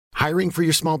Hiring for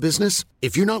your small business?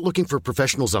 If you're not looking for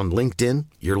professionals on LinkedIn,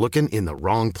 you're looking in the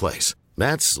wrong place.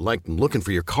 That's like looking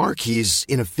for your car keys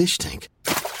in a fish tank.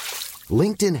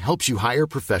 LinkedIn helps you hire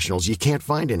professionals you can't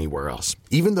find anywhere else,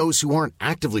 even those who aren't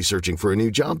actively searching for a new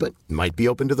job but might be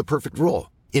open to the perfect role.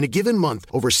 In a given month,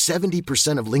 over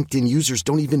 70% of LinkedIn users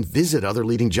don't even visit other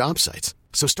leading job sites.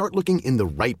 So start looking in the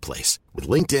right place. With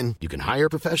LinkedIn, you can hire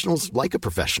professionals like a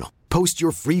professional. Post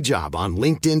your free job on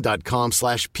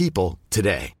linkedin.com/people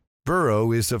today.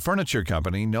 Burrow is a furniture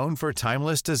company known for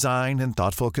timeless design and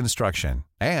thoughtful construction,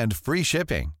 and free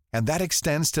shipping, and that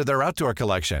extends to their outdoor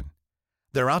collection.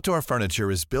 Their outdoor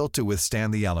furniture is built to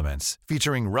withstand the elements,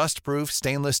 featuring rust-proof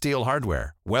stainless steel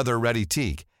hardware, weather-ready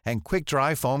teak, and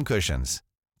quick-dry foam cushions.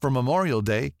 For Memorial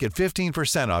Day, get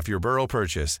 15% off your Burrow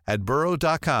purchase at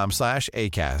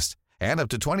burrow.com/acast, and up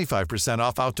to 25%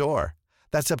 off outdoor.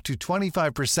 That's up to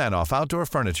 25% off outdoor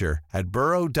furniture at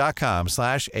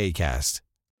burrow.com/acast.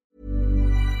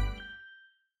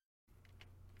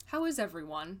 How is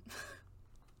everyone?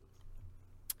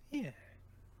 Yeah,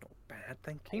 not bad,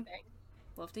 thank you.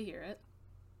 Love to hear it.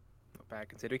 Not bad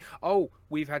considering. Oh,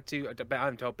 we've had to, I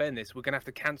haven't told Ben this, we're going to have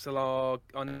to cancel our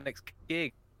next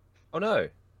gig. Oh no.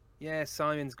 Yeah,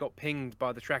 Simon's got pinged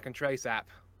by the track and trace app.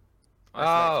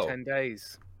 Oh. For 10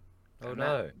 days. Oh And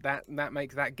no. That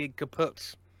makes that gig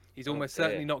kaput. He's almost dear.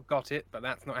 certainly not got it, but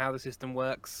that's not how the system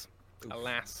works. Oof.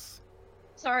 Alas.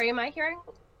 Sorry, am I hearing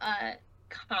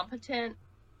competent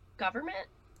government?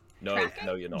 No, Tracking?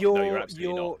 no, you're not. No, you're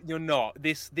absolutely not. You're not.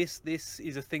 This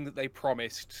is a thing that they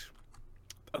promised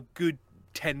a good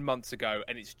 10 months ago,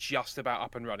 and it's just about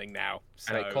up and running now.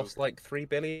 So And it costs like $3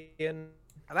 billion.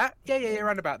 Yeah,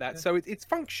 around about that. So it's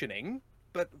functioning,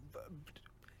 but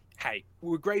hey,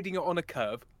 we're grading it on a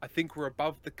curve. I think we're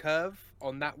above the curve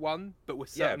on that one, but we're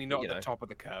certainly not at the top of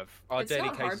the curve. Our It's daily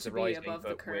not hard cases to are be rising, above the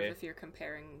but curve we're... if you're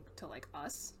comparing to like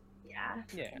us.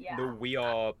 Yeah. No, we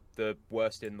are the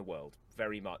worst in the world,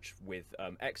 very much. With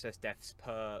excess deaths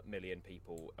per million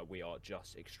people, we are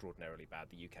just extraordinarily bad.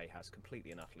 The UK has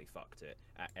completely and utterly fucked it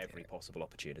at every possible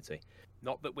opportunity.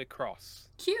 Not that we're cross.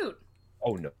 Cute.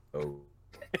 Oh no.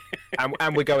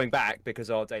 and we're going back because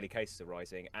our daily cases are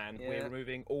rising, and we're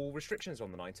removing all restrictions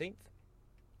on the 19th.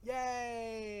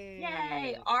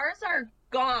 Yay! Ours are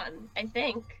gone, I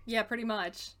think. Yeah, pretty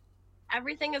much.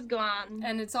 Everything is gone.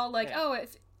 And it's all like,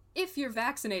 if you're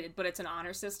vaccinated, but it's an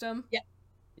honor system.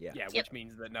 Yeah, which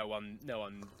means that no one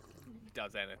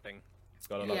does anything. It's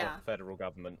got another federal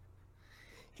government.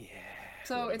 Yeah.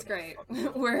 So it's great.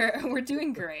 We're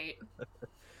doing great.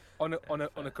 On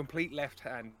a complete left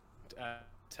hand,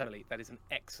 totally. That is an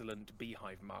excellent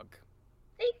beehive mug.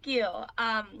 Thank you.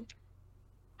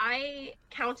 I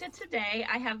counted today.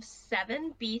 I have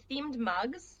 7 bee-themed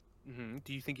mugs. Mm-hmm.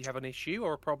 Do you think you have an issue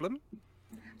or a problem?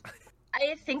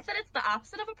 I think that it's the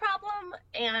opposite of a problem,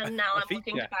 and now I'm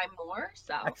looking to buy more.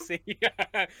 So I see.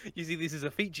 You see, this is a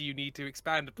feature you need to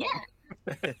expand upon. Yeah.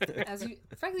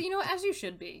 Frankly, as you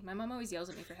should be. My mom always yells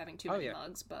at me for having too many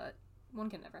mugs, but one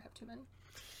can never have too many.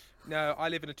 No, I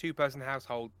live in a 2-person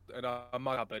household, and our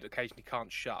mug cupboard occasionally can't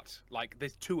shut. Like,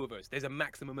 there's 2 of us. There's a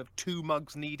maximum of 2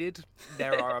 mugs needed.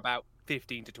 There are about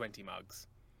 15 to 20 mugs.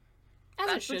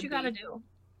 That's what you gotta do.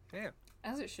 Yeah.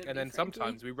 As it should be. And then frankly.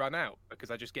 sometimes we run out because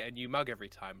I just get a new mug every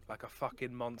time, like a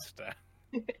fucking monster.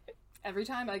 Every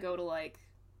time I go to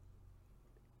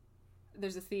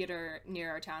there's a theater near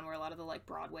our town where a lot of the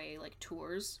Broadway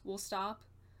tours will stop.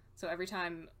 So every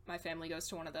time my family goes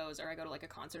to one of those, or I go to a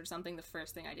concert or something, the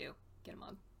first thing I do, get a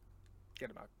mug.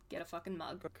 Get a mug. Get a fucking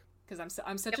mug. Because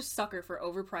I'm such a sucker for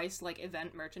overpriced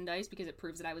event merchandise because it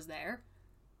proves that I was there.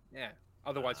 Yeah.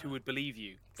 Otherwise, who would believe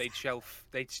you? They'd yell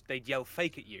fake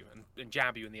at you and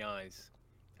jab you in the eyes,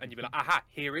 and you'd be like, "Aha!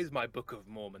 Here is my Book of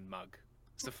Mormon mug."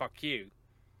 So fuck you.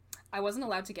 I wasn't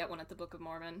allowed to get one at the Book of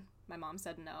Mormon. My mom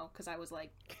said no because I was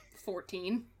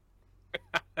 14.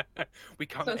 We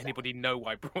can't let anybody know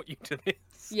I brought you to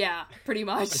this. Yeah, pretty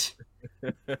much.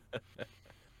 What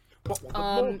will the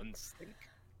Mormons think?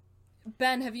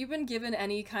 Ben, have you been given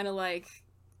any kind of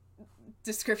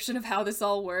description of how this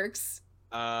all works?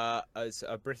 As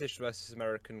a British versus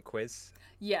American quiz.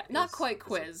 Yeah, not quite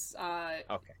quiz.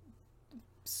 Okay.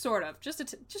 Sort of. Just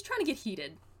trying to get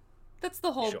heated. That's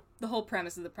the whole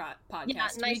premise of the podcast. Yeah,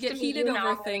 nice we get to meet heated you, over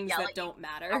now things that don't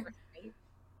matter.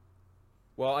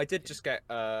 Well, I did just get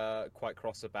quite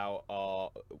cross about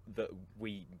that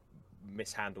we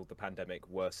mishandled the pandemic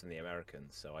worse than the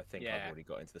Americans, so I think I've already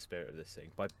got into the spirit of this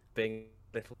thing by being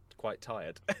quite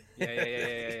tired.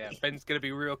 Yeah. Ben's going to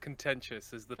be real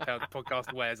contentious as the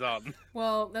podcast wears on.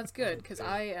 Well, that's good, because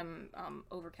I am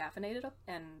over-caffeinated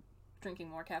and drinking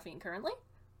more caffeine currently.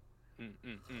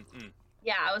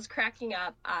 Yeah, I was cracking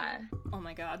up. Oh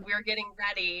my god. We were getting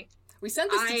ready. We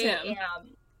sent this to Tim. I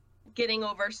am getting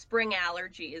over spring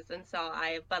allergies, and so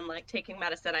I've been like taking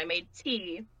medicine. I made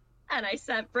tea, and I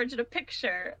sent Bridget a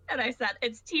picture, and I said,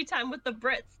 "It's tea time with the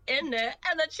Brits, isn't it?"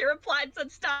 And then she replied and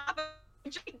said, "Stop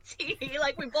drinking tea."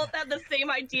 Like, we both had the same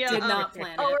idea. Did not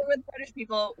plan oh, it. we're with British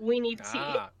people, we need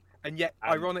tea. And yet,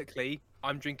 ironically,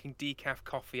 I'm drinking decaf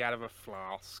coffee out of a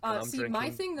flask. And I'm See, drinking my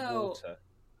thing though, water.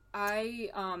 I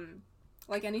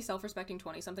like any self-respecting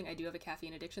 20-something, I do have a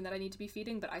caffeine addiction that I need to be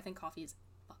feeding, but I think coffee is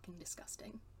fucking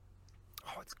disgusting.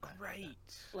 Oh, it's great.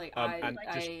 Like,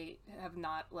 I have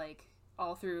not, like,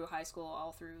 all through high school,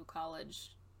 all through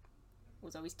college,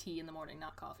 was always tea in the morning,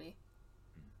 not coffee.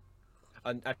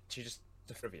 And actually, just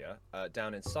to trivia,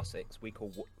 down in Sussex, we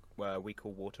call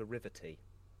water river tea.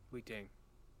 We do.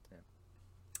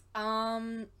 Yeah.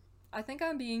 I think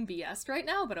I'm being BS'd right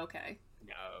now, but okay.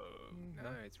 No,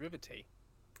 it's river tea.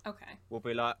 Okay. We'll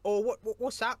be like, oh,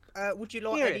 what's up? Would you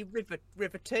like any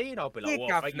river tea? And I'll be like,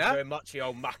 well, thank you very much, you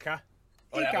old mucker.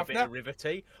 I'll have a bit of river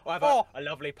tea. I'll have a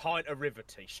lovely pint of river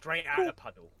tea, straight out of the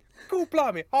puddle. Cool,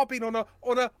 blimey! I've been on a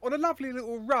lovely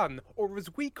little run, or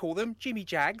as we call them, Jimmy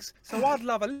Jags. So I'd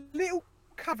love a little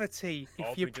cover tea,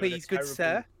 if you please, good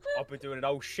sir. I've been doing an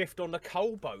old shift on the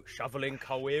coal boat, shoveling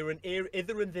coal hither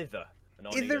and thither.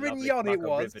 Hither and yon it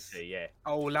was. Tea, yeah.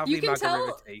 Oh, lovely you can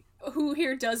tell tea. Who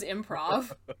here does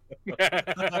improv.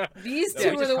 These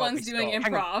two are the ones doing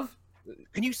improv.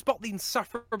 Can you spot the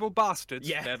insufferable bastards?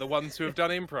 Yeah. They're the ones who have done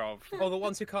improv. Oh, the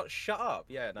ones who can't shut up.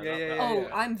 Yeah. No, yeah.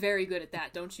 I'm very good at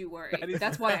that. Don't you worry.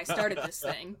 That's why I started this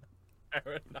thing.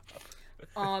 Fair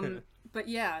enough. But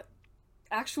yeah,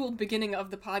 actual beginning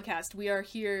of the podcast. We are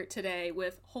here today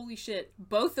with, holy shit,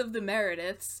 both of the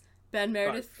Merediths. Ben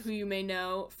Meredith, who you may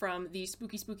know from the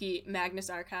spooky Magnus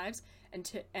archives,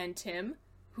 and Tim,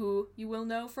 who you will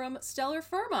know from Stellar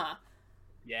Firma.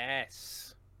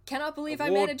 Yes. Cannot believe I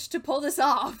managed to pull this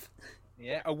off.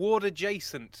 Yeah, award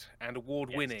adjacent and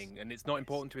award winning, and it's not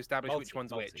important to establish which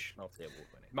one's which. Multi-award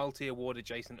winning. Multi-award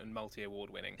adjacent and multi-award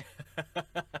winning.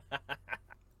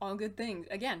 All good things.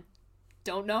 Again,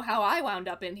 don't know how I wound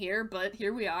up in here, but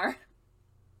here we are.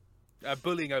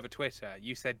 Bullying over Twitter,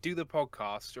 you said, do the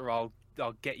podcast or I'll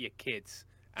get your kids.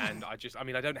 And I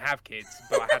don't have kids,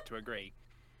 but I had to agree.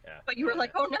 Yeah. But you were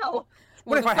like, oh no.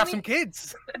 What if I have some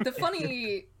kids? The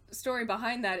funny story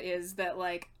behind that is that,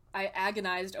 like, I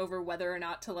agonized over whether or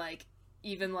not to, like,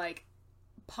 even, like,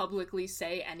 publicly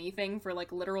say anything for,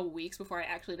 like, literal weeks before I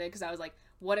actually did, because I was like,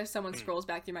 what if someone scrolls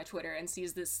back through my Twitter and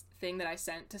sees this thing that I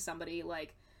sent to somebody,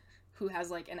 like, who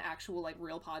has, like, an actual, like,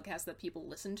 real podcast that people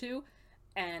listen to,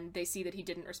 and they see that he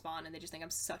didn't respond, and they just think I'm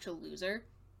such a loser.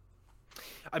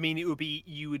 I mean,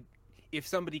 if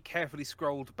somebody carefully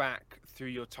scrolled back through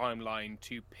your timeline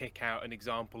to pick out an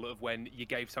example of when you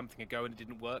gave something a go and it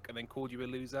didn't work and then called you a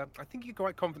loser, I think you could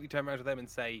quite confidently turn around to them and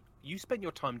say, you spent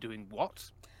your time doing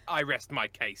what? I rest my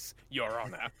case, Your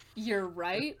Honour. You're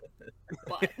right,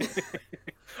 but...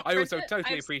 I also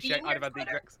totally appreciate I'd have had the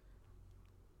exact...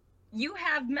 You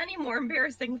have many more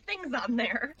embarrassing things on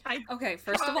there. Okay,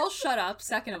 first of all, shut up.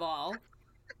 Second of all,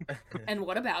 and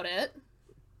what about it?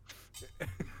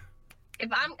 If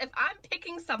I'm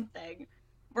picking something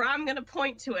where I'm gonna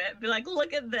point to it and be like,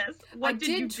 look at this. What did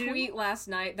you do? Tweet last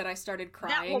night that I started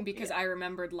crying because I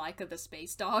remembered Laika the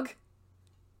space dog.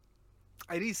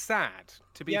 It is sad,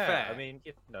 to be fair. I mean,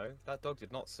 that dog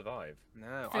did not survive.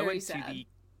 No, Very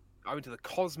I went to the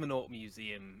Cosmonaut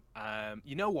Museum.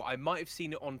 You know what? I might have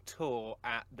seen it on tour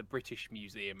at the British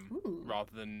Museum rather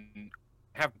than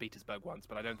have Petersburg once,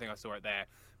 but I don't think I saw it there.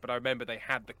 But I remember they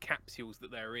had the capsules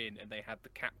that they're in, and they had the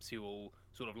capsule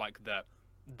sort of like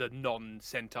the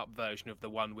non-sent up version of the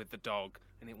one with the dog,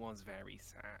 and it was very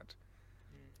sad.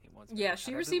 It was. Yeah,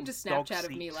 she received a Snapchat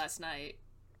of me last night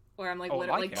where I'm like,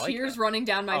 literally, tears running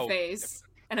down my face.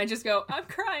 And I just go, I'm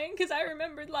crying because I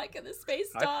remembered Laika the space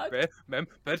dog. I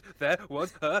remembered there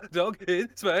was a dog in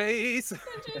space.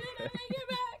 But she didn't make it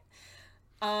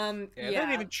back. They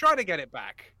didn't even try to get it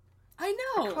back. I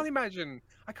know.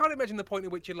 I can't imagine the point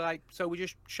at which you're like, so we're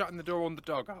just shutting the door on the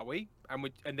dog, are we? And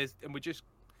we're just.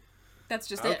 That's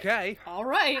just okay. It. All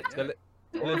right. Still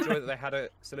enjoy that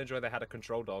they had a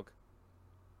control dog,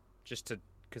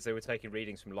 because they were taking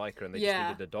readings from Laika and they just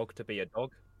needed the dog to be a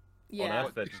dog. Yeah. On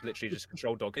Earth, they're just literally just a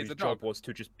control dog whose job was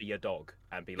to just be a dog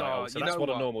and be like, so you that's know what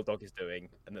a normal dog is doing,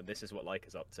 and then this is what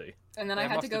Laika's up to. And then I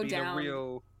had to go down.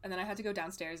 And then I had to go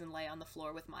downstairs and lay on the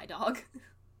floor with my dog.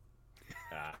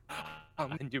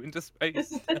 I'll send you into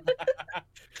space.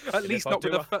 At least not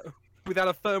without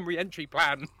a firm re-entry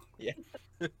plan. Yeah.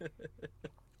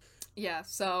 Yeah.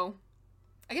 So,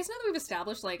 I guess now that we've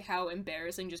established, like, how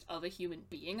embarrassing just of a human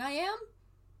being I am...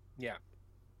 Yeah.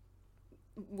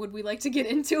 Would we like to get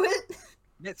into it?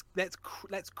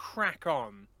 Let's crack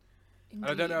on. Indeed.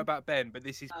 I don't know about Ben, but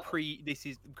this is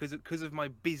because of my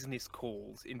business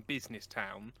calls in Business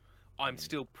Town. I'm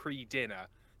still pre-dinner,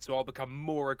 so I'll become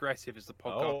more aggressive as the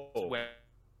podcast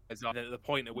wears on. At the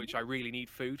point at which I really need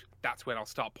food, that's when I'll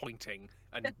start pointing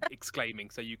and exclaiming,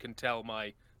 so you can tell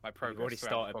my progress. You've already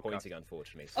started pointing,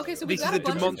 unfortunately. So. Okay, so we've got a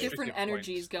bunch of different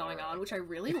energies going on, which I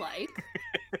really like.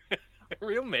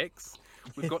 Real mix.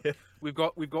 We've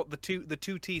got the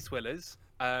two T-Swillers,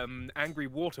 Angry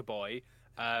Water Boy,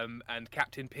 and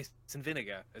Captain Piss and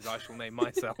Vinegar, as I shall name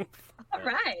myself. All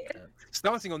right.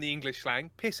 Starting on the English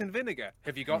slang, piss and vinegar.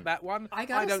 Have you got that one? I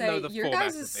don't know the your format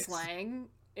guys' of this. slang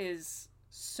is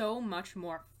so much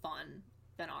more fun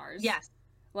than ours. Yes.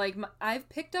 Like, I've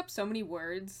picked up so many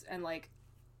words and, like,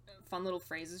 fun little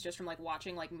phrases just from, like,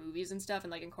 watching, like, movies and stuff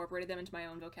and, like, incorporated them into my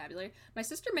own vocabulary. My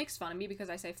sister makes fun of me because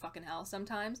I say fucking hell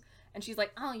sometimes, and she's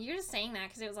like, oh, you're just saying that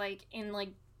because it was, like, in, like,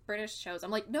 British shows.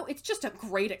 I'm like, no, it's just a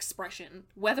great expression,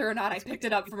 whether or not I picked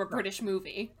it up from a British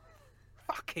movie.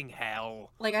 Fucking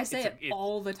hell. Like, I say it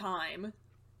all the time.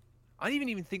 I didn't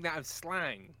even think that of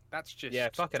slang. That's just... Yeah,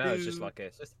 fucking hell, it's just like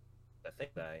it's just a thing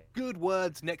there. Good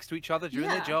words next to each other during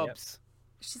their jobs. Yep.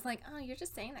 She's like, oh, you're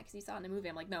just saying that because you saw it in a movie.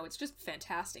 I'm like, no, it's just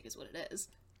fantastic is what it is.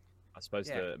 I suppose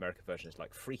the American version is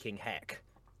like freaking heck.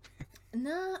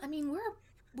 Nah, I mean,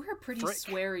 we're a pretty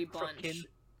sweary bunch. Frickin'.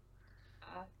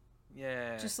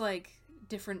 Yeah. Just like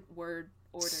different word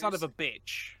orders. Son of a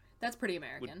bitch. That's pretty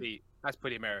American. That's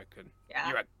pretty American. Yeah.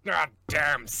 You're a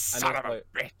goddamn son of a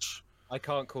bitch. I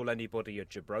can't call anybody a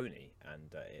jabroni,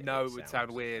 and it would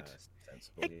sound weird.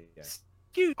 Sensible,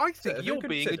 I think you're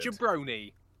being a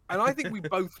jabroni, and I think we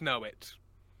both know it.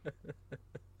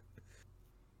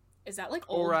 Is that like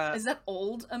old? Is that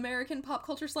old American pop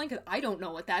culture slang? Because I don't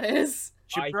know what that is.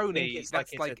 Jabroni.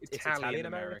 That's like Italian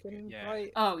American. Yeah.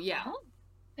 Right? Oh yeah.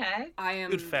 Okay. I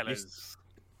am. Goodfellas.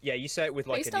 Yeah, you say it with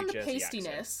like based a New on the Jersey pastiness.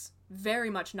 accent. Very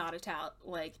much not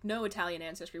like no Italian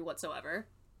ancestry whatsoever.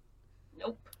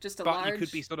 Nope. Just a but large. You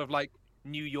could be sort of like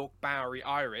New York Bowery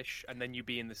Irish, and then you'd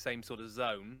be in the same sort of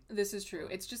zone. This is true.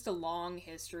 It's just a long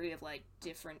history of like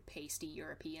different pasty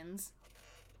Europeans.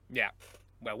 Yeah.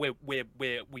 Well,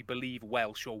 we believe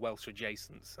Welsh or Welsh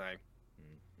adjacent, so.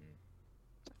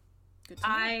 Good to know.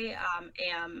 I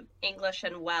am English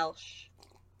and Welsh,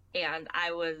 and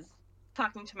I was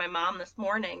talking to my mom this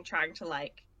morning trying to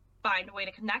like find a way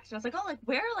to connect, and I was like, oh, like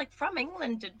where like from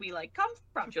England did we like come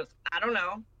from? She goes, I don't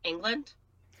know, England.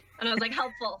 And I was like,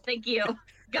 helpful, thank you.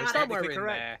 Got it. Somewhere in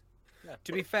there. Yeah.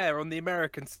 To be fair, on the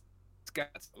American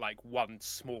scats, like one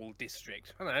small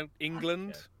district. I don't know,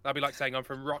 England. Yeah. That'd be like saying I'm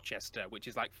from Rochester, which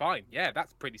is like fine. Yeah,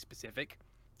 that's pretty specific.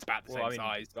 It's about the same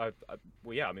size.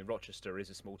 Well, yeah, I mean Rochester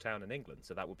is a small town in England,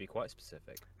 so that would be quite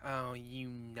specific. Oh, you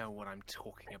know what I'm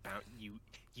talking about, you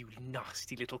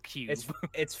nasty little cube.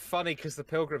 It's funny because the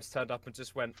Pilgrims turned up and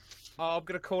just went, "Oh, I'm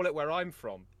gonna call it where I'm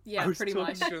from." Yeah, pretty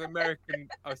much. I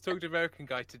was talking to an American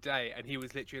guy today, and he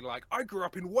was literally like, "I grew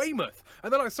up in Weymouth,"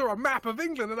 and then I saw a map of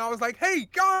England, and I was like, "Hey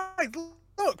guys,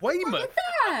 look, Weymouth!" Look at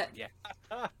that! Yeah,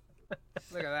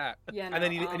 look at that. Yeah, no, and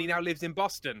then he now lives in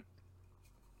Boston.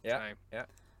 Yeah, so. Yeah.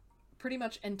 Pretty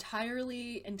much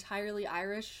entirely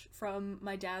Irish from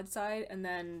my dad's side, and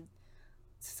then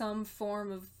some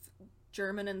form of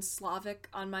German and Slavic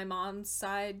on my mom's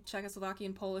side,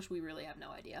 Czechoslovakian, Polish. We really have no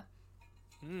idea.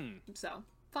 So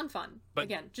fun. But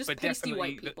again, just pasty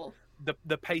white people.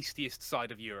 The pastiest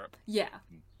side of Europe. Yeah,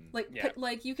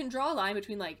 like you can draw a line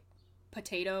between like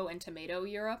potato and tomato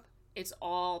Europe. It's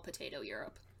all potato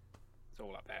Europe. It's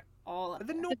all up there. All up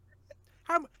there.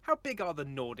 How big are the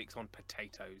Nordics on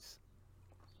potatoes?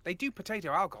 They do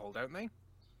potato alcohol, don't they?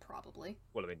 Probably.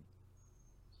 Well, I mean,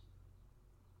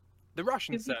 the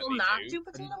Russians do people certainly not do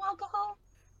potato alcohol?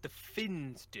 The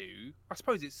Finns do. I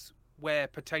suppose it's where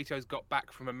potatoes got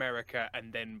back from America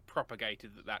and then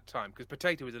propagated at that time, because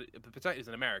potato is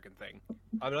an American thing.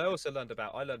 I mean, I also learned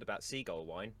about seagull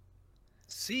wine.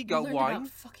 Seagull you wine? About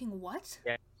fucking what?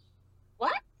 Yeah.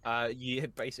 What? You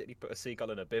basically put a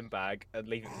seagull in a bin bag and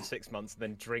leave it for 6 months, and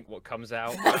then drink what comes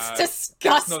out. That's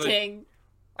disgusting.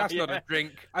 That's not a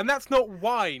drink, and that's not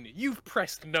wine. You've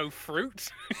pressed no fruit.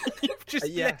 You've just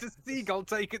let a seagull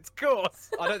take its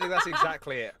course. I don't think that's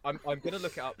exactly it. I'm going to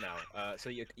look it up now.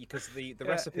 Because the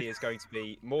recipe is going to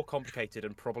be more complicated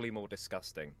and probably more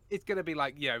disgusting. It's going to be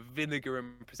like vinegar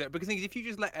and preserve. Because the thing is, if you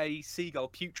just let a seagull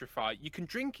putrefy, you can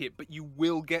drink it, but you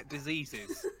will get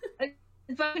diseases.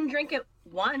 If I can drink it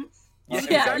once. Yeah,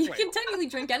 exactly. You can technically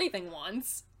drink anything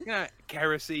once. Yeah,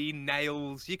 kerosene,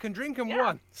 nails. You can drink them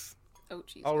once. Oh,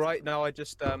 Jesus. All right, now I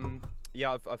just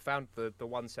I've found the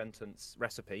one sentence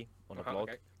recipe on a blog.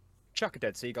 Okay. Chuck a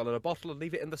dead seagull in a bottle and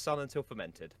leave it in the sun until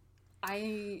fermented.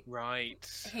 I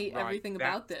hate everything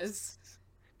about this.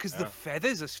 Because the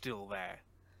feathers are still there.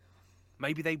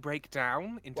 Maybe they break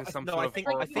down into some no, sort I of think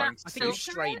horrifying you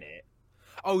strain it.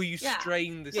 Oh, you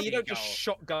strain the seagull. Yeah, you don't just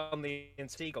shotgun the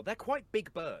seagull. They're quite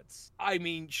big birds. I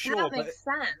mean, sure, That but... makes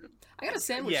sense. I got a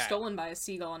sandwich stolen by a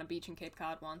seagull on a beach in Cape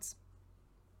Cod once.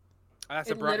 That's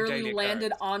it literally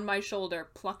landed on my shoulder,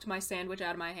 plucked my sandwich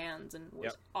out of my hands, and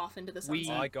was off into the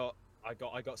sunset. I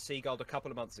got seagulled a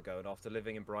couple of months ago, and after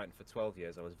living in Brighton for 12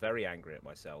 years, I was very angry at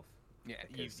myself. Yeah,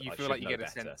 you feel like you get a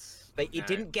sense. It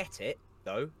didn't get it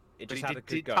though. It just had a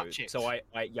good go. So I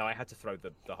had to throw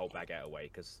the whole baguette away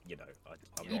because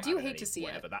I'm you not do having hate to see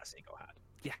whatever it. that seagull had.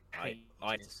 Yeah, I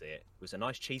had to see it. It was a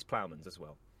nice cheese ploughman's as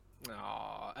well.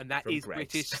 Oh, and that From is Brits.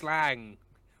 British slang.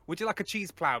 Would you like a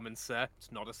cheese ploughman, sir?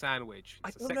 It's not a sandwich.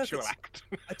 It's a sexual act.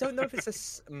 I don't know if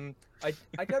it's I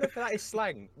don't know if that is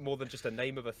slang more than just a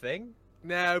name of a thing.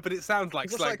 No, but it sounds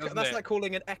like slang, doesn't that's it? like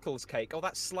calling an Eccles cake. Oh,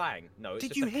 that's slang. No, it's Did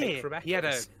just you a cake hear? from Eccles. He had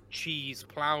a cheese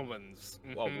ploughman's.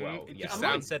 Well, It yeah. just I'm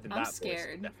sounds... said in I'm that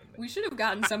scared. voice, definitely. We should have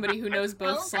gotten somebody who knows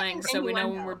both Sounds slangs like so we know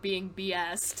when innuendo. we're being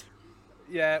BS'd.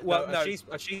 Yeah, well, no. A cheese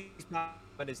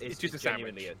ploughman is just a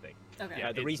genuinely sandwich. a thing. Okay.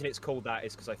 Yeah, the reason it's called that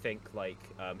is because I think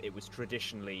it was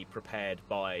traditionally prepared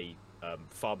by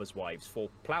farmers' wives for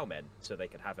ploughmen, so they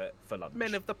could have it for lunch.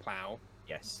 Men of the plough.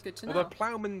 Yes. Good to know. Although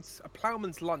a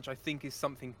ploughman's lunch, I think, is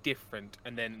something different,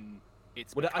 and then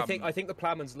it's. Well, become... I think the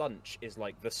ploughman's lunch is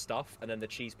like the stuff, and then the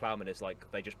cheese ploughman is like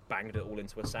they just banged it all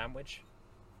into a sandwich.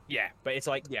 Yeah, But it's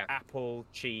like apple,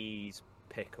 cheese,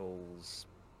 pickles.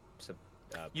 Some,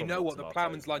 you know what? The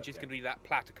ploughman's lunch is going to be that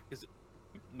platter because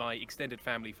my extended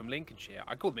family from Lincolnshire.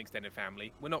 I call them extended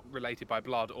family. We're not related by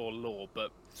blood or law,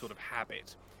 but sort of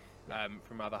habit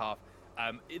from my other half.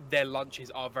 Their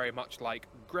lunches are very much like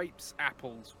grapes,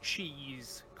 apples,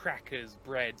 cheese, crackers,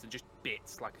 breads, and just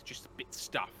bits, like just bit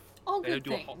stuff. All They good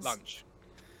don't do things. a hot lunch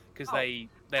because they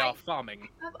are farming.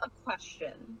 I have a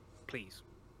question. Please,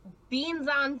 Beans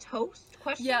on toast?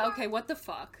 Question Yeah, mark? okay, what the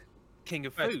fuck? king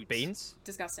of foods. Beans.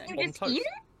 Disgusting. You on just toast. eat it?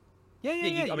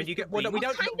 Yeah. I mean, you get. beans. Well, we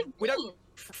What kind of don't beans?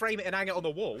 frame it and hang it on the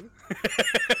wall.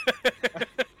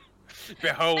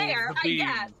 Behold Fair, the I beans.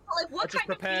 guess. But, like, what I just kind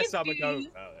prepare of beans some do and you go. use?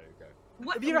 Oh, there you go.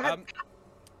 What, Have you ever had? Um,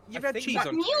 You've I had think cheese what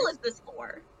on meal toast? is this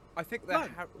for? I think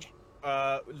Lunch.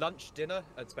 lunch, dinner,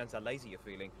 and Spencer, how lazy you're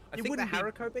feeling. I It think they're wouldn't be-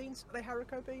 haricot beans. Are they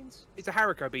haricot beans? It's a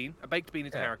haricot bean. A baked bean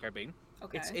is a Yeah. haricot bean.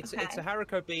 Okay. It's Okay. a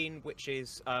haricot bean which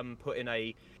is put in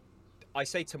a. I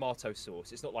say tomato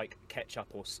sauce. It's not like ketchup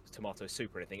or tomato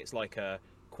soup or anything. It's like a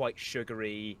quite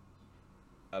sugary,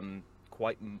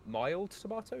 quite mild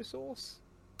tomato sauce.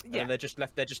 Yeah. And they're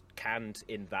just canned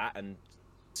in that and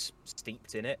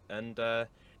steeped in it, and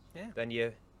then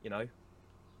you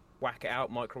whack it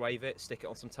out, microwave it, stick it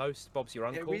on some toast. Bob's your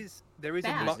uncle. There is a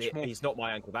Bad. much more. He's not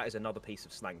my uncle. That is another piece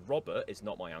of slang. Robert is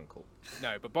not my uncle.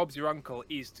 No, but Bob's your uncle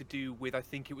is to do with, I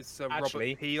think it was Sir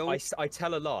Actually, Robert Peel. I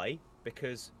tell a lie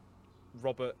because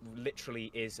Robert literally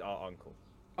is our uncle.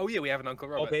 Oh yeah, we have an Uncle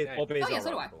Robert. Bob is Oh, yeah, our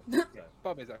so do I. uncle. Yeah.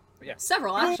 Bob is our, yeah.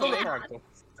 Several, All actually. of our uncle.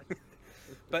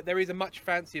 But there is a much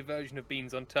fancier version of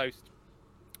beans on toast,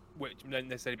 which don't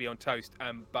necessarily be on toast,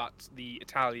 but the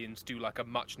Italians do like a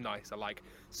much nicer, like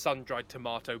sun-dried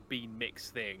tomato bean mix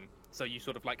thing. So you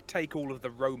sort of like take all of the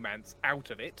romance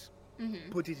out of it,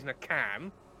 put it in a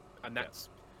can, and that's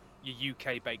your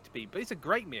UK baked bean. But it's a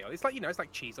great meal. It's like, it's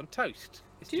like cheese on toast.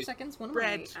 It's 2 just seconds, one of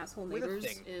bread my asshole with a neighbors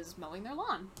thing. is mowing their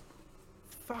lawn.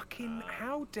 Fucking,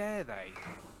 how dare they?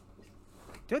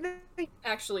 Don't they?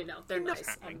 Actually, no, they're Not nice.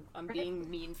 happening. I'm being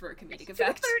mean for a comedic It's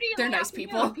effect. 2:30 in They're the nice afternoon.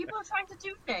 people. People are trying to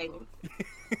do things.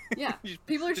 Yeah, Just-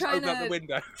 people are just trying open up the to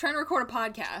window. record a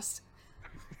podcast.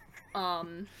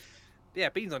 Yeah,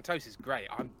 beans on toast is great.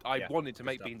 I Yeah, wanted to good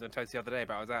make stuff. beans on toast the other day,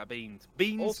 but I was out of beans.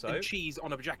 Beans Also- and cheese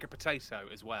on a jacket potato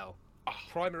as well.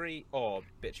 Primary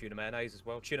bit of tuna mayonnaise as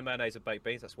well. Tuna mayonnaise and baked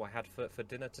beans. That's what I had for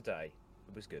dinner today.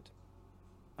 It was good.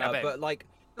 Now then. But like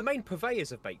the main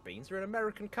purveyors of baked beans are an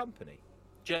American company.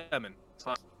 German.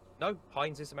 No,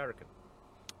 Heinz is American.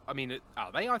 I mean,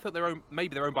 are they? I thought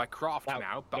maybe they're owned by Kraft Well,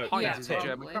 now, but no, Heinz yeah, is a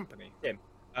German probably.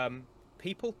 company.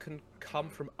 People can come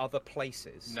from other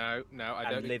places No, I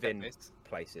and don't live accept in this.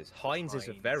 places. Heinz is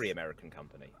a Heinz. very American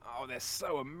company. Oh, they're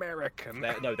so American. They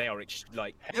are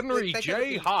like Henry they're J. gonna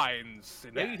be- Heinz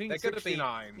in Yeah, they're going to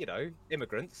 1869. be,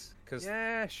 immigrants because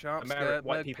Yeah, sharp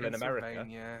white people in America.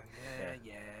 Yeah,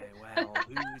 Yeah. well, Well,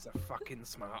 who's a fucking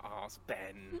smart ass,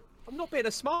 Ben? I'm not being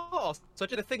a smart ass. So I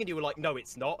did a thing and you were like, no,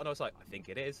 it's not. And I was like, I think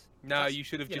it is. No, you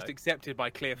should have just accepted my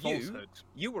clear falsehood.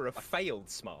 You were a failed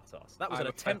smart ass. That was an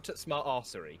attempt at smart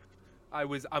arsery.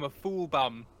 I'm a fool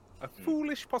bum. A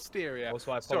foolish posterior.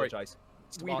 Also, I apologise.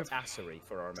 Smart assery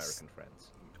for our American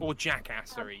friends. Or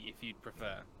jackassery, if you'd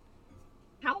prefer.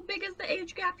 How big is the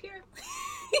age gap here?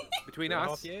 Between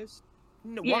 2.5 years?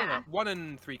 No, Yeah. 1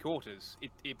 and 3/4.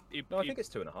 No, I think it's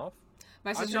 2.5.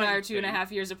 My sister and I are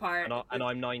 2.5 years apart. And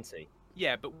I'm 90.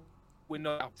 Yeah, but we're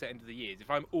not up to the end of the years. If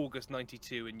I'm August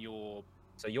 92 and you're...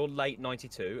 So you're late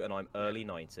 92 and I'm early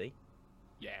 90.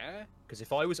 Yeah? Because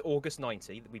if I was August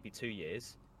 90, we'd be 2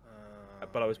 years.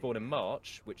 But I was born in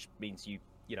March, which means you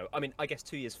know, I mean, I guess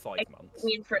 2 years, 5 months. I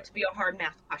need for it to be a hard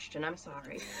math question. I'm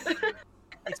sorry.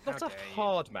 It's not a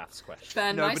hard maths question.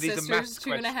 Ben, No, my but it's a sister's maths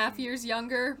 2.5 question. years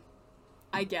younger.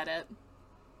 I get it.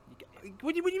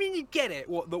 What do you mean you get it?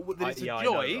 What? That it's a I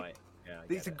joy? know, right? Yeah, I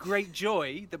That it's a get it. great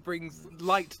joy that brings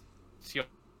light to your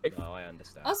life? No, I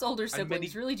understand. Us older And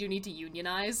siblings really do need to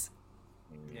unionize.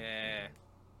 Yeah.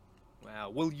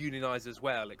 Well, we'll unionize as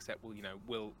well, except we'll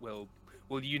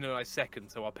unionize second,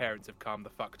 so our parents have calmed the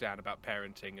fuck down about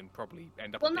parenting and probably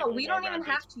end up. Well, a bit no, more we don't even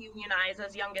well-rounded. have to unionize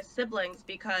as youngest siblings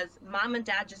because mom and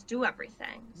dad just do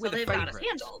everything. So We're the they've got us favourites.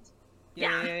 handled.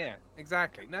 Yeah,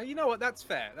 exactly. Now, you know what? That's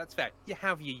fair. That's fair. You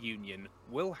have your union.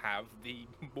 We'll have the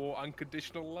more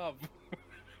unconditional love.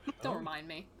 Don't remind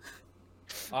me.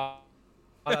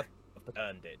 I've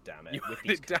earned it, damn it, You with earned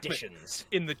these it, damn it. conditions.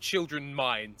 In the children's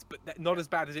minds, but not as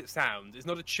bad as it sounds. It's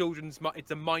not a children's mind.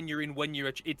 It's a mind you're in when you're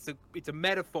a. It's a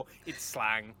metaphor. It's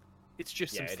slang. It's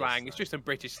just some Yeah, it is slang. It's slang. just some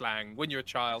British slang. When you're a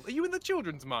child, are you in the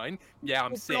children's mind? Yeah,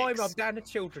 I'm 6. I'm down the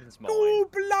children's mind. Oh,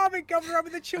 blimey, Governor, I'm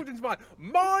in the children's mind.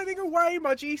 Mining away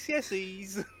my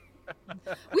GCSEs.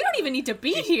 We don't even need to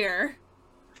be here.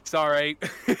 Sorry.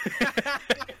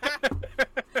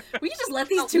 We can just let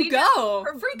these No, two we go.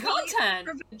 For Free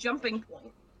content. a jumping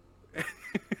point.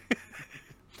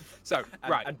 So,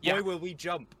 right, And yeah, boy, will we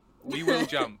jump. we will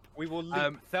jump. We will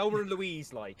leap Thelma and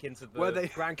Louise like into the Were they-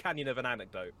 Grand Canyon of an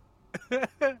anecdote.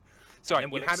 Sorry,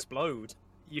 And we'll you had explode.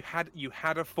 you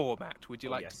had a format. Would you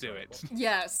like yes, to do I it?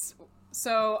 Yes.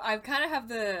 So I kind of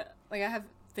have I have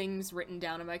things written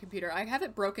down on my computer. I have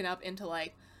it broken up into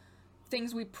like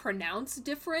things we pronounce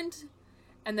different,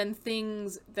 and then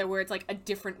things that where it's like a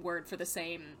different word for the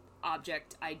same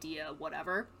object, idea,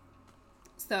 whatever.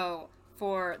 So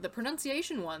for the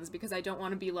pronunciation ones, because I don't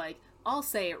want to be like, I'll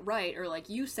say it right, or like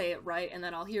you say it right, and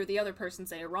then I'll hear the other person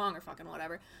say it wrong, or fucking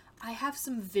whatever. I have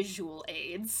some visual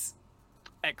aids.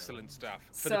 Excellent stuff.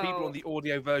 For the people on the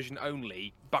audio version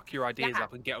only, buck your ideas Yeah.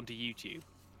 up and get onto YouTube.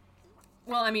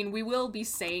 Well, I mean, we will be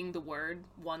saying the word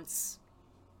once.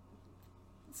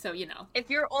 So, you know. If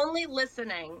you're only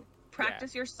listening,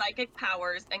 practice your psychic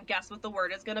powers and guess what the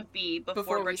word is going to be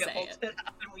before we Bridget say holds it. it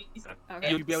up and we say it. Okay,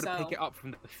 You'll be able to so, pick it up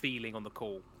from the feeling on the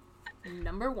call.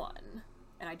 Number 1.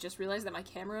 And I just realized that my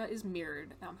camera is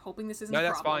mirrored. I'm hoping this isn't No, a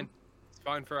that's problem. fine. It's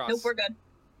fine for us. Nope, we're good.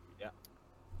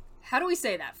 How do we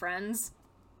say that, friends?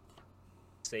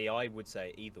 See, I would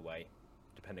say either way,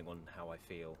 depending on how I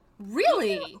feel.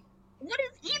 Really? What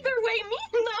does either way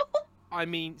mean, though? I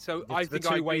mean, so The, I the think two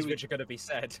I agree ways with- which are going to be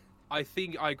said. I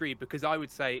think I agree because I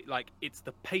would say like it's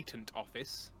the patent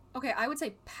office, Okay, I would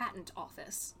say patent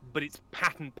office. but it's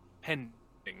patent pending.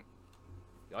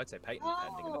 I'd say patent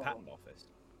pending in the patent office.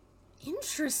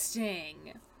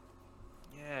 Interesting.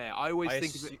 Yeah, I always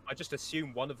think of it. I just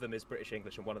assume one of them is British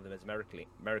English and one of them is American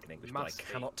English, but Must be.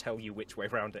 I cannot tell you which way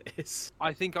round it is.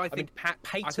 I think mean,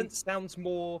 patent sounds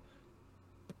more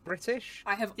British.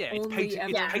 I have Yeah, it's, only ever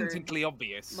it's heard, patently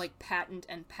obvious. like, patent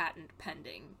and patent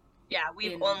pending. Yeah,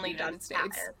 we've In only the done United States.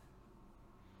 patent.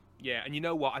 Yeah, and you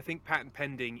know what? I think patent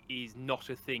pending is not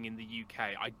a thing in the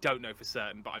UK. I don't know for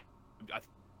certain, but I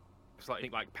slightly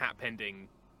think like patent pending,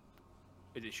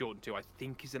 is it shortened to? I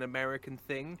think is an American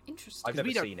thing. Interesting. I've 'Cause never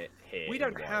we don't- seen it here. We in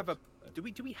don't the have a. wild.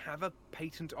 Do we have a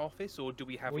patent office or do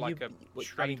we have Well, like you- a well, I mean-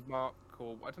 trademark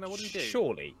or I don't know what do we do?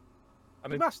 Surely. I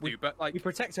We mean, must do, but like we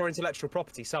protect our intellectual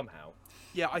property somehow.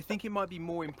 yeah, I think it might be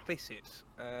more implicit.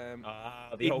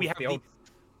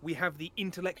 We have the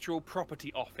intellectual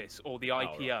property office or the right.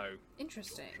 IPO.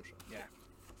 Interesting. Yeah,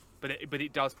 but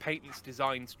it does patents,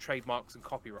 designs, trademarks, and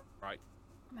copyright.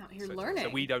 I'm out here So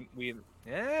learning. we don't. Yeah,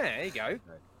 there you go.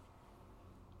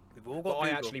 We've all But got I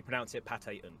Google. actually pronounce it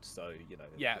patent, so you know.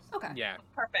 Yeah. Okay. Yeah.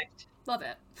 Perfect. Love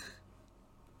it.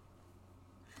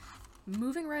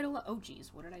 Moving right along. Oh,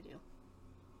 geez, what did I do?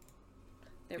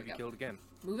 There If we you go. killed again.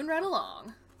 Moving right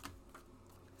along.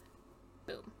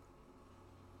 Boom.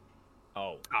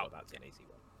 Oh, well, that's an easy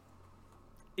one.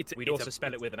 It's We'd it's also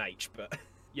spell it with an H, but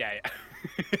Yeah.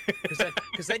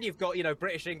 Because then you've got,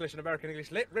 British English and American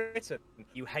English written.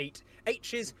 You hate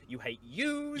H's, you hate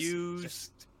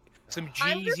U's. Some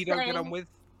I'm G's just you don't get saying, on with.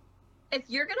 If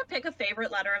you're gonna pick a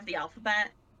favorite letter of the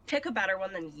alphabet, pick a better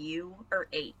one than U or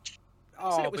H.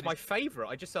 I said it was my favorite.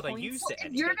 I just said I used it.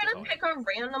 If you're gonna pick a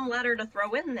random letter to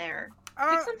throw in there,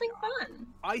 pick something fun.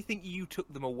 I think you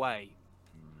took them away.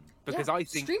 Because Yeah, I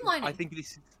think streamlining. I think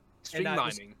this is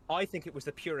streamlining. I think it was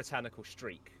the puritanical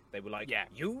streak. They were like, Yeah.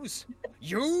 use.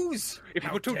 If you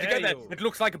How put two dare together, you. it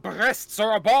looks like breasts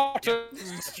or a bottom.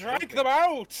 Strike them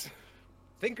out.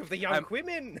 Think of the young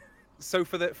women. So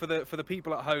for the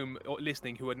people at home or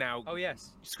listening who are now Oh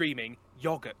yes. screaming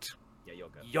yogurt, Yeah,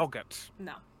 yogurt. yogurt,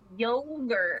 No.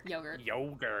 Yogurt.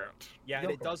 yogurt. Yeah, and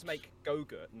it does make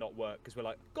Gogurt not work because we're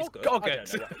like, It's Gogurt? Gogurt. I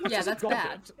don't know what Yeah, is that's Gogurt?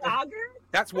 bad. Yogurt?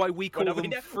 That's why we call Well, no, them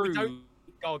we froob. don't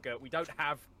Gogurt. We don't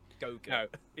have Gogurt. No,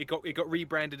 it got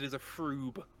rebranded as a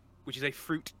froob, which is a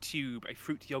fruit tube, a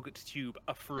fruit yogurt tube,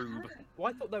 a froob.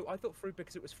 Well, I thought fruit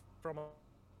because it was from a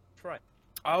tray.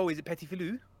 Oh, is it petit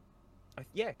filou?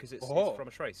 Yeah, because it's Oh. from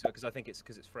a tray. So because I think it's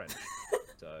French.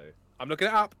 So I'm looking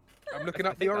it up. I'm looking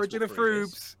up the think that's origin what of froob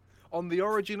is. froobs. On the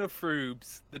origin of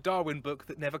froobs, the Darwin book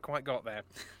that never quite got there.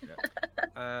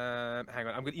 Hang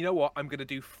on, you know what? I'm gonna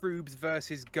do froobs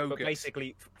versus but Gogurt.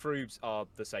 basically, fruits are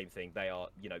the same thing. They are,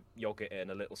 yogurt in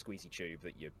a little squeezy tube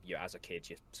that you as a kid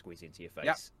you squeeze into your face.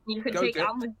 Yep. You can Yogurt. take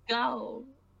on the go.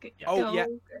 Oh yeah,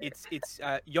 Yogurt. it's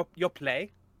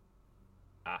Yoplait.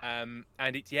 Ah.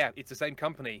 And it's the same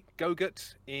company.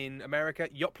 Gogurt in America,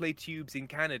 Yoplait tubes in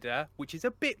Canada, which is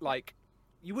a bit like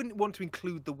you wouldn't want to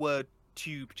include the word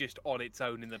tube just on its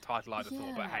own in the title, I'd have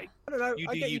thought. But hey, I don't know. you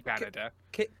I do get you, Canada.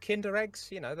 Kinder eggs,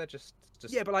 they're just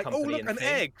Yeah, but like, oh company look, and an thing.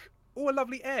 egg. Oh, a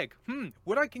lovely egg.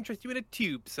 Would I interest you in a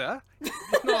tube, sir?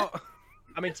 It's not.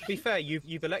 I mean, to be fair,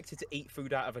 you've elected to eat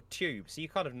food out of a tube, so you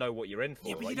kind of know what you're in for.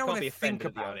 Yeah, but Like, you don't can't want be to think offended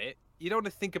at the about it. You don't want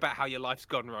to think about how your life's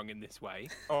gone wrong in this way.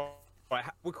 Oh, right,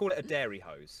 we'll call it a dairy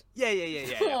hose. Yeah.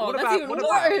 Oh, what that's about even what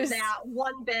worse. about That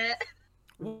one bit.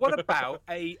 what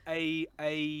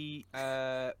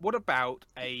about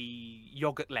a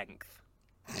yogurt length?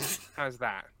 How's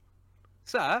that,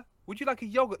 sir? Would you like a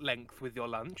yogurt length with your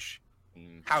lunch?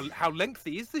 How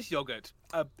lengthy is this yogurt?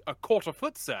 A quarter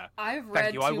foot, sir. I've Thank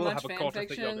read you, I too will much have a quarter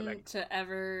foot yogurt fanfiction length. to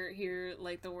ever hear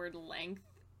like the word length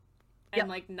and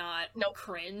like not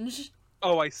cringe.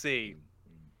 Oh, I see.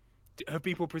 Have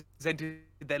people presented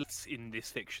their lists in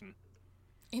this fiction?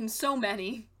 In so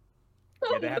many.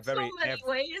 Yeah, they have so very- many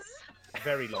ways.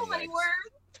 Very So long many legs.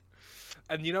 words.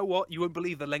 And you know what? You won't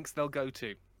believe the lengths they'll go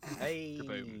to. Hey.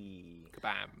 Kaboom.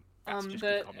 Kabam. That's just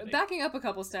good But comedy. backing up a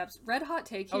couple steps, red hot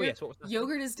take here. Oh, yes, what was that?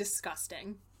 Yogurt is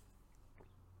disgusting.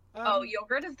 Oh,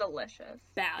 yogurt is delicious.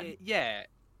 Bad. Yeah,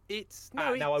 it's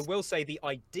Now, I it's- will say the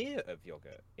idea of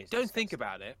yogurt is. Don't think disgusting.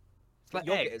 about it. It's But like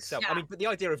yogurt eggs. itself. Yeah. I mean, but the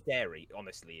idea of dairy,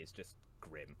 honestly, is just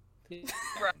grim. It's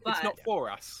But not for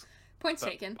us. Points But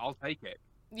taken. I'll take it.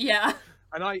 Yeah.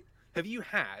 And have you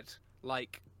had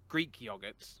like Greek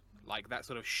yogurts, like that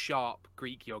sort of sharp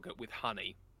Greek yogurt with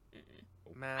honey?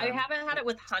 Man, I haven't had it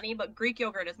with honey, but Greek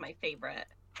yogurt is my favorite.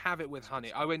 have it with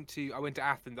honey. I went to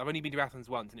Athens. I've only been to Athens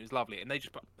once, and it was lovely. And they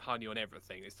just put honey on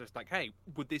everything. It's just like, hey,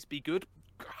 would this be good?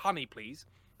 Honey, please.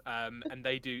 And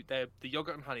they do. The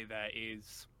yogurt and honey there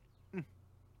is,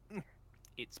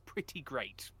 it's pretty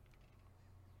great.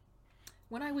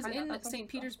 When I was I know, in that sounds St.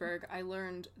 Petersburg, I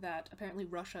learned that apparently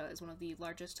Russia is one of the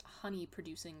largest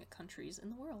honey-producing countries in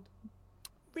the world.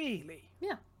 Really?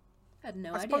 Yeah. Had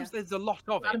no I idea. suppose there's a lot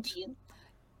of A lot of it. bees.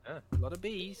 A lot of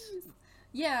bees.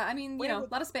 Yeah, I mean, a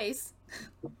lot of space.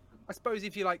 I suppose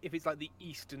if it's like the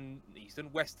eastern,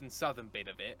 western, southern bit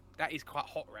of it, that is quite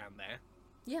hot around there.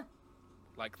 Yeah.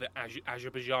 Like the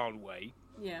Azerbaijan way.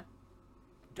 Yeah.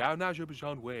 Down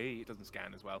Azerbaijan way. It doesn't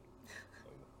scan as well.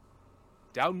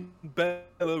 Down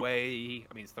Belarus way.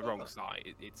 I mean, it's the wrong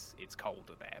side. It's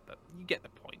colder there, but you get the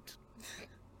point.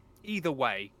 Either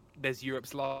way, there's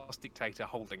Europe's last dictator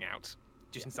holding out.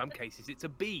 Just in some cases, it's a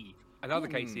bee. In other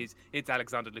cases, it's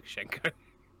Alexander Lukashenko.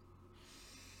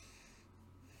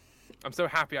 I'm so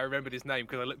happy I remembered his name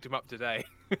because I looked him up today.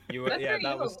 You were, Good yeah, for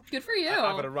that you. was. Good for you.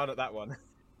 I'm gonna run at that one.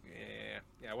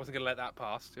 Yeah, I wasn't going to let that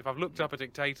pass. If I've looked up a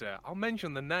dictator, I'll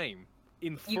mention the name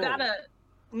in full. You gotta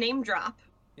name drop.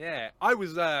 Yeah, I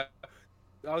was the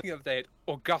other day at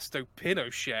Augusto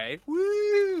Pinochet.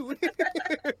 Woo! $5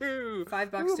 Ooh, to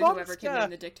whoever monster. can name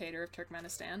the dictator of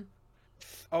Turkmenistan.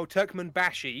 Oh,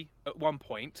 Turkmenbashi at one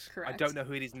point. Correct. I don't know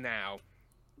who it is now.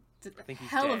 It's a think he's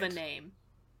hell of a dead. name.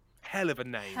 Hell of a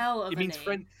name. Hell of it a means name.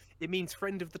 friend. It means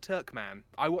friend of the Turkman.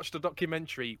 I watched a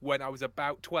documentary when I was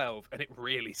about 12, and it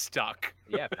really stuck.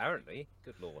 Yeah, apparently.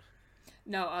 Good lord.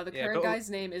 No, the current guy's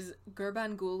name is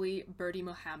Gurbanguly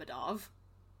Berdimuhamedov.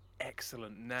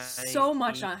 Excellent name. So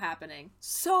much not happening.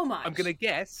 So much. I'm gonna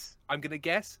guess.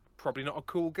 Probably not a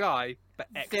cool guy, but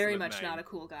excellent Very much name. not a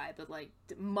cool guy, but like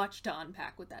much to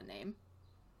unpack with that name.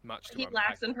 He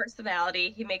lacks in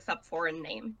personality. He makes up for in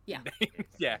name. Yeah.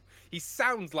 Yeah. He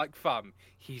sounds like fun.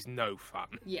 He's no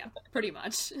fun. Yeah, pretty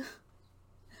much.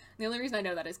 The only reason I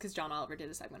know that is because John Oliver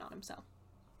did a segment on him, so.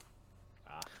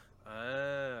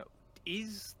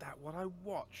 Is that what I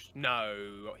watched?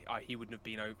 No, he wouldn't have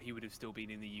been. He would have still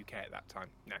been in the UK at that time.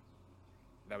 No,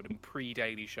 that would have been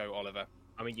pre-Daily Show Oliver.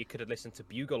 I mean, you could have listened to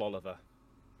Bugle Oliver.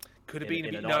 Could have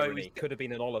been an no. Irony. Could have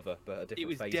been an Oliver, but a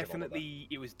different phase of Oliver.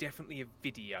 It was definitely a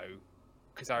video,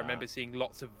 because I remember seeing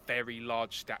lots of very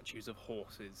large statues of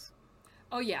horses.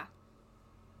 Oh yeah.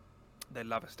 They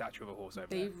love a statue of a horse over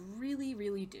there. there. They really,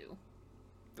 really do.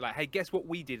 Like, hey, guess what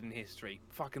we did in history?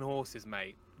 Fucking horses,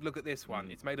 mate. Look at this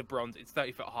one. It's made of bronze. It's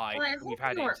 30 foot high. Well, We've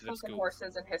had it in fucking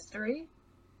horses in history.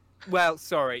 Well,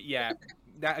 sorry, yeah.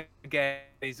 That again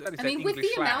is. I mean, with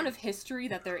the amount of history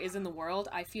that there is in the world,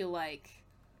 I feel like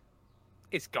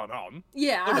it's gone on.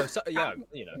 Yeah. Oh, no, so, yeah,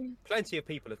 plenty of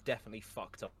people have definitely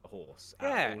fucked up a horse.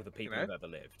 All of the people who've ever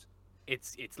lived.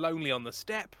 It's lonely on the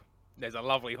steppe. There's a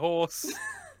lovely horse.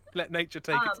 Let nature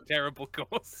take its terrible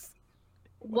course.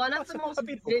 One of the most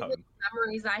vivid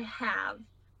memories I have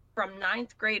from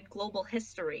 9th grade global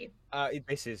history.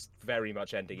 This is very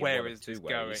much ending in Where one is of two this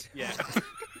ways. going? Yeah.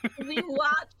 We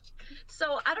watched.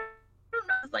 So I don't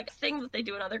know. It's like a thing that they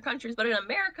do in other countries, but in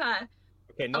America.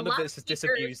 Okay, none of this has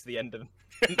disabused the end of.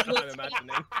 I'm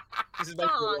imagining. This is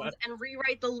songs and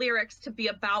rewrite the lyrics to be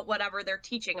about whatever they're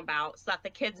teaching about, so that the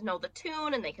kids know the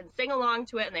tune and they can sing along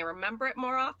to it and they remember it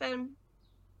more often.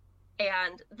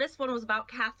 And this one was about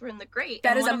Catherine the Great.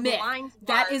 That is a myth.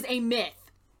 That is a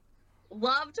myth.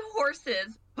 Loved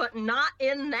horses, but not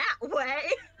in that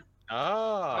way.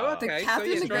 Oh, okay. The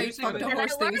Catherine the Great fucked a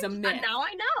horse thing is a myth. Now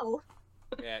I know.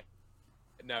 Yeah.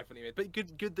 No, funny myth. But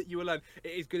good that you were learning. It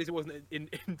is good as it wasn't in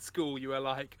school. You were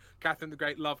like, Catherine the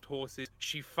Great loved horses.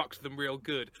 She fucked them real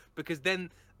good. Because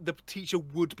then the teacher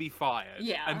would be fired.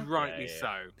 Yeah. And rightly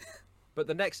so. But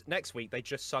the next week they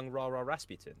just sung Rah Rah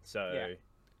Rasputin. So. Yeah.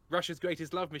 Russia's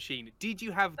Greatest Love Machine. Do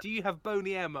you have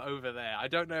Boney M over there? I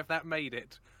don't know if that made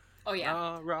it. Oh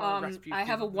yeah. I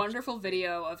have a wonderful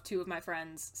video of two of my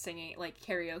friends singing, like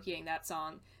karaokeing that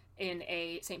song in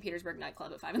a St. Petersburg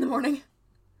nightclub at 5 a.m. Oh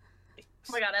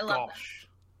my god, I love that.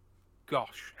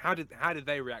 Gosh, how did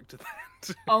they react to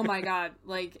that? Oh my god,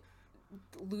 like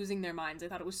losing their minds. I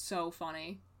thought it was so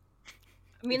funny.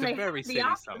 I mean, they had the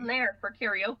option there for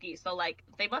karaoke, so like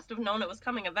they must have known it was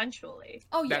coming eventually.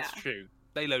 Oh yeah, that's true.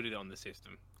 They loaded it on the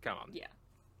system. Come on. Yeah.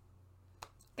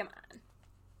 Come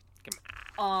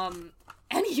on.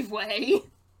 Anyway.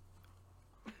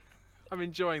 I'm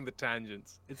enjoying the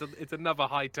tangents. It's another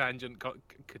high tangent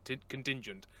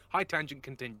contingent. High tangent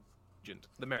contingent.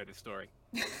 The Meredith story.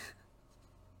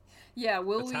 Yeah.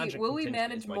 Will we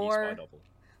manage more?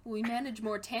 Will we manage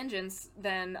more tangents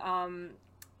than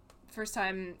first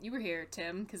time you were here,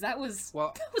 Tim? Because that was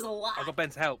a lot. I got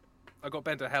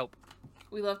Ben to help.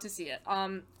 We love to see it.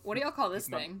 What do y'all call this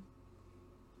thing?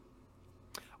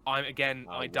 I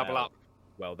double up.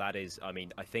 Well, that is, I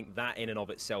mean, I think that in and of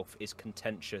itself is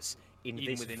contentious in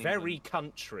Even this within very England.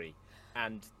 country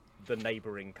and the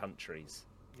neighbouring countries.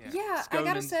 Yeah, I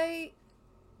gotta say,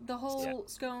 the whole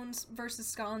scones versus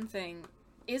scone thing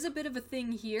is a bit of a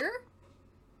thing here.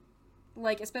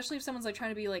 Like, especially if someone's like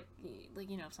trying to be like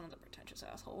if someone's a pretentious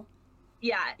asshole.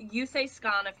 Yeah, you say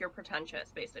scone if you're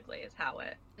pretentious, basically, is how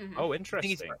it... Mm-hmm. Oh,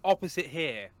 interesting. I think it's opposite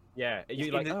here. Yeah,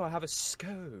 you're like, I have a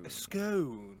scone. A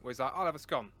scone. Whereas I'll have a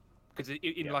scone. Because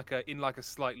in like a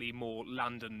slightly more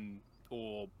London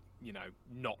or,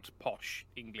 not posh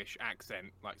English accent,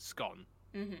 like scone.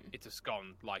 Mm-hmm. It's a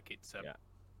scone, like it's a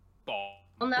bomb.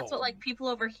 And that's what, like, people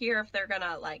over here, if they're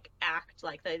gonna, like, act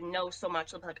like they know so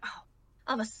much, they'll be like, oh,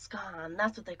 I have a scone.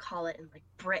 That's what they call it in, like,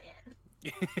 Britain.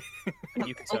 And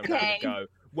you can turn around and go,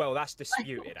 well, that's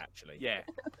disputed, actually. Yeah.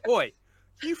 Oi,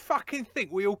 you fucking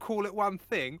think we all call it one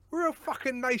thing? We're a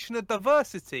fucking nation of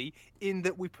diversity in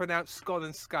that we pronounce scone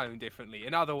and scone differently.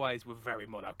 In other ways, we're very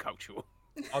monocultural.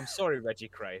 I'm sorry, Reggie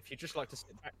Cray, if you'd just like to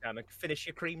sit back down and finish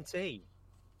your cream tea.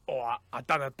 Oh, I've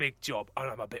done a big job and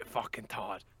I'm a bit fucking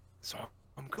tired. So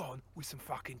I'm gone with some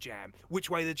fucking jam. Which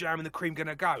way the jam and the cream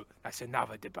gonna go? That's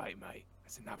another debate, mate.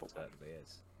 That's another one. Certainly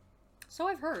is. So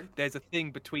I've heard. There's a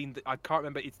thing between I can't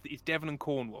remember. It's Devon and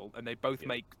Cornwall, and they both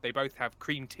have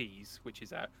cream teas, which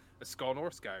is a scone or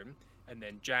a scone, and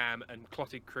then jam and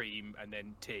clotted cream, and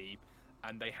then tea,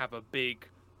 and they have a big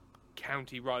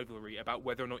county rivalry about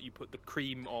whether or not you put the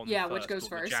cream on Yeah, first which goes or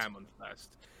first. the jam on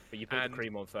first. But you put the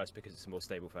cream on first because it's a more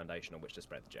stable foundation on which to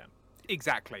spread the jam.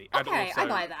 Exactly. Okay, And also, I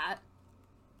buy that.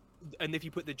 And if you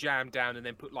put the jam down and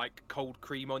then put like cold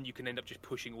cream on, you can end up just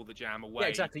pushing all the jam away. Yeah,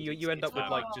 exactly. You end up with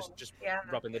like just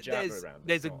rubbing the jam around.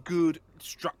 There's a good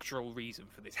structural reason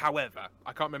for this. However,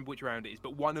 I can't remember which round it is,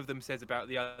 but one of them says about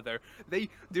the other, they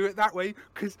do it that way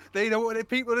because they don't want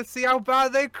people to see how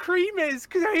bad their cream is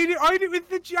because I eat it with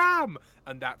the jam.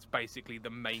 And that's basically the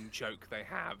main joke they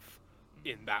have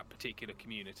in that particular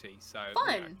community. So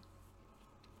Fun. You know.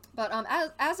 But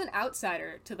as an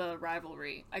outsider to the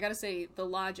rivalry, I gotta say the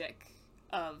logic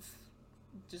of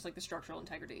just like the structural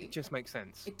integrity. It just makes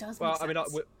sense. It does. Well, make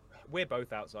sense. I mean, we're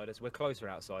both outsiders. We're closer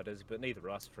outsiders, but neither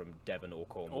of us from Devon or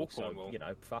Cornwall. So, you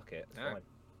know, fuck it. It's fine.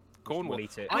 Cornwall. We'll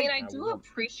eat it. I mean, I do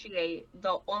appreciate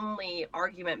the only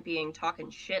argument being talking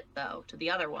shit, though, to the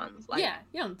other ones. Like, yeah,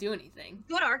 you don't do anything.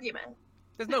 Good argument.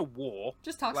 There's no war.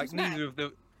 Just talk like some smack.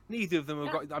 Neither of them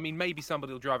have got. I mean, maybe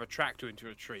somebody will drive a tractor into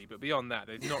a tree, but beyond that,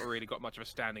 they've not really got much of a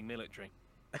standing military.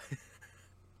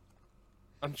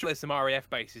 I'm sure there's some RAF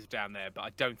bases down there, but I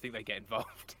don't think they get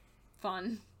involved.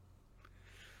 Fun.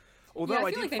 Although yeah, I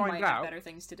I feel did like they find might out have better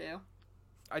things to do.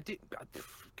 I did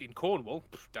in Cornwall.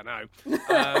 Don't know.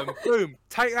 Boom!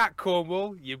 Take that,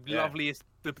 Cornwall. You loveliest,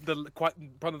 the quite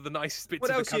one of the nicest bits. What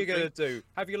of else the are you country. going to do?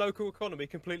 Have your local economy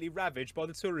completely ravaged by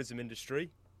the tourism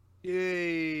industry?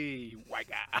 Yay!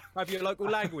 Wagga. Have your local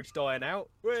language dying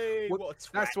out? Whee, what a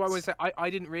twat. That's what I was saying. I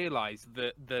didn't realise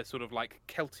that the sort of like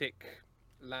Celtic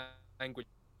language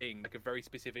thing, like a very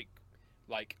specific,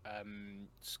 like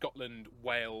Scotland,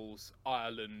 Wales,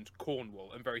 Ireland,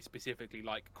 Cornwall, and very specifically,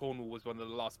 like Cornwall was one of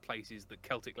the last places that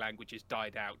Celtic languages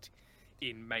died out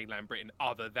in mainland Britain,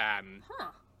 other than. Huh.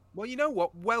 Well, you know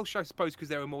what? Welsh, I suppose, because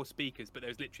there were more speakers, but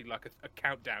there's literally like a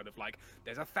countdown of like,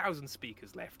 there's 1,000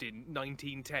 speakers left in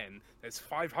 1910, there's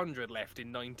 500 left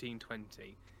in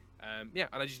 1920. Yeah,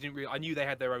 and I just didn't I knew they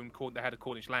had their own, they had a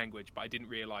Cornish language, but I didn't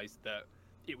realise that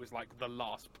it was like the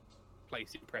last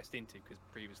place it pressed into, because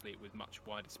previously it was much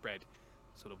wider spread,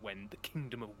 sort of when the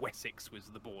Kingdom of Wessex was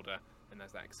the border, and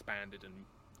as that expanded and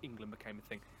England became a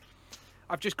thing.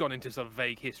 I've just gone into sort of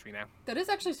vague history now. That is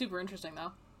actually super interesting,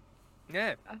 though.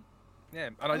 Yeah, yeah,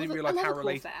 and I didn't realise how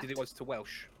related fact. it was to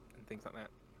Welsh and things like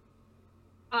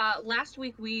that. Last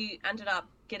week we ended up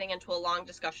getting into a long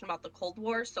discussion about the Cold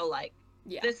War, so like,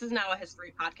 this is now a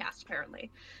history podcast, apparently.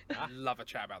 I love a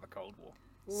chat about the Cold War.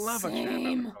 Love a chat about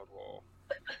the Cold War.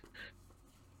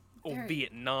 Or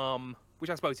Vietnam, which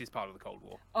I suppose is part of the Cold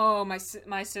War. Oh, my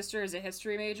sister is a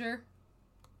history major.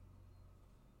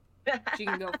 She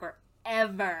can go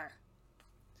forever.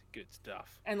 Good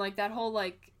stuff. And like that whole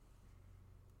like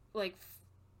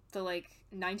the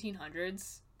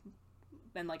 1900s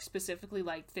and like specifically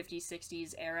like 50s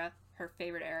 60s era, her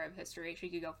favorite era of history. She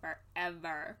could go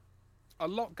forever. A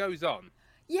lot goes on.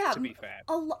 Yeah, to be fair,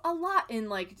 a lot in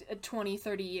like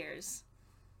 20-30 years.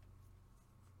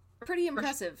 Pretty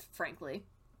impressive, frankly.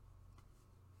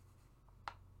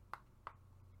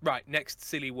 Right, next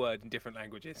silly word in different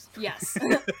languages. Yes.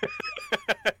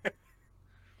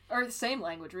 Or the same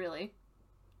language, really.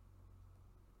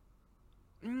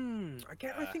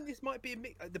 I think this might be a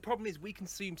mix. The problem is we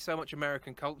consume so much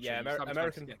American culture. Yeah,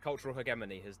 American cultural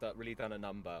hegemony has really done a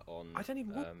number on. I don't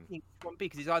even want one B,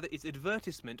 because it's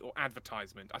advertisement or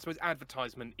advertisement. I suppose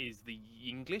advertisement is the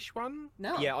English one.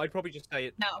 No. Yeah, I'd probably just say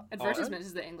it. No. Advertisement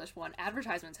is the English one.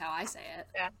 Advertisement's how I say it.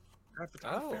 Yeah.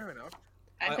 Fair enough.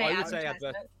 I would say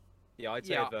advertisement. Yeah, I'd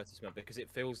say advertisement because it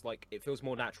feels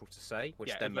more natural to say,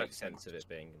 which then makes sense of it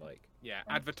being like. Yeah,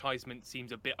 advertisement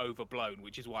seems a bit overblown,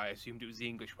 which is why I assumed it was the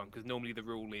English one, because normally the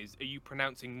rule is, are you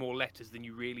pronouncing more letters than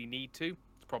you really need to?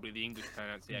 It's probably the English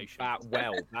pronunciation.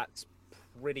 Well, that's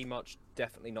pretty much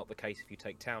definitely not the case if you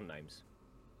take town names.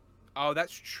 Oh,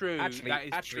 that's true.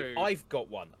 Actually, true. I've got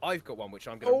one which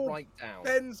I'm going to write down.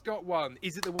 Ben's got one.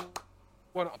 Is it the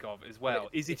one of as well?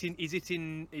 Is it in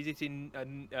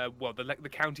the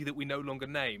county that we no longer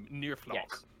name,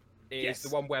 Neerflock? Yes. It's the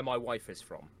one where my wife is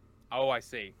from. Oh, I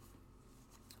see.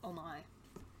 Oh my.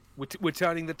 We're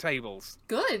turning the tables.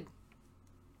 Good.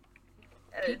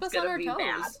 Keep us on our toes.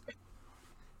 Bad. Is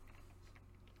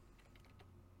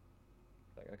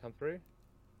that going to come through?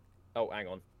 Oh, hang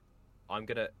on. I'm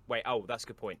going to... Wait, that's a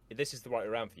good point. This is the right way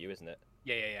around for you, isn't it?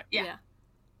 Yeah.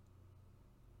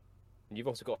 And you've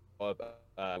also got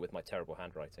with my terrible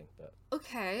handwriting, but...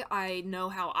 Okay, I know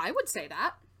how I would say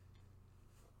that.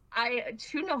 I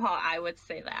do know how I would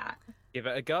say that. Give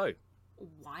it a go.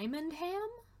 Wymondham?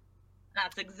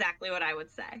 That's exactly what I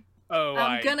would say. Oh,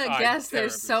 I'm gonna guess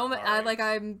there's so many. I'm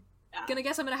gonna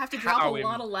guess I'm gonna have to drop a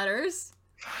lot of letters.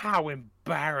 How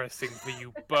embarrassing for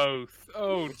you both.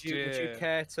 Oh, Would you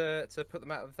care to put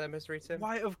them out of their misery, Tim?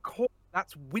 Why, of course.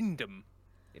 That's Wyndham.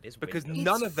 It is Because Wyndham.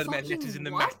 none of the letters in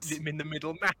what? in the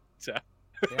middle matter.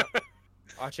 Yeah.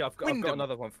 Actually, I've got Wyndham.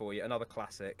 another one for you. Another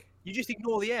classic. You just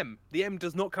ignore the M. The M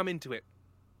does not come into it.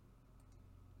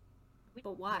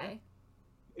 But why?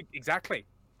 Exactly.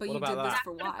 But What you about did this that?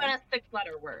 for That would have why? been a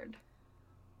 6-letter word.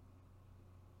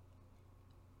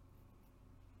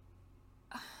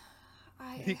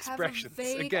 I The have a expressions,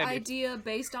 vague again, idea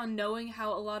based on knowing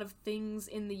how a lot of things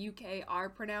in the UK are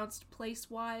pronounced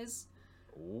place-wise.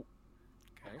 Ooh.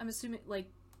 Okay. I'm assuming, like,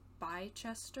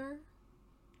 Bicester?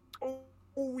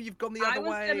 Oh, you've gone the other I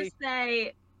was way. gonna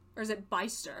say Or is it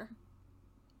Bicester?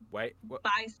 Wait. What?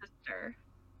 Bicester.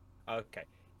 Okay.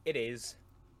 It is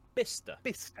Bicester.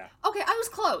 Bicester. Okay, I was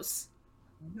close.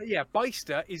 Yeah,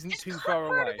 Bicester isn't Just too cut far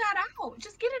part away. of that out.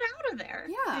 Just get it out of there.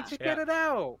 Yeah. Just Yeah. get it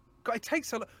out. God, it takes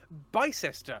so long.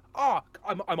 Bicester.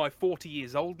 Am I 40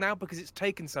 years old now because it's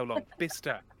taken so long?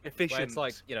 Bicester. Efficient. Well, it's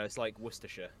like it's like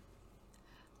Worcestershire.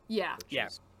 Yeah. Which Yeah.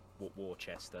 is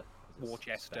Worcester. as it's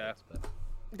Worcester. spelled, but-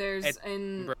 There's, in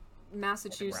Edinburgh.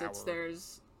 Massachusetts, Edinburgh.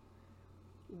 there's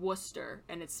Worcester,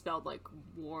 and it's spelled like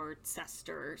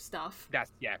Worcester stuff.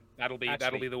 That'll be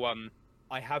Actually, the one.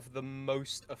 I have the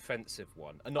most offensive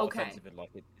one. Not Okay. offensive in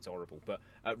like it's horrible, but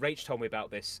Rach told me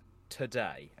about this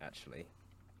today, actually.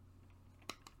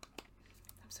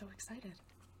 I'm so excited.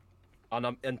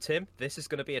 And Tim, this is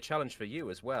going to be a challenge for you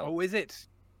as well. Oh, is it?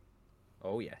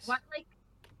 Oh yes.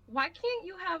 Why can't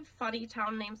you have funny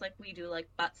town names like we do, like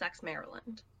Buttsex,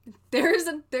 Maryland? There's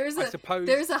I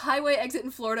suppose. a highway exit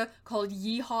in Florida called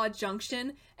Yeehaw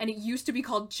Junction, and it used to be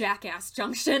called Jackass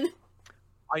Junction.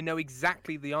 I know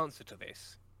exactly the answer to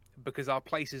this because our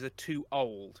places are too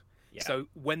old. Yeah. So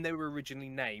when they were originally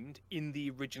named, in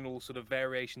the original sort of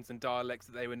variations and dialects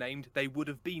that they were named, they would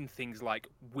have been things like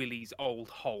Willie's Old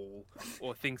Hole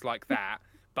or things like that.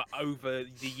 But over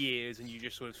the years, and you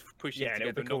just sort of push Yeah, it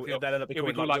and together, it'll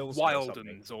be called like Wilson or something.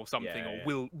 Wildens or something, Yeah,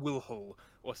 yeah. or Wilhull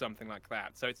or something like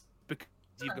that. So it's because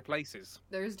of the places.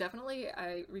 There's definitely,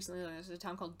 I recently learned there's a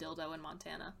town called Dildo in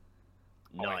Montana.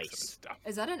 Oh, excellent Nice. stuff.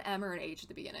 Is that an M or an H at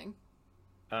the beginning?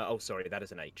 Oh, sorry, that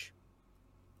is an H.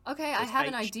 Okay, I It's have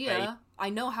an H, idea. I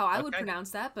know how I would Okay.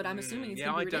 pronounce that, but I'm assuming it's yeah,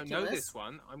 gonna I be don't ridiculous. know this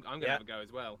one. I'm going to Yeah. have a go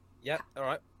as well. Yeah. All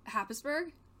right.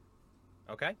 Happisburg?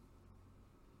 Okay.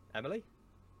 Emily.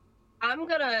 I'm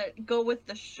gonna go with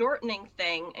the shortening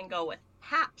thing and go with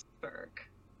Habsburg.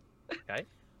 Okay.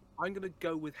 I'm going to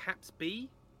go with Hapsby.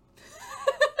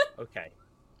 Okay.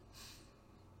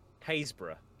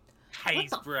 Haysborough.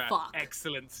 Haysborough. fuck?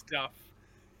 Excellent stuff.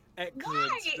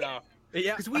 Excellent Why? stuff.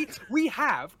 Yeah. Because we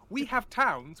have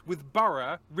towns with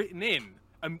borough written in,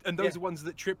 and those Yeah. are ones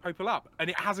that trip people up, and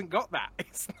it hasn't got that.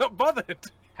 It's not bothered.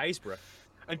 Haysborough.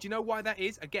 And do you know why that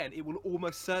is? Again, it will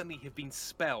almost certainly have been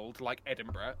spelled like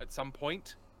Edinburgh at some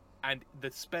point, and the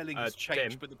spelling has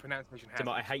changed, Tim, but the pronunciation Tim, hasn't.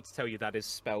 I hate to tell you that is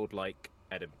spelled like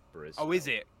Edinburgh. Oh, is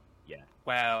it? Yeah.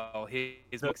 Well,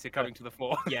 here's what's coming to the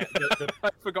fore. Yeah. I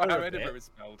forgot how borough Edinburgh bit- is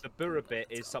spelled. The borough bit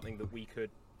is something that we could.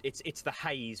 It's the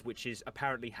Hayes, which is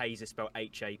apparently Hayes is spelled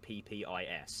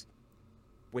Happis,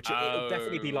 which it'll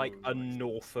definitely be like Oh, a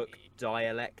Norfolk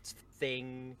dialect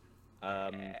thing.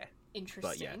 Yeah. Interesting.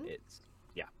 But yeah, it's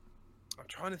I'm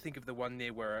trying to think of the one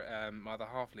near where my other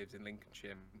half lives in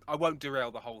Lincolnshire. I won't derail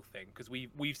the whole thing because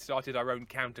we've started our own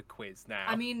counter quiz now.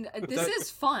 I mean, this is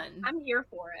fun. I'm here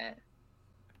for it.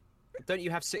 Don't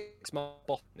you have 6 Mile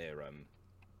Bottom near Amy?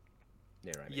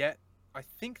 Yeah, I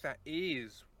think that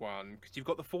is one because you've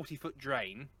got the 40-foot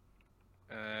drain,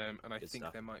 and I Good think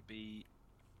stuff. there might be.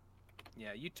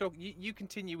 Yeah, you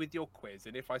continue with your quiz,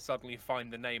 and if I suddenly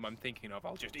find the name I'm thinking of,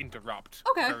 I'll just interrupt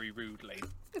Okay. very rudely.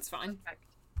 It's fine.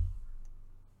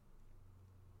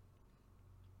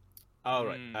 Oh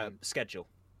right, schedule.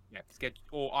 Yeah, schedule,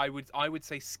 or I would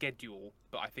say schedule,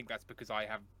 but I think that's because I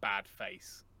have bad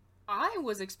face. I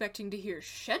was expecting to hear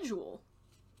schedule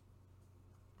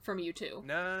from you two.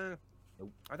 No,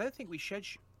 Nope. I don't think we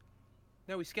schedule.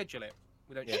 No, we schedule it.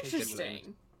 We don't Yeah, schedule it.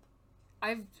 Interesting.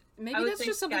 Maybe would that's say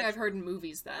just something I've schedule. heard in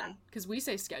movies then, because we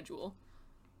say schedule.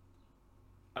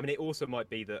 I mean, it also might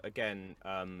be that again,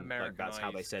 like that's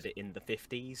how they Americanised. said it in the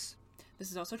 50s.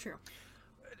 This is also true.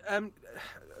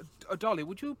 Dolly,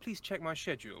 would you please check my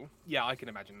schedule? Yeah, I can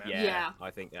imagine that. Yeah.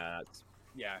 I think that's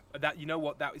Yeah, that you know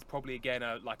what? That is probably again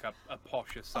a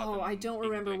posher southern. Oh, I don't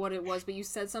remember English. what it was, but you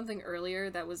said something earlier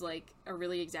that was like a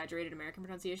really exaggerated American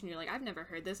pronunciation. You're like, I've never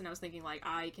heard this, and I was thinking like,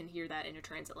 I can hear that in a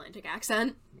transatlantic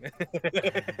accent.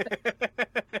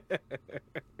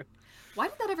 Why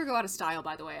did that ever go out of style,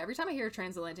 by the way? Every time I hear a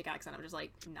transatlantic accent, I'm just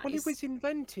like, nice. Well, it was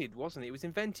invented, wasn't it? It was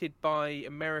invented by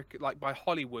America, like by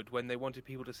Hollywood, when they wanted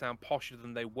people to sound posher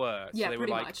than they were. So Yeah, they were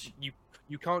pretty like, much.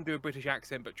 You can't do a British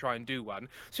accent, but try and do one.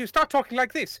 So you start talking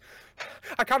like this.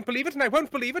 I can't believe it, and I won't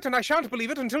believe it, and I shan't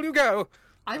believe it until you go.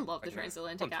 I love the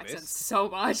transatlantic onto accent this. so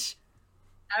much.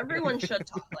 Everyone should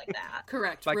talk like that.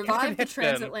 Correct. Like Revive the Hepburn.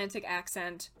 transatlantic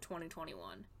accent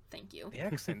 2021. Thank you. The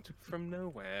accent from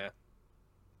nowhere.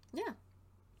 Yeah.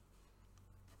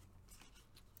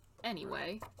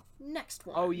 Anyway, next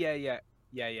one. Oh yeah.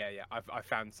 I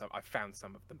found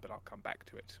some of them, but I'll come back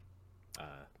to it.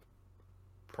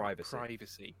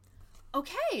 Privacy.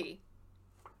 Okay.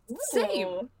 Same.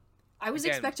 Ooh. I was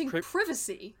Again, expecting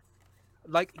privacy.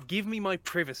 Like, give me my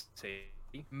privacy.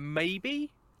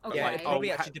 Maybe. Okay. Yeah, it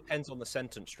probably Oh, actually depends on the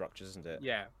sentence structure, isn't it?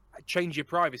 Yeah. Change your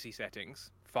privacy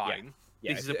settings. Fine.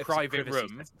 Yeah, This is if a it's private privacy room.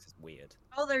 settings, it's weird.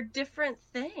 Oh, they're different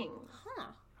things. Huh.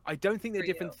 I don't think they're For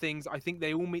different you. things. I think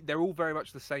they all mean they're all very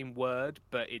much the same word,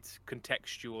 but it's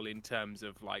contextual in terms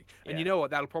of like. And you Yeah. know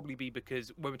what? That'll probably be because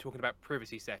when we're talking about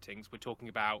privacy settings, we're talking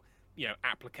about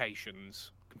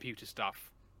applications, computer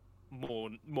stuff. More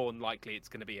than likely, it's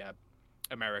going to be a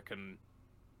American.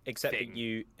 Except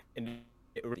thing.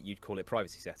 that you'd call it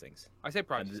privacy settings. I said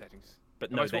privacy And- settings. But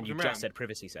Am no, I then you swapping around? just said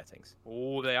privacy settings.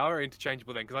 Oh, they are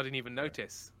interchangeable then, because I didn't even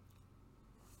notice.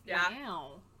 Yeah.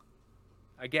 Wow.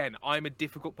 Again, I'm a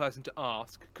difficult person to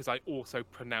ask because I also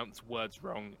pronounce words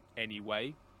wrong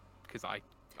anyway. Because I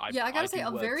I gotta say, do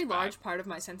a words very bad. large part of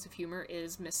my sense of humor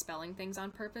is misspelling things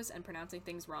on purpose and pronouncing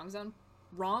things wrong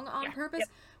on Yeah. purpose,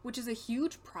 which is a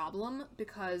huge problem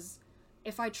because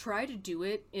if I try to do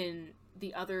it in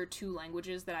the other two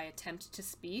languages that I attempt to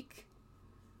speak,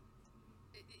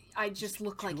 I just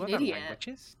look like Two an other idiot.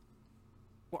 languages?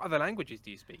 What other languages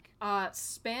do you speak?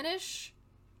 Spanish,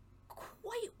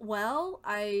 quite well.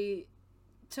 I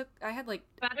had like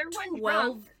Better when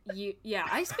 12 drunk.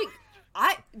 yeah,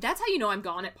 that's how you know I'm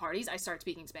gone at parties. I start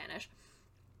speaking Spanish.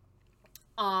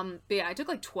 But yeah, I took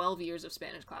like 12 years of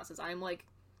Spanish classes. I'm like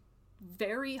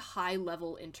very high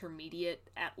level intermediate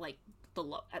at like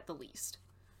at the least.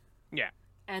 Yeah.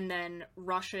 And then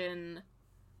Russian,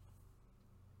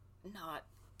 not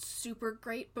super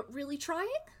great, but really trying.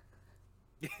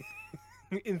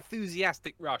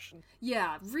 Enthusiastic Russian.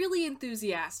 Yeah, really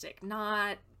enthusiastic.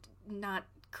 Not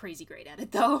crazy great at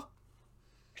it though.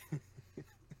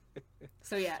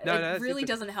 So yeah, No, it that's really interesting.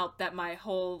 doesn't help that my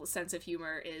whole sense of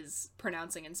humor is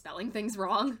pronouncing and spelling things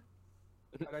wrong.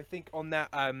 And I think on that,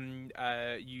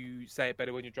 you say it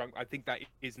better when you're drunk. I think that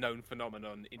is known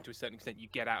phenomenon. And to a certain extent, you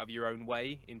get out of your own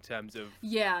way in terms of.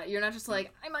 Yeah, you're not just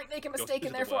like, I might make a mistake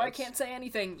and physical therefore I words. can't say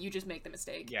anything. You just make the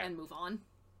mistake Yeah. and move on.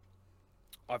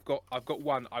 I've got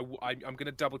one. I'm going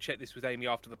to double check this with Amy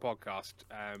after the podcast,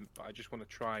 but I just want to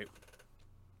try.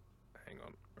 Hang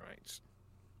on, right.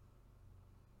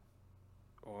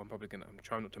 Or I'm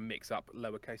trying not to mix up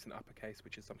lowercase and uppercase,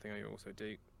 which is something I also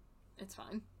do. It's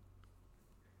fine.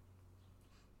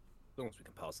 As long as we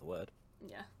can pass the word.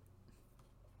 Yeah.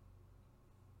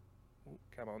 Ooh,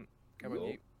 come on, Cool.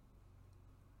 you.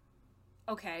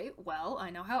 Okay, well, I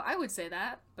know how I would say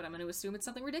that, but I'm going to assume it's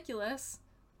something ridiculous.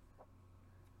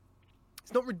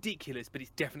 It's not ridiculous, but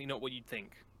it's definitely not what you'd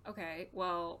think. Okay,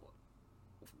 well,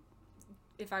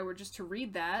 if I were just to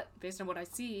read that, based on what I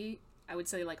see, I would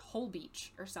say, like, Whole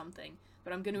Beach or something.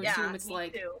 But I'm going to assume it's me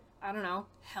like, too. I don't know,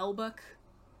 Hellbuck?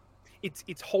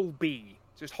 It's whole B.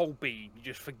 Just whole B. You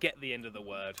just forget the end of the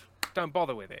word. Don't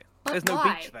bother with it. But There's no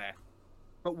why? beach there.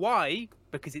 But why?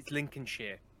 Because it's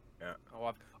Lincolnshire. Yeah.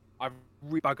 Oh, I've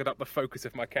rebuggered up the focus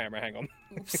of my camera. Hang on.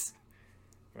 Oops.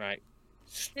 Right.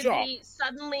 Did Stop. we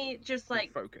suddenly just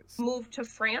like Focus. move to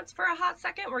France for a hot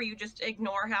second where you just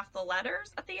ignore half the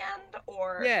letters at the end?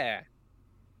 Or Yeah.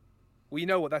 Well, you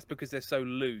know what? That's because they're so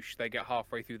louche. They get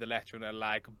halfway through the letter and they're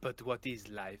like, "But what is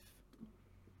life?"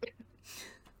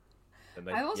 And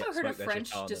they, I've also heard smoke of their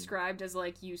French gitana and- described as,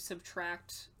 like, you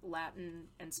subtract Latin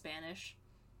and Spanish.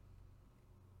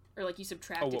 Or, like, you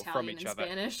subtract Oh, what, from Italian each and other?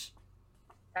 Spanish.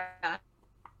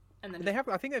 And then They have.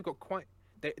 I think they've got quite.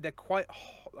 They're quite.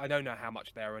 I don't know how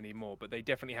much they are anymore, but they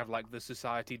definitely have like the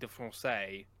Société de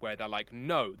Français, where they're like,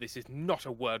 no, this is not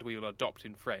a word we will adopt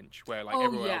in French. Where like Oh,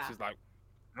 everyone yeah. else is like,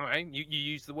 all right, you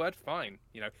use the word, fine.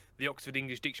 You know, the Oxford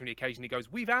English Dictionary occasionally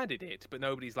goes, we've added it, but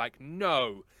nobody's like,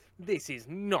 no, this is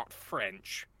not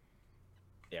French.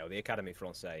 Yeah, well, the Académie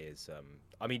Française is,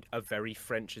 I mean, a very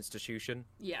French institution.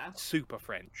 yeah. Super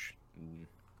French. Mm.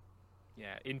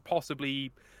 Yeah, in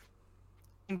possibly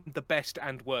the best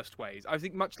and worst ways. I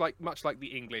think much like the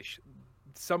English,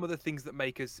 some of the things that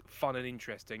make us fun and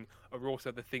interesting are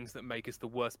also the things that make us the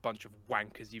worst bunch of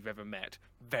wankers you've ever met.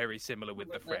 Very similar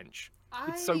with the French.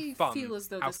 It's so fun feel as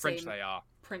though how the French same they are.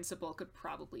 principle could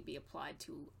probably be applied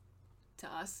to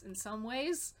us in some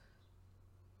ways.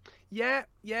 Yeah.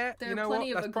 There you are know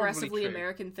plenty what? of That's probably aggressively true.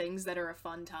 American things that are a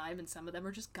fun time, and some of them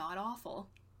are just god awful.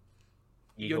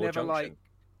 You're Yeehaw never Junction. like,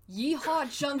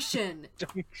 Yeehaw Junction.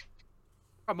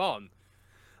 come on.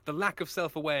 The lack of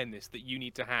self-awareness that you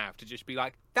need to have to just be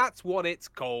like, that's what it's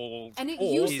called. And it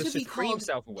Or used the to be supreme called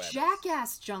self-awareness.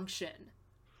 Jackass Junction.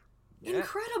 Yeah.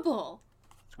 Incredible.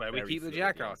 It's where we Very keep the fluid,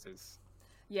 yeah. jackasses.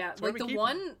 Yeah, where like we the keep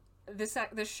one this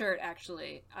shirt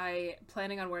actually, I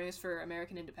planning on wearing this for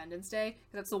American Independence Day,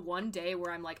 because that's the one day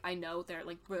where I'm like, I know there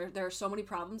are so many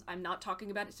problems. I'm not talking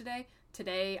about it today.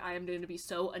 Today I am going to be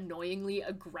so annoyingly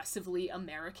aggressively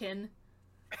American.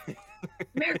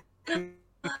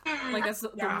 Like that's the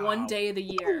one day of the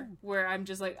year where I'm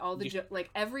just like all the like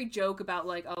every joke about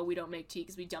like, oh, we don't make tea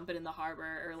because we dump it in the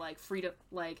harbor, or like free to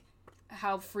like,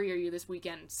 how free are you this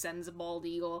weekend? Sends a bald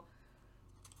eagle.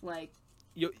 Like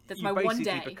that's my one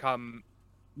day.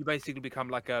 You basically become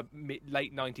like a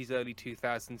late 90s, early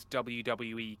 2000s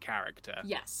WWE character.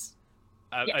 Yes.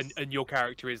 Yes. And your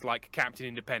character is like Captain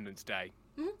Independence Day.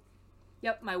 Mm-hmm.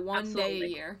 Yep, my one day a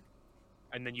year.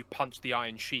 And then you punch the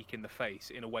Iron Sheik in the face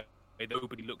in a way that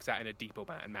nobody looks at in a deeper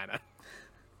manner.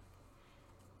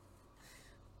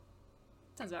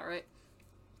 Sounds about right.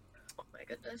 Oh my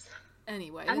goodness.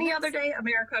 Anyway. Any other day,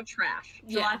 America, trash.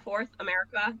 July 4th,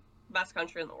 America, best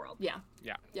country in the world. Yeah.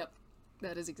 Yeah. Yep.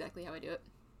 That is exactly how I do it.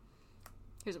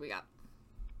 Here's what we got.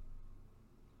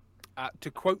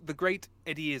 To quote the great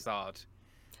Eddie Izzard.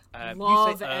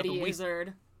 Love you say Eddie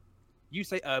Izzard. You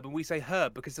say urban, we say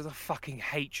herb because there's a fucking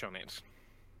H on it.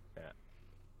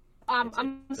 I'm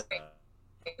sorry.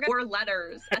 Or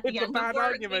letters at the It's a end. bad Before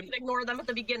argument. we can ignore them at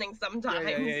the beginning sometimes.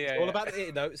 Yeah. It's all about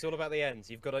it's all about the ends.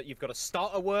 You've got to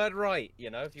start a word right.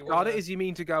 You know, if you Start it as you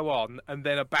mean to go on, and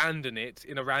then abandon it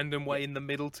in a random way in the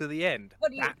middle to the end.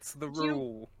 What do you- That's the do you-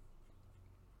 rule.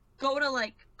 Go to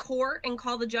like court and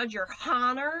call the judge your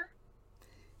honor.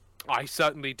 I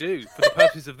certainly do. For the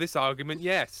purposes of this argument,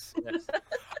 yes. Yes.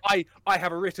 I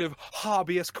have a writ of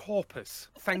habeas corpus.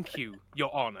 Thank you,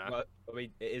 Your Honour. Well, I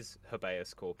mean, it is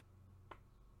habeas corpus.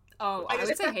 Oh, I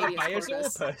would say habeas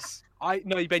corpus. corpus.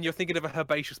 No, Ben, you're thinking of a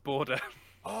herbaceous border.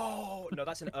 Oh no,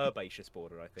 that's an herbaceous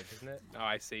border, I think, isn't it? Oh,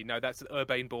 I see. No, that's an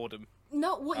urbane boredom.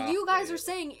 No, what you guys are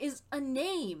saying is a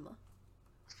name.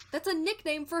 That's a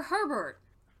nickname for Herbert.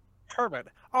 Herbert.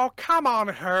 Oh, come on,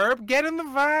 Herb. Get in the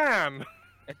van.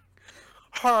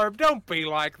 Herb, don't be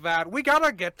like that. We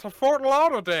gotta get to Fort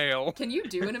Lauderdale. Can you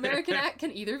do an American Can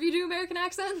either of you do American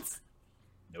accents?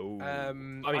 No. I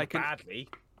mean, can badly.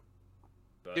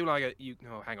 But... do like a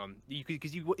No, hang on.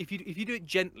 Because if you do it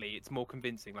gently, it's more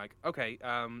convincing. Like, okay,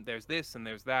 there's this and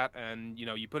there's that, and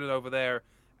you put it over there,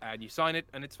 and you sign it,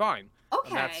 and it's fine. Okay.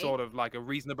 And that's sort of like a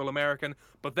reasonable American.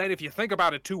 But then if you think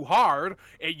about it too hard,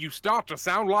 you start to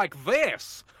sound like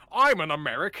this. I'm an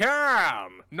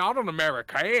American, not an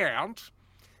Americant.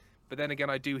 But then again,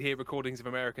 I do hear recordings of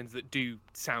Americans that do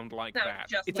sound like No, that.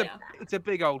 just It's a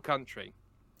big old country.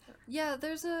 Yeah,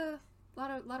 there's a lot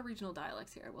of regional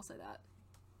dialects here. I will say that.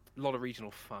 A lot of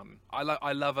regional fun.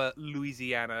 I love a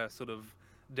Louisiana sort of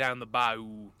down the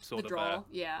bow sort The of drawl,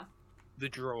 yeah. The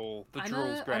drawl. The I'm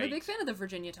drawl's great. I'm a big fan of the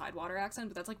Virginia Tidewater accent,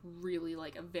 but that's like really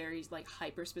like a very like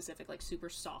hyper specific, like super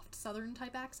soft Southern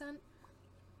type accent.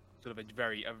 Sort of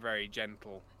a very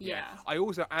gentle. Yeah. I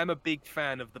also am a big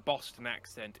fan of the Boston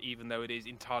accent, even though it is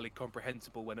entirely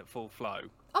comprehensible when at full flow.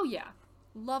 Oh yeah,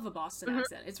 love a Boston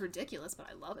accent. It's ridiculous, but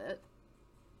I love it.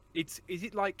 Is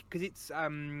it like, because it's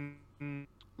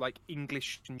like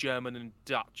English and German and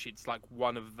Dutch? It's like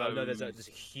one of those. Oh, no, there's a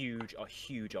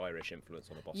huge Irish influence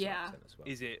on the Boston accent as well.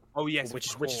 Is it? Oh yes, which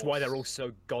is why they're all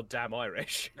so goddamn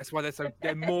Irish. That's why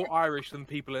they're more Irish than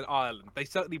people in Ireland. They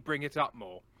certainly bring it up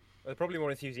more. They're probably more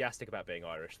enthusiastic about being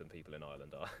Irish than people in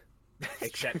Ireland are.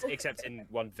 except in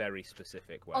one very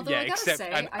specific way. Although I gotta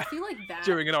say, I feel like that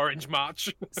during an Orange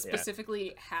March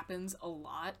specifically happens a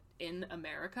lot in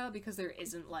America because there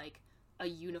isn't like a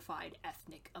unified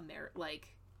ethnic like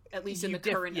at least in the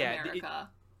current America.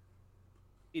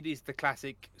 It is the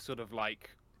classic sort of like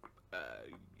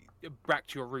back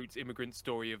to your roots immigrant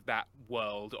story of that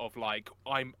world of like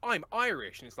I'm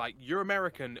Irish, and it's like you're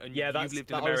American and you've lived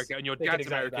in America and your dad's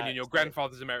American and your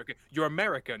grandfather's American. You're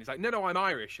American. It's like no, I'm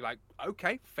Irish. You're like,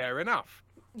 okay, fair enough.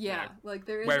 Yeah, like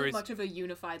there isn't much of a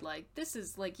unified like this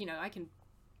is like I can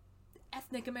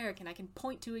ethnic American. I can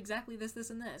point to exactly this,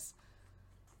 and this.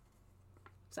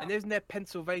 So. And isn't there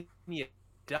Pennsylvania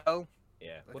Dell?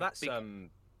 Yeah, well that's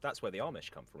That's where the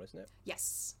Amish come from, isn't it?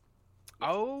 Yes.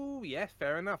 Oh, yeah,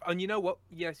 fair enough. And you know what?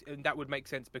 Yes, and that would make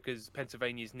sense because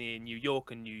Pennsylvania's near New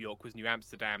York, and New York was New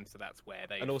Amsterdam, so that's where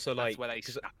they. And also, that's like, where they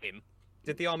stuck in.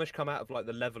 Did the Amish come out of like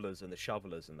the levelers and the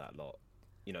shovelers and that lot?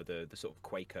 You know, the sort of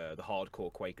Quaker, the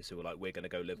hardcore Quakers who were like, we're going to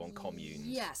go live on communes.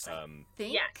 Yes, I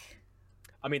think. Yes.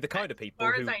 I mean, the kind of people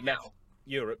far who as I left know.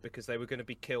 Europe because they were going to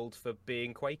be killed for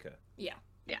being Quaker. Yeah.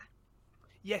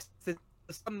 Yes, there's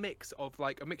some mix of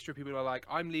like a mixture of people who are like,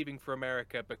 I'm leaving for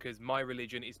America because my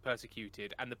religion is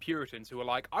persecuted, and the Puritans who are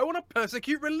like, I want to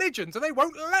persecute religion, so they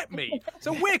won't let me,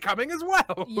 so we're coming as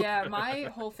well. Yeah, my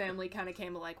whole family kind of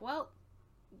came to like, well,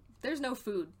 there's no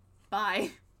food.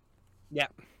 Bye. Yeah.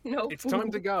 No. It's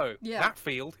time to go. Yeah. That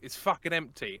field is fucking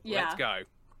empty. Yeah. Let's go.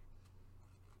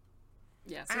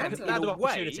 Yeah, so And that's Land in of a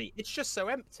way- opportunity. It's just so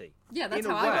empty. yeah, that's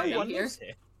in a how I way- got here.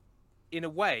 In a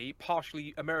way,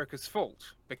 partially America's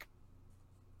fault. Because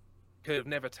could have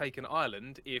never taken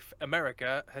Ireland if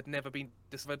America had never been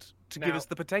discovered to give Now, us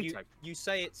the potato. You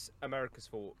say it's America's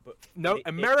fault, but No,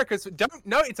 America's don't.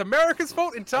 No, it's America's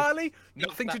fault entirely.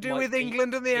 Nothing to that do might with be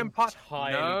England and the Empire.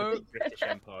 entirely No, the British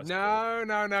Empire's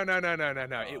fault.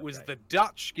 no. It was okay. the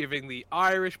Dutch giving the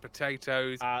Irish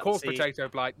potatoes, caused see- potato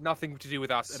blight. Nothing to do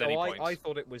with us at any point. I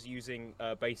thought it was using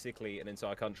basically an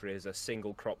entire country as a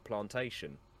single crop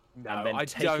plantation, No, and then I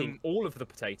taking don't. all of the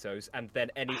potatoes, and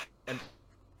then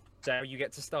so you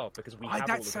get to starve because we have all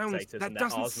that of the sounds. potatoes That and they're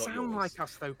doesn't ours, not sound yours. like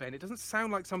us, though, Ben. It doesn't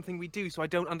sound like something we do, so I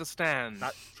don't understand.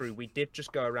 That's true. We did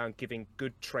just go around giving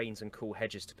good trains and cool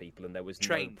hedges to people, and there was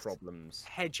Trains. no problems.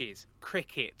 Hedges,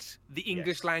 cricket, the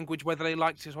English Yes. language, whether they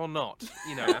liked it or not.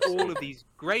 You know, all of these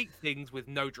great things with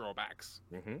no drawbacks.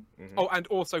 Oh, and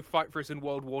also fight for us in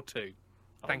World War II.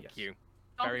 Thank yes. you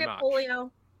Don't very get much.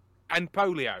 polio. And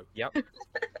polio. Yep.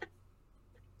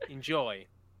 Enjoy.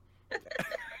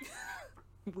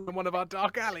 From one of our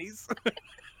dark alleys.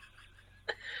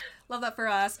 Love that for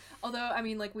us. Although, I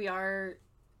mean, like, we are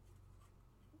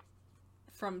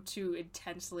from two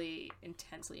intensely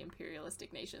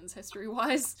imperialistic nations,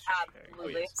 history-wise.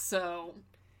 Absolutely. So,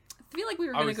 I feel like we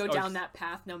were I going to was- go I down was- that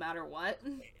path no matter what.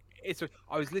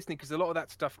 I was listening because a lot of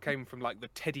that stuff came from like the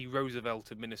Teddy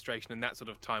Roosevelt administration and that sort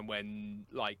of time when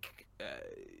like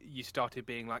you started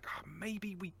being like, oh,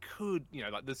 maybe we could, you know,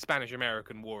 like the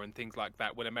Spanish-American War and things like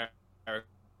that when America,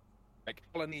 like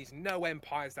colonies, no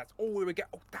empires, that's all we would get.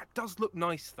 Oh, that does look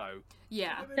nice though.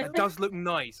 Yeah. That does look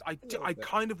nice. I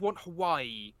kind of want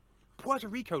Hawaii. Puerto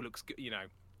Rico looks good, you know.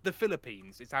 The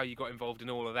Philippines is how you got involved in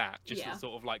all of that. Just Yeah. as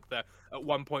sort of like at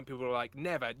one point people were like,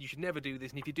 never, you should never do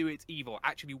this, and if you do it's evil.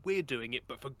 Actually, we're doing it,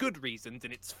 but for good reasons,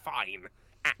 and it's fine,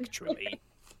 actually.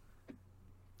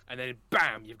 And then,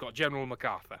 bam, you've got General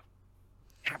MacArthur.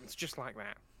 Happens just like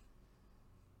that.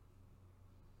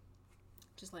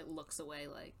 Just, like, looks away,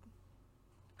 like,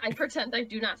 I pretend I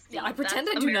do not see. Yeah, I pretend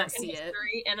That's I do not American see it.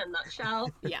 history in a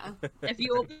nutshell. yeah. If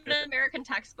you open an American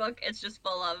textbook, it's just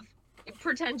full of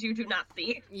pretend you do not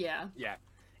see. Yeah. Yeah.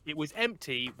 It was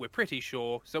empty, we're pretty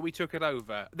sure, so we took it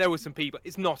over. There were some people,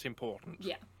 it's not important.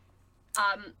 Yeah.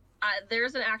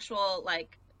 There's an actual,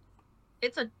 like,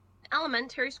 it's an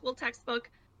elementary school textbook,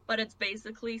 but it's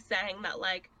basically saying that,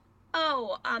 like,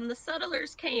 oh, the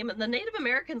settlers came and the Native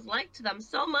Americans liked them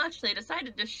so much they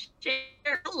decided to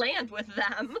share the land with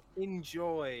them.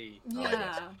 Enjoy.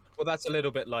 Yeah. Well, that's a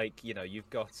little bit like, you know, you've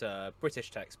got British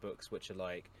textbooks which are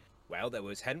like, well, there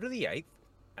was Henry VIII,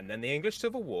 and then the English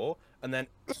Civil War, and then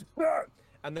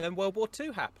World War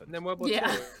II happened. And then World War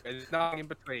Yeah. II. There's nothing in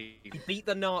between. We beat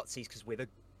the Nazis because we're the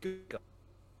good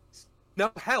guys. No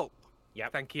help. Yeah,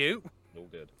 Thank you. all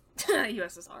good.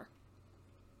 USSR.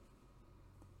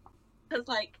 Because,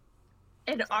 like,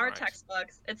 in That's our alright.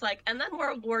 textbooks, it's like, and then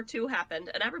World War II happened,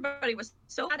 and everybody was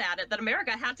so bad at it that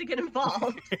America had to get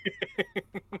involved.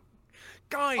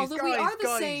 Guys, Although we are the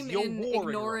guys, same you're in warring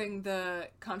ignoring the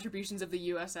contributions of the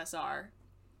USSR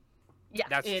Yeah.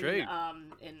 That's in true.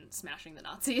 In smashing the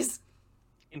Nazis.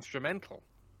 Instrumental.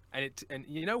 And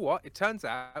you know what? It turns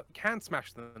out you can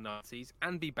smash the Nazis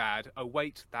and be bad. Oh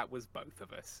wait, that was both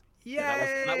of us.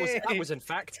 Yeah, that was in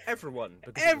fact everyone.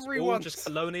 Because it was all Everyone's- just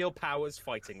colonial powers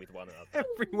fighting with one another.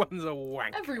 Everyone's a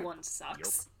wank. Everyone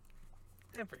sucks.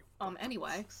 Everyone.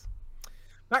 Anyway,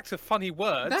 Back to funny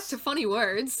words. back to funny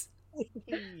words.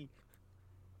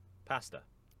 Pasta.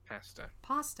 pasta.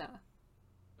 Pasta.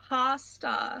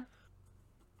 Pasta.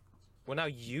 Well, now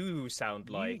you sound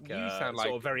like you sound sort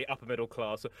like- of very upper middle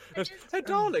class. just- Hey,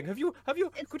 darling,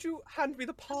 could you hand me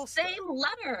the pasta? Same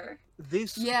letter.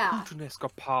 This Yeah.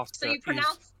 puttanesca pasta So you is-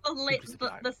 pronounce is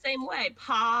black. the same way.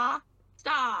 Pasta.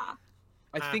 I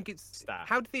think it's Pasta.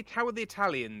 how would the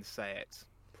Italians say it?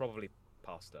 Probably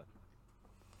pasta.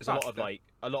 There's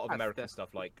a lot of American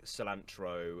stuff like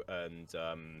cilantro and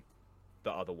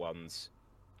the other ones.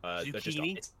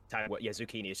 Zucchini.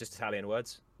 Zucchini is just Italian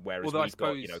words. Whereas Although we've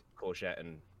got courgette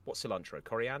and what's cilantro?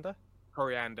 Coriander.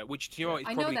 Coriander, which do you know what? It's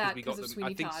I probably know that we got because of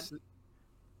them. Sweeney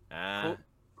Todd.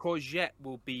 Courgette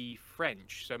will be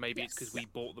French, so maybe it's because we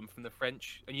bought them from the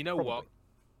French. And you know what?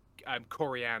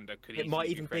 Coriander could. It might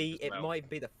even be. It might even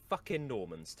be the fucking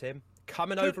Normans, Tim,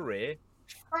 coming over here.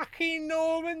 Fucking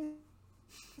Normans.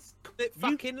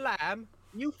 Fucking lamb.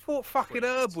 You thought fucking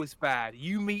herb was bad.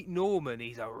 You meet Norman,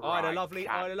 he's a right.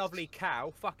 I had a lovely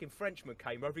cow. Fucking Frenchman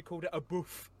came over. He called it a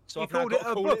bouffe. So He I've now called it got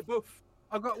to a call bouffe. it bouffe.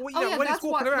 I've got. When that's it's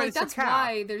walking why. around, Like, it's that's a cow.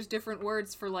 why there's different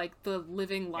words for like the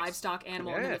living livestock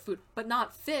animal and the food, but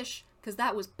not fish, because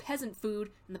that was peasant food,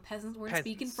 and the peasants weren't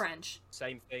speaking French.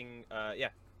 Same thing.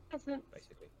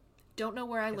 Basically. Don't know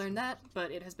where I learned that,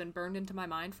 but it has been burned into my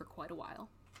mind for quite a while.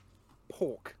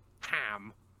 Pork,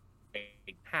 ham.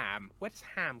 Where does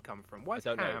ham come from? Where's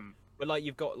ham? Know. But like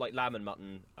you've got like lamb and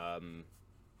mutton,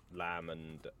 lamb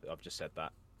and I've just said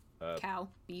that. Cow,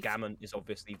 beef. Gammon is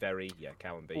obviously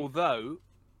cow and beef. Although,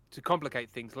 to complicate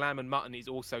things, lamb and mutton is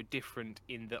also different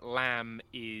in that lamb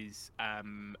is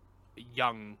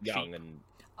young sheep. And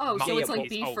so it's like is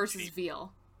beef old versus sheep.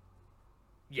 veal.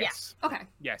 Yes. Yeah. Okay.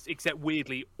 Yes, except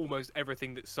weirdly, almost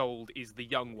everything that's sold is the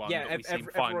young one. Yeah, that we seem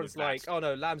fine everyone's with like, that. oh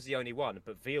no, lamb's the only one,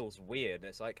 but veal's weird. And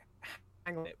it's like,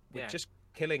 hang on, we're just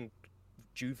killing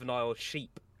juvenile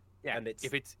sheep. Yeah, and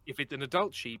if it's an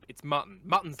adult sheep, it's mutton.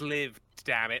 Mutton's lived,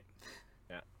 damn it.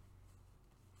 Yeah.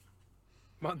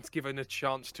 Mutton's given a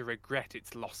chance to regret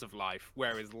its loss of life,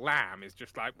 whereas lamb is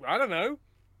just like, I don't know.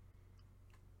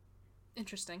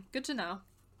 Interesting. Good to know.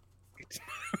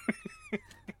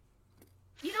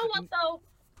 You know what, though?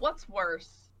 What's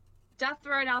worse? Death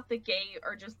right out the gate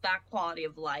or just that quality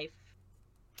of life?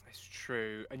 It's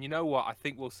true. And you know what? I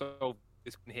think we'll solve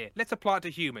this one here. Let's apply it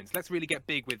to humans. Let's really get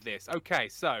big with this. Okay,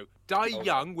 so, die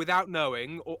young without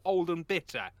knowing or old and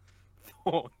bitter?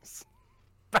 Thoughts?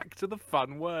 Back to the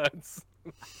fun words.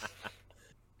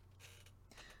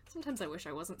 Sometimes I wish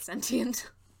I wasn't sentient.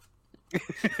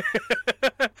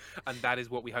 And that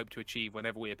is what we hope to achieve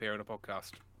whenever we appear on a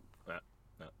podcast.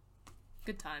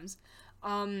 Good times.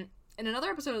 In an old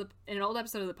episode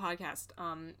of the podcast,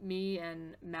 me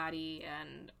and Maddie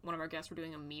and one of our guests were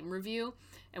doing a meme review,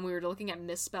 and we were looking at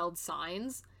misspelled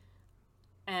signs,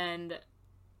 and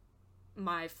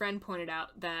my friend pointed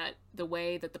out that the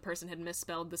way that the person had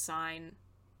misspelled the sign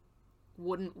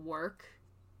wouldn't work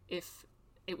if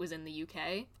it was in the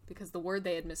UK, because the word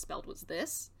they had misspelled was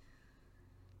this.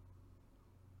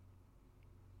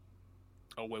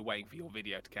 Oh, we're waiting for your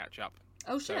video to catch up.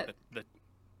 Oh, shit. So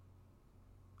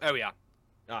Oh, yeah.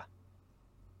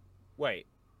 Wait.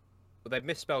 Well, they've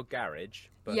misspelled garage,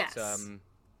 but... Yes.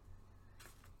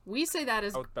 We say that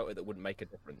as... I would bet that wouldn't make a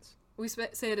difference. We say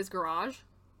it as garage.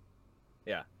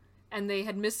 Yeah. And they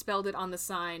had misspelled it on the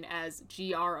sign as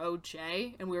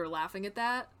Groj, and we were laughing at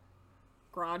that.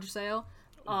 Garage sale.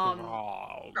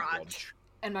 Garage.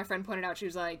 And my friend pointed out, she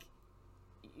was like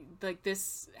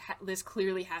this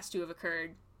clearly has to have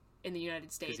occurred in the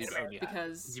United States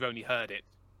because you've only heard it.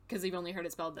 Because you've only heard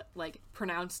it spelled like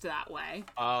pronounced that way.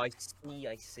 Oh, I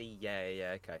see.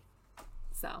 Yeah, okay.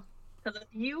 So. Because if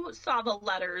you saw the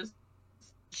letters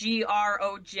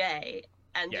Groj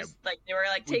and just like they were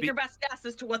like, take your best guess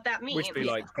as to what that means. Which would be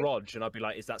like grudge, and I'd be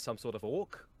like, is that some sort of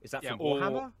orc? Is that from or,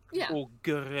 Warhammer? Yeah. Or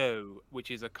gros,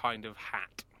 which is a kind of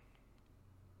hat.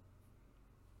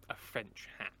 A French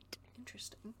hat.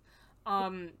 Interesting.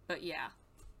 But yeah.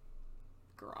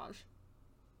 Garage.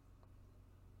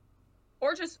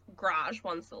 Or just garage,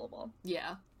 one syllable.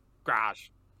 Yeah. Garage.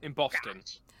 In Boston.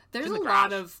 Garage. There's a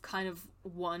lot of kind of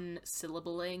one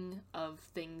syllabling of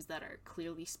things that are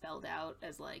clearly spelled out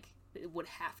as like it would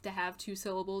have to have two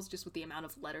syllables just with the amount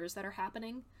of letters that are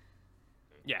happening.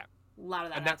 Yeah. A lot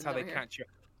of that. And that's how they here. catch you.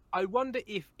 I wonder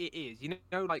if it is. You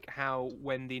know, like how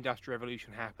when the Industrial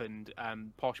Revolution happened,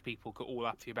 posh people got all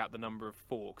uppity about the number of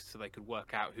forks so they could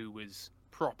work out who was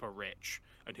proper rich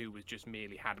and who was just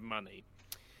merely had money.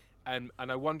 And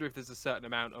I wonder if there's a certain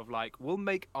amount of like, we'll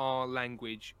make our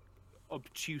language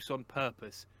obtuse on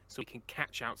purpose so we can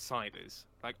catch outsiders.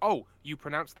 Like, oh, you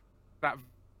pronounced that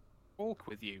fork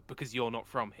with you because you're not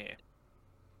from here.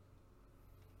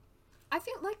 I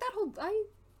feel like that whole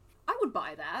I would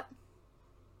buy that.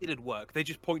 It'd work. They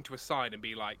just point to a sign and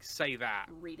be like, say that.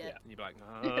 Read it. Yeah. And you'd be like,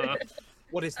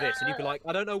 what is this? And you'd be like,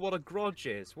 I don't know what a grudge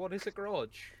is. What is a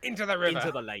grudge? Into the river.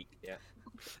 Into the lake. Yeah.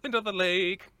 Into the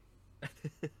lake.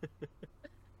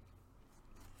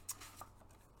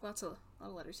 Lots of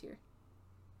letters here.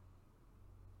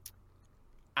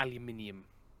 Aluminium.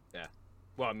 Yeah.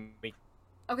 Well,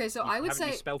 Okay, so I would haven't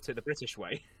say you spelt it the British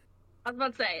way? I was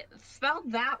about to say,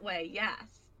 spelled that way,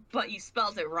 yes, but you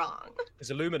spelled it wrong.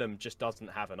 Because aluminum just doesn't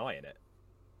have an I in it.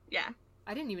 Yeah.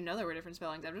 I didn't even know there were different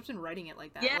spellings. I've just been writing it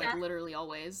like that, Yeah. like literally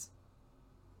always.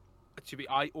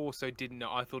 I also didn't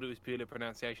know. I thought it was purely a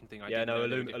pronunciation thing.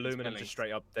 Aluminum just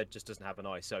straight up, that just doesn't have an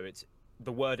I. So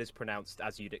the word is pronounced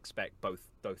as you'd expect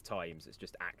both times. It's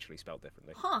just actually spelled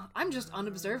differently. Huh? I'm just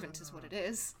unobservant, is what it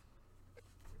is.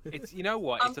 It's you know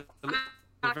what?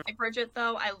 Bridget,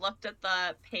 though, I looked at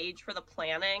the page for the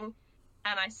planning,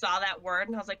 and I saw that word,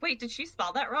 and I was like, wait, did she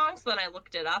spell that wrong? So then I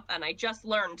looked it up, and I just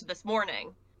learned this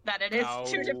morning that it is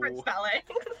 2 different spellings.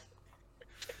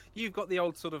 You've got the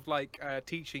old sort of like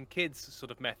teaching kids sort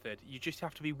of method. You just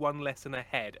have to be one lesson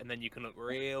ahead, and then you can look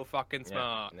real fucking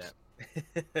smart.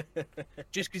 Yeah.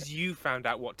 Just because you found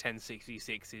out what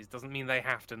 1066 is doesn't mean they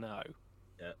have to know.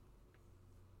 Yeah.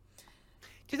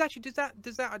 Does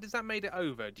that made it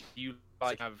over? Do you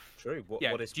like have true?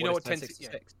 What is? Do you know what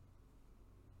 1066?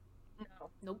 No.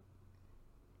 Nope.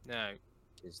 No.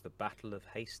 Is the Battle of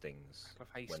Hastings. Battle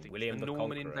of Hastings. When William the the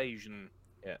Norman Conqueror. invasion.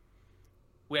 Yeah.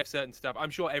 We have certain stuff. I'm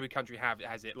sure every country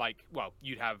has it. Like, well,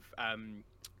 you'd have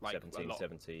like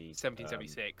 1770,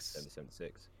 1776,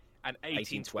 1776, and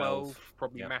 1812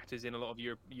 probably matters in a lot of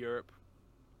Europe.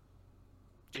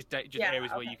 Just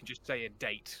areas where you can just say a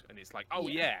date, and it's like, oh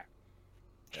yeah.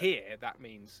 Here that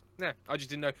means I just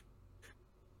didn't know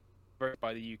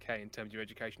by the UK in terms of your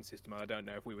education system. I don't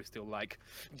know if we were still like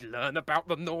learn about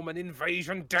the Norman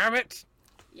invasion. Damn it!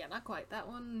 Yeah, not quite. That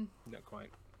one. Not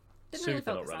quite. Didn't really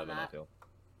Super not focus on relevant, that. I feel.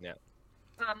 Yeah.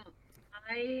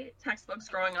 My textbooks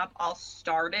growing up all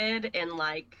started in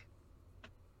like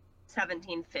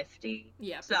 1750.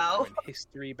 Yeah. So When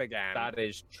history began. That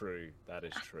is true. That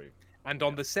is true. And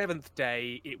on the 7th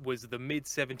day, it was the mid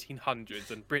 1700s,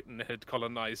 and Britain had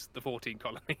colonized the 14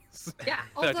 colonies. yeah.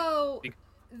 Although,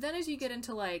 then as you get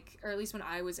into like, or at least when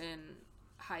I was in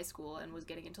high school and was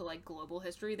getting into like global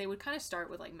history, they would kind of start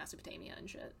with like Mesopotamia and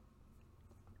shit.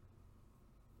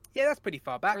 Yeah, that's pretty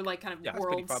far back. Or like kind of that's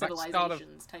pretty world far back.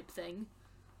 civilizations type thing.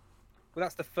 Well,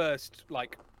 that's the first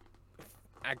like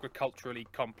agriculturally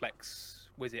complex.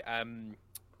 Was it?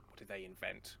 What did they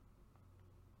invent?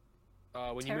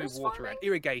 When you move Terrace water farming? around,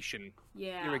 irrigation.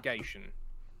 Yeah. Irrigation,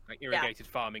 like irrigated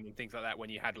farming and things like that. When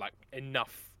you had like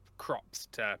enough crops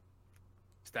to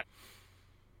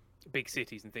big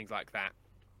cities and things like that.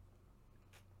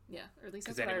 Yeah, or at least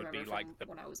 'Cause that's what I then it would be remember like from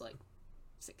when I was like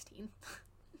 16.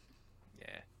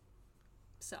 Yeah.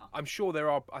 So. I'm sure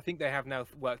I think they have now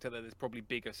worked out that there's probably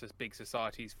big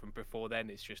societies from before then.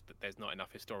 It's just that there's not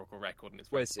enough historical record, and it's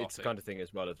the kind of thing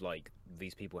as well of like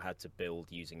these people had to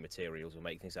build using materials or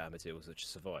make things out of materials that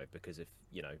just survive, because if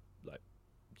you're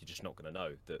just not going to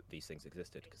know that these things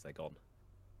existed because they're gone.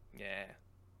 Yeah.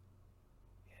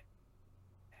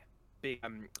 Big.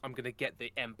 I'm going to get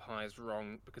the empires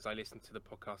wrong because I listened to the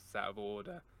podcasts out of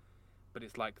order, but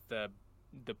it's like the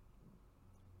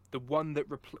one that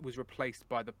was replaced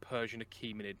by the Persian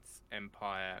Achaemenids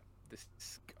Empire.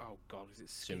 Was it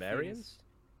Sumerians?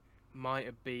 Might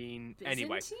have been. Byzantine?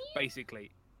 Anyway,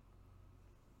 basically,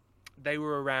 they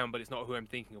were around, but it's not who I'm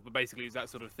thinking of. But basically, it's that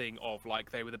sort of thing of like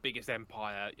they were the biggest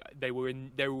empire. They were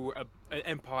an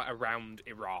empire around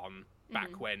Iran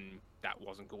back when that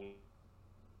wasn't called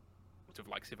sort of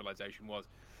like civilization was,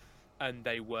 and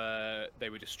they were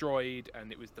destroyed, and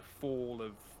it was the fall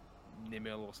of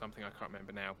Nimil or something, I can't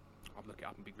remember now. I'll look it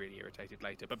up and be really irritated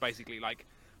later. But basically, like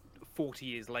 40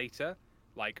 years later,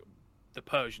 like the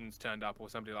Persians turned up or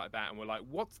somebody like that, and were like,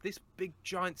 "What's this big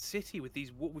giant city with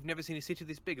these? We've never seen a city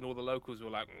this big." And all the locals were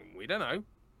like, "We don't know."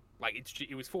 Like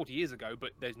it was 40 years ago,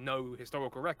 but there's no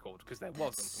historical record because there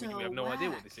wasn't. So we have no idea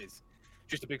what this is.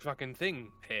 Just a big fucking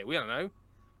thing here. We don't know.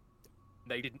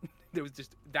 They didn't. There was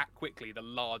just that quickly the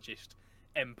largest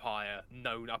empire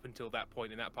known up until that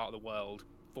point in that part of the world.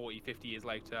 40, 50 years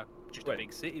later, just a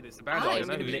big city that's about I'm it.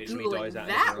 going to be literally Googling dies out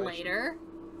in that generation. later.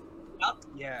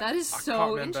 Yeah, That is I can't so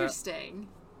remember. interesting.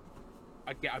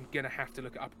 I'm gonna have to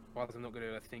look it up, otherwise I'm not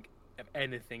gonna think of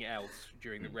anything else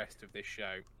during the rest of this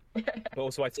show. But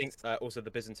also, I think also the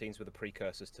Byzantines were the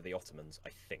precursors to the Ottomans.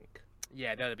 I think.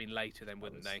 Yeah, they'd have been later then,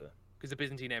 wouldn't they? Because the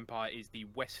Byzantine Empire is the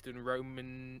Western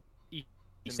Roman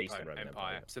Eastern Roman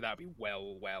Empire, yeah. so that'd be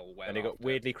well. And it got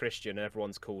weirdly Christian, and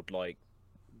everyone's called like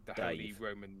the Dave. Holy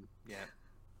Roman,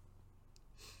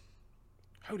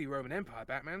 Holy Roman Empire,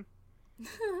 Batman.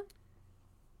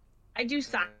 I do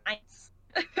science.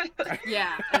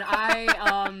 Yeah, and I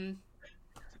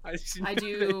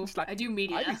do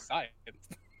media. I do science.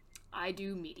 I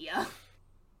do media.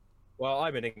 Well,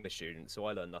 I'm an English student, so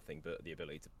I learn nothing but the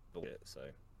ability to build it. So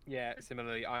Yeah,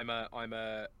 similarly, I'm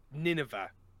a Nineveh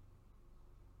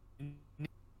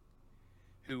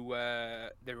who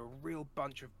they're a real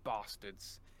bunch of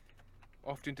bastards,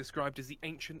 often described as the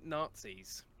ancient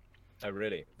Nazis. Oh,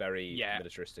 really? Very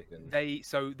militaristic. And...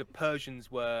 So the Persians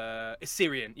were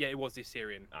Assyrian. Yeah, it was the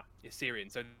Assyrian. Assyrian.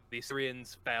 So the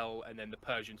Assyrians fell, and then the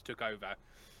Persians took over,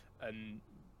 and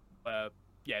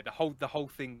the whole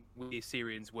thing with the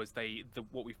Assyrians was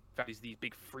what we found is these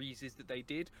big freezes that they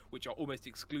did, which are almost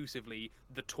exclusively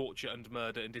the torture and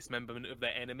murder and dismemberment of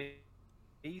their enemy.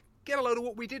 Get a load of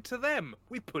what we did to them.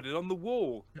 We put it on the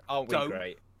wall. Aren't we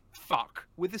great? Fuck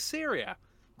with Assyria.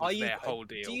 Their whole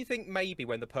deal. Do you think maybe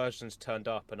when the Persians turned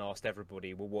up and asked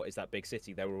everybody, well, what is that big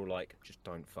city? They were all like, just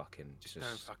don't fucking,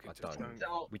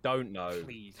 we don't know.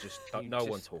 Please, no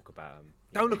one talk about them.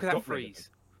 Don't look at that freeze.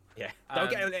 Yeah.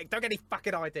 Don't get any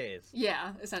fucking ideas.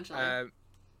 Yeah, essentially. And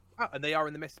they are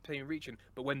in the Mesopotamian region,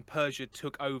 but when Persia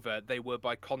took over, they were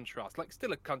by contrast, like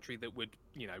still a country that would,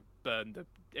 burn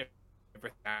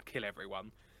everything out, kill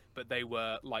everyone. But they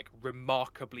were like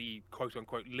remarkably quote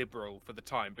unquote liberal for the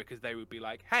time, because they would be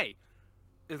like, hey,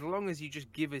 as long as you just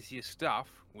give us your stuff,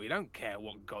 we don't care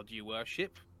what god you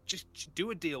worship, just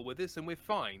do a deal with us and we're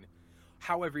fine.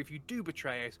 However, if you do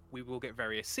betray us, we will get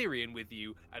very Assyrian with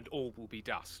you and all will be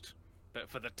dust. But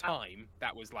for the time,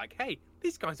 that was like, hey,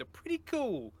 these guys are pretty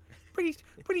cool, pretty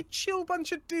chill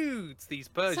bunch of dudes, these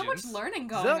Persians. So much learning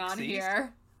going on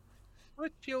here. What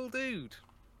a chill dude.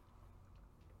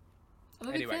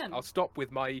 Anyway, I'll stop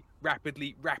with my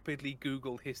rapidly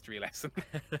Googled history lesson.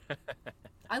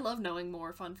 I love knowing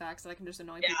more fun facts that I can just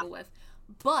annoy people with.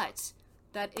 But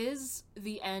that is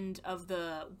the end of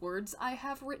the words I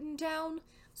have written down.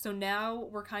 So now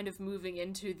we're kind of moving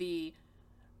into the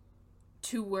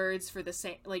two different words for the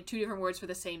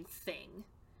same thing.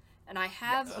 And I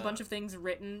have a bunch of things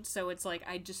written, so it's like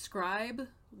I describe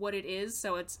what it is.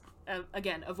 So it's,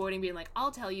 again, avoiding being like,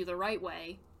 I'll tell you the right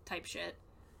way type shit.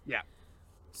 Yeah.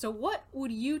 So what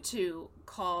would you two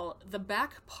call the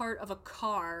back part of a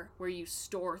car where you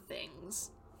store things?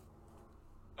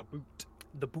 A boot.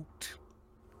 The boot.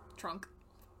 Trunk.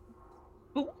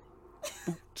 Boot.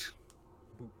 Boot.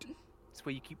 Boot. It's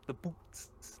where you keep the boots.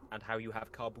 And how you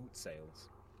have car boot sales.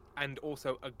 And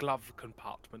also a glove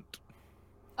compartment.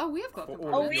 Oh, we have glove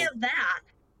compartments. Oh, we have that.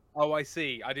 Oh, I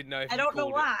see. I didn't know if I don't know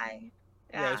why.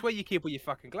 Yeah, it's where you keep all your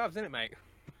fucking gloves, isn't it, mate?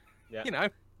 Yeah. You know.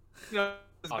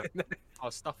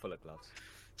 Stuff full of gloves.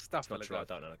 Stuff full of gloves.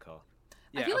 I don't own a car.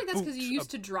 I feel like that's because you used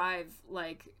to drive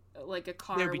like a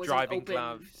car was an open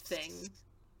gloves. Thing,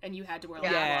 and you had to wear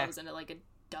gloves and like a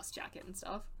dust jacket and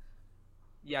stuff.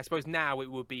 Yeah, I suppose now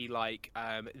it would be like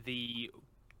the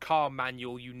car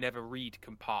manual you never read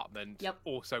compartment. Yep.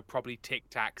 Also probably Tic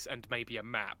Tacs and maybe a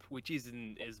map, which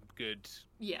isn't as good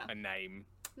a name.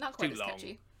 Not quite too as long.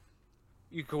 catchy.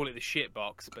 You call it the shit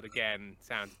box, but again,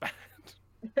 sounds bad.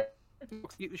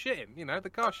 Keep the shit in, the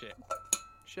car shit.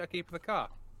 Shit I keep in the car.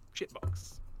 Shit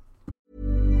box.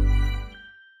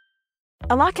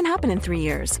 A lot can happen in 3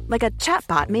 years, like a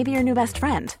chatbot may be your new best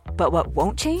friend. But what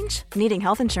won't change? Needing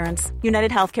health insurance.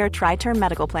 United Healthcare Tri-Term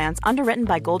Medical Plans, underwritten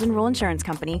by Golden Rule Insurance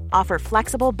Company, offer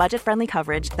flexible, budget-friendly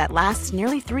coverage that lasts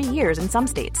nearly 3 years in some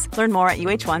states. Learn more at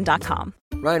uh1.com.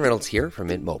 Ryan Reynolds here from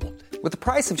Mint Mobile. With the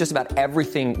price of just about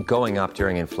everything going up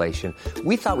during inflation,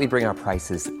 we thought we'd bring our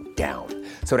prices down.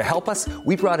 So to help us,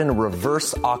 we brought in a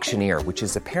reverse auctioneer, which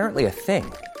is apparently a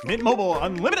thing. Mint Mobile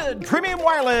Unlimited Premium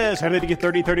Wireless. How to get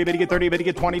 30, 30, how to get 30, how to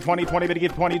get 20, 20, 20, how to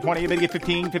get 20, 20, how to get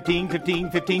 15, 15,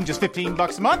 15, 15, just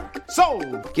 $15 a month?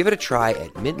 Sold! Give it a try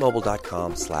at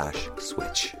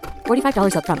mintmobile.com/switch.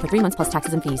 $45 up front for 3 months plus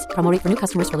taxes and fees. Promo rate for new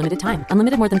customers for limited time.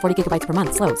 Unlimited more than 40 gigabytes per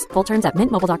month. Slows full terms at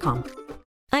mintmobile.com.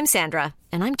 I'm Sandra,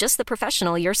 and I'm just the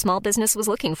professional your small business was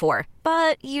looking for.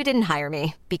 But you didn't hire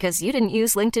me because you didn't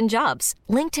use LinkedIn Jobs.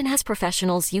 LinkedIn has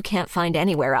professionals you can't find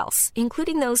anywhere else,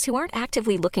 including those who aren't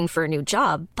actively looking for a new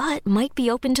job, but might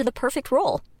be open to the perfect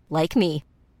role, like me.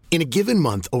 In a given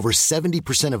month, over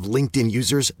 70% of LinkedIn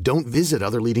users don't visit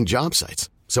other leading job sites.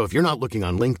 So if you're not looking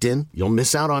on LinkedIn, you'll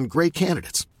miss out on great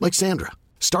candidates like Sandra.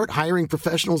 Start hiring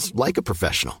professionals like a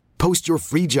professional. Post your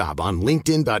free job on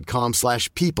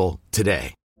linkedin.com/people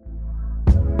today.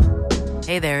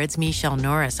 Hey there, it's Michelle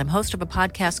Norris. I'm host of a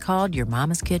podcast called Your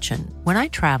Mama's Kitchen. When I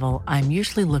travel, I'm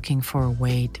usually looking for a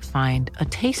way to find a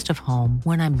taste of home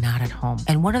when I'm not at home.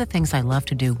 And one of the things I love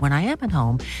to do when I am at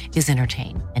home is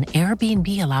entertain. And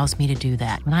Airbnb allows me to do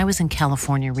that. When I was in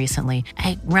California recently,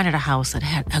 I rented a house that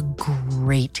had a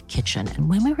great kitchen. And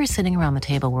when we were sitting around the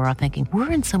table, we were all thinking,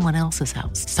 we're in someone else's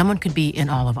house. Someone could be in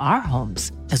all of our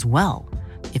homes as well.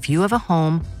 If you have a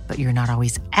home, but you're not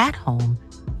always at home,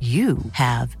 you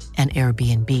have an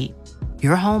Airbnb.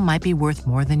 Your home might be worth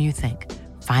more than you think.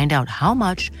 Find out how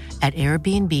much at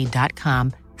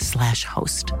airbnb.com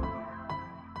Brits.com/host.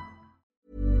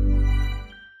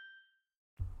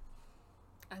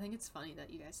 I think it's funny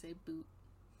that you guys say boot.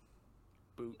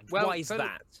 Boot. Why is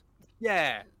that?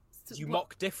 Yeah. You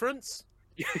mock difference?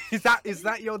 Is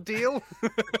that your deal?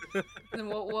 Then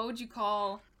what would you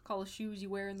call the shoes you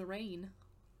wear in the rain?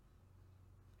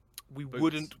 We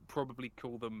wouldn't probably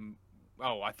call them.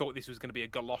 Oh, I thought this was going to be a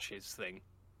galoshes thing.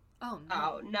 Oh no.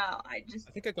 Oh no, I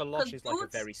think a galosh is like a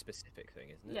boots- very specific thing,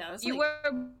 isn't it? Yeah, that's You like...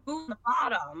 wear boots on the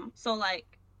bottom, so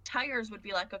like tires would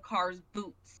be like a car's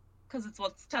boots because it's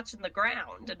what's touching the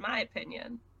ground, in my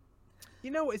opinion. You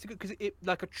know what? It's good because it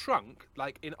like a trunk,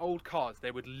 like in old cars,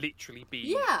 there would literally be.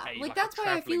 Yeah, like that's a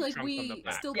why I feel travelling like trunk on the we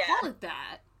back. still Yeah. call it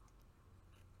that.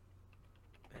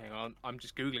 Hang on, I'm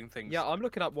just googling things. Yeah, I'm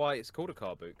looking up why it's called a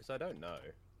car boot because I don't know.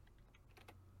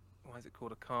 Why is it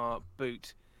called a car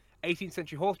boot? 18th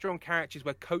century horse-drawn carriages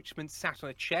where coachmen sat on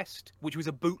a chest, which was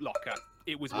a boot locker.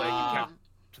 It was where you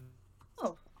kept.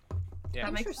 Oh, Yeah.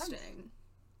 that makes sense. Interesting.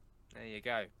 There you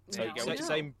go. So There you go.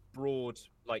 same broad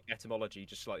like etymology,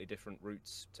 just slightly different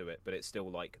roots to it, but it's still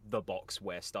like the box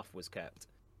where stuff was kept.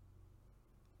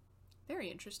 Very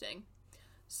interesting.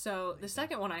 So the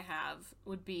second one I have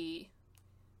would be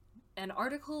an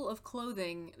article of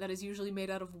clothing that is usually made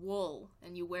out of wool,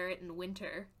 and you wear it in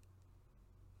winter.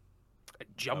 A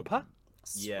jumper?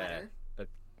 Sweater. Yeah.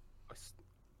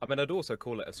 I mean, I'd also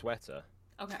call it a sweater.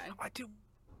 Okay.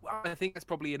 I think that's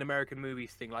probably an American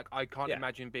movies thing. Like, I can't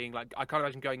imagine being like, I can't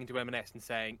imagine going into M&S and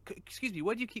saying, "Excuse me,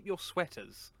 where do you keep your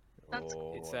sweaters?"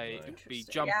 It'd be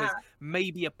jumpers, Yeah.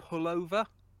 maybe a pullover,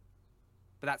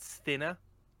 but that's thinner.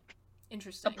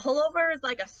 Interesting. A pullover is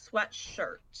like a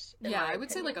sweatshirt. in Yeah, my I would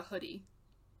say opinion. like a hoodie.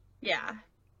 Yeah.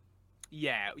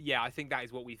 Yeah, I think that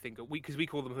is what we think of. Because we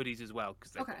call them hoodies as well,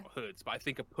 because they've Okay. got hoods. But I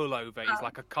think a pullover is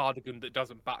like a cardigan that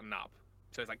doesn't button up.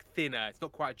 So it's like thinner. It's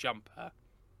not quite a jumper.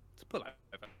 It's a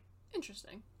pullover.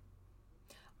 Interesting.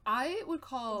 I would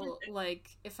call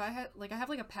like if I had like I have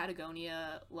like a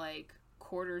Patagonia like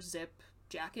quarter zip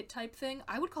jacket type thing.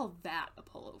 I would call that a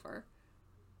pullover.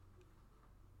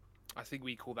 I think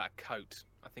we call that a coat.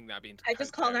 I think that'd be into I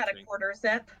just call that a quarter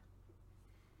zip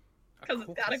because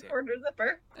it's got a quarter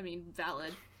zipper. I mean,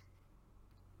 valid.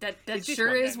 That Is this sure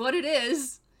one, is then? what it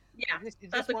is. Yeah, Is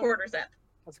that's this a one? quarter zip.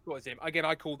 That's a quarter zip. Again,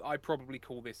 I probably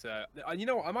call this you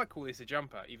know what? I might call this a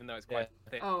jumper, even though it's quite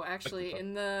thick. Oh, actually,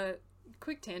 in the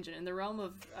quick tangent, in the realm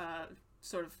of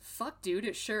sort of fuck dude,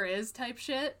 it sure is type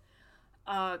shit.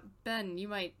 Ben, you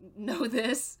might know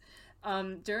this.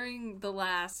 During the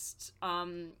last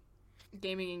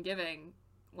Gaming and Giving,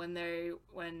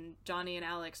 when Johnny and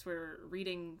Alex were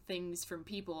reading things from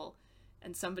people,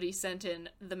 and somebody sent in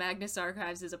the Magnus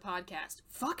Archives is a podcast.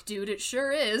 Fuck dude, it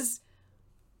sure is.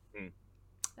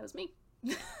 That was me.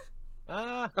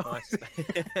 Ah, nice.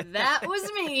 That was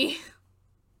me.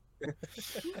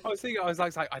 I was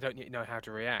like, I don't know how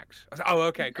to react. I was like, oh,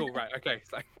 okay, cool, right, okay.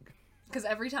 It's like, Because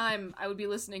every time I would be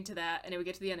listening to that, and it would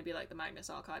get to the end and be like, the Magnus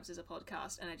Archives is a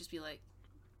podcast, and I'd just be like,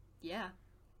 yeah.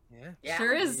 yeah,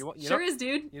 Sure is. You're Sure not- is,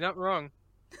 dude. You're not wrong.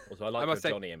 Also, I like must the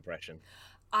say- Johnny impression.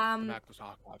 Magnus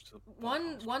Archives.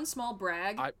 One small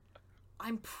brag. I-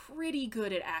 I'm pretty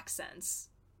good at accents.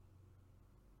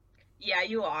 Yeah,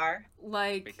 you are.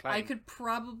 Like, Big claim. I could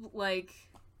probably, like...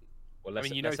 Well, let's, I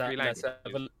mean, you know let's, three let's have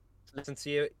languages. listen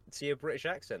to your British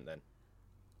accent then.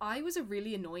 I was a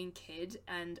really annoying kid,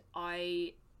 and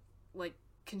I, like,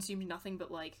 consumed nothing but,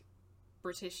 like,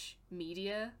 British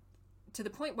media, to the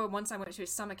point where once I went to a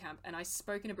summer camp, and I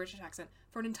spoke in a British accent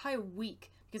for an entire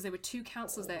week, because there were two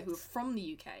counsellors there who were from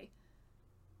the UK.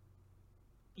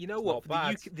 You know It's what?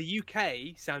 not The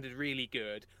UK sounded really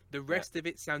good. The rest of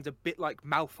it sounds a bit like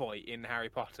Malfoy in Harry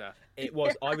Potter. It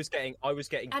was. I was getting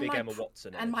And big my Emma pro-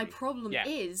 Watson. And my energy. problem Yeah.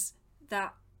 is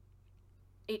that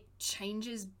it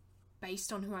changes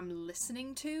based on who I'm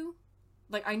listening to.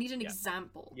 Like, I need an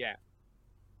example. Yeah.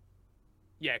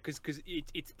 Yeah, because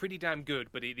it's pretty damn good,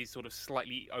 but it is sort of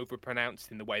slightly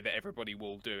overpronounced in the way that everybody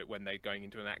will do it when they're going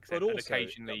into an accent. But and also-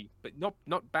 occasionally, but not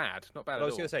bad, not bad But at I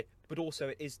was all. going to say, but also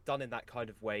it is done in that kind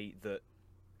of way that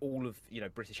all of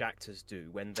British actors do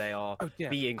when they are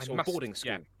being I sort of must- boarding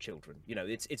school children. You know,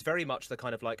 it's very much the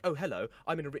kind of like, oh hello,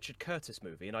 I'm in a Richard Curtis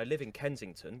movie and I live in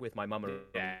Kensington with my mum.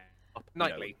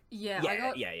 Nightly. Yeah,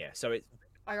 yeah. So it's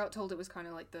I got told it was kind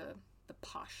of like the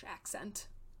posh accent.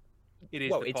 It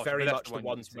is. well, the it's posh, very but much that's the one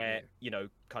ones you where see.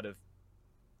 kind of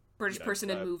British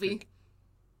person in movie.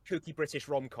 kooky British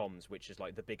rom-coms, which is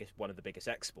like one of the biggest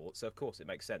exports. So of course it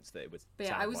makes sense that it was. But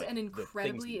yeah, I was an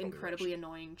incredibly incredibly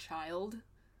annoying child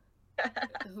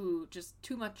who just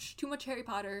too much Harry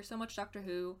Potter, so much Doctor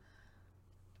Who,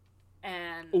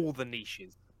 and all the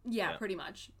niches. yeah, pretty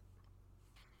much.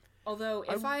 Although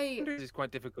if I this is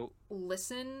quite difficult.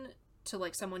 listen to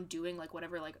like someone doing like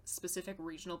whatever like specific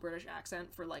regional British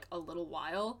accent for like a little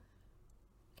while,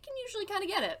 I can usually kind of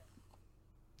get it.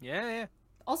 Yeah.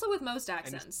 Also with most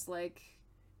accents, like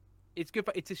it's good,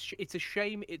 but it's a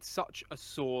shame it's such a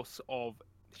source of,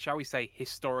 shall we say,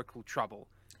 historical trouble,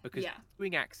 because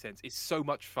doing accents is so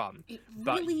much fun.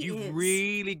 But you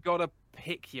really gotta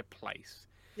pick your place.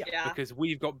 Yeah. Because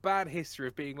we've got bad history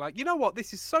of being like, you know what,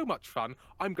 this is so much fun,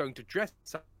 I'm going to dress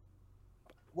up,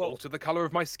 alter the colour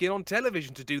of my skin on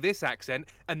television to do this accent,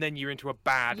 and then you're into a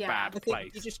bad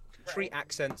place. You just treat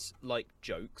accents like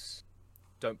jokes,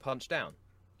 don't punch down.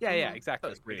 Yeah, exactly.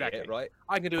 That's really exactly. it, right?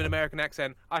 I can do an American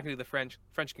accent. I can do the French.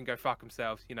 French can go fuck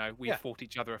themselves. You know, we fought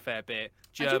each other a fair bit.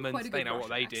 Germans, they know what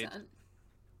they did.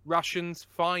 Russians,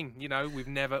 fine. You know,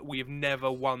 we have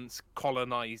never once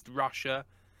colonized Russia.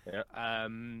 Yeah.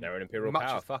 They're an imperial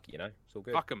power. Fuck it, you know, it's all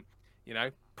good. Fuck them. You know,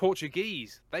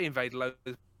 Portuguese, they invade loads.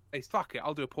 Fuck it,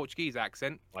 I'll do a Portuguese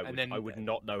accent. I would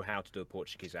not know how to do a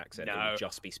Portuguese accent. No. It would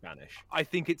just be Spanish. I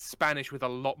think it's Spanish with a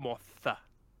lot more th.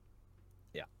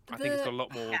 Yeah. I think it's got a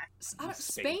lot more.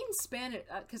 Spain Spanish,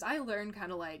 because I learned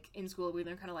kind of like in school, we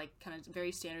learned kind of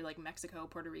very standard like Mexico,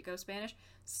 Puerto Rico Spanish.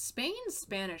 Spain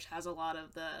Spanish has a lot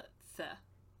of the th.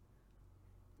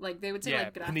 Like they would say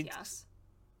like gracias.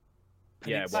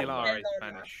 Peninsular is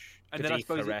Spanish. And then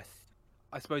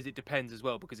I suppose it depends as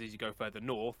well, because as you go further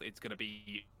north, it's going to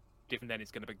be different. Then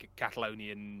it's going to be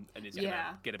Catalonian, and it's going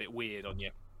to get a bit weird on you.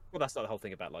 Well, that's not the whole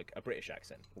thing about like a British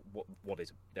accent. What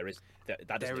is that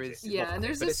doesn't exist. Yeah, and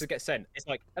there's but this. It's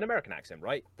like an American accent,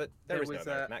 right? But there is no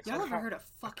American accent. Y'all ever heard a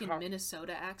fucking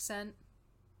Minnesota accent?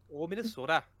 Or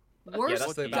Minnesota.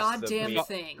 Worst goddamn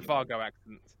thing. Fargo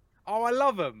accent. Oh, I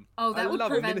love them. Oh, that would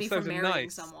prevent me from marrying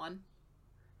someone.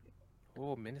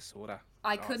 Oh, Minnesota.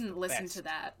 I couldn't listen to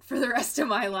that for the rest of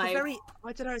my life.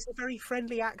 I don't know. It's a very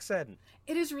friendly accent.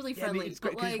 It is really friendly.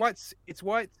 It's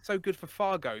why it's so good for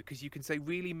Fargo, because you can say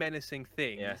really menacing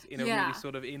things in a really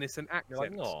sort of innocent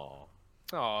accent. Like,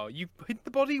 oh, you hid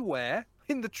the body where?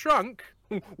 In the trunk?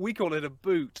 We call it a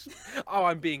boot. Oh,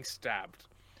 I'm being stabbed.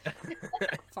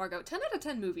 Fargo, 10 out of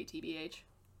 10 movie, TBH.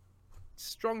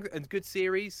 Strong and good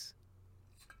series.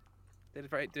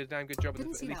 Did a damn good job with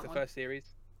at least the first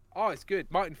series. Oh, it's good.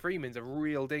 Martin Freeman's a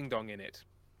real ding-dong in it.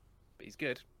 But he's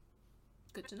good.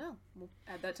 Good to know. We'll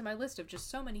add that to my list of just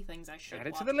so many things I should add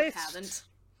it watch to the list. but haven't.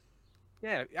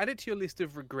 Yeah, add it to your list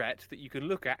of regret that you can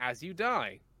look at as you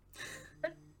die.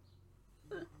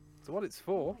 That's what it's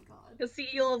for. Oh my god. Because see,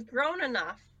 you'll have grown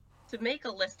enough to make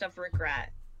a list of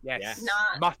regret. Yes.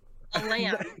 Not a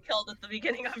lamb killed at the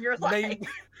beginning of your life.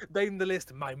 Name the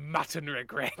list. My mutton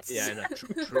regrets. Yeah,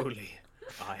 no, truly,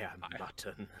 I am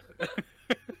mutton.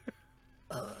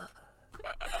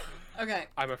 Okay.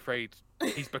 I'm afraid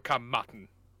he's become mutton.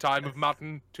 Time of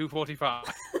mutton,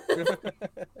 2:45.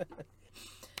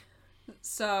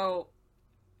 So,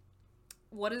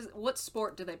 what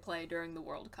sport do they play during the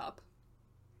World Cup?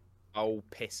 Oh,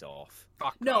 piss off.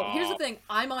 Fuck off. Here's the thing.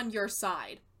 I'm on your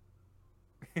side.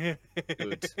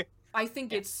 Good. I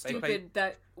think it's stupid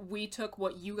that we took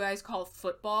what you guys call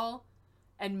football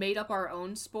and made up our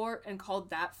own sport and called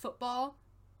that football.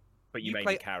 But you made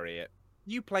me carry it.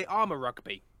 You play armor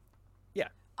rugby. Yeah.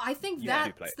 I think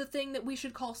that's the thing that we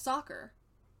should call soccer.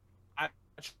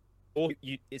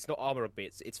 It's not armor rugby,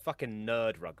 it's fucking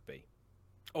nerd rugby.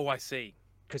 Oh, I see.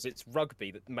 Because it's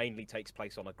rugby that mainly takes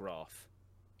place on a graph.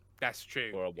 That's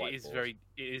true. Or a whiteboard.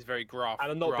 It is very graph.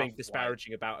 And I'm not being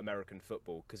disparaging about American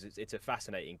football, because it's a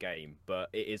fascinating game, but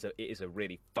it is a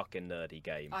really fucking nerdy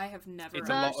game. I have never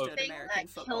understood American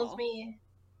football. What kills me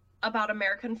about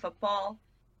American football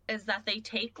is that they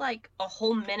take like a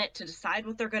whole minute to decide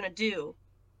what they're gonna do,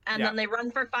 and then they run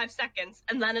for 5 seconds,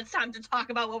 and then it's time to talk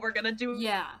about what we're gonna do.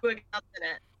 Yeah. In a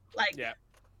minute. Like. Yeah.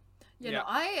 No,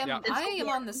 I am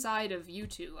on the side of you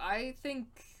two. I think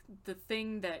the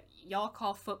thing that y'all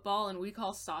call football and we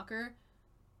call soccer,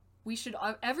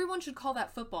 everyone should call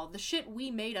that football. The shit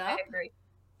we made up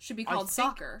should be called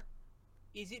soccer.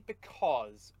 Is it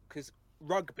because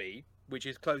rugby, which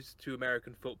is closer to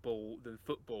American football than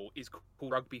football, is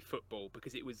called rugby football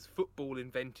because it was football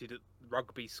invented at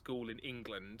rugby school in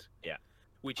England. Yeah.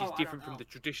 Which is different from the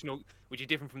traditional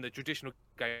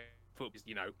game. Football is,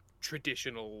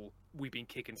 traditional, we've been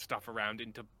kicking stuff around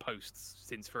into posts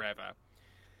since forever.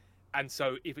 And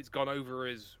so if it's gone over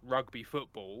as rugby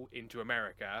football into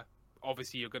America,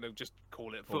 obviously you're going to just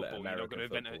call it football. You're not going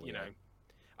to invent it, know.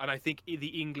 And I think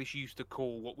the English used to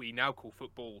call what we now call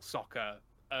football soccer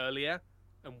earlier,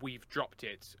 and we've dropped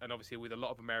it. And obviously with a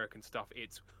lot of American stuff,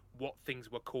 it's what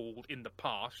things were called in the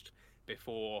past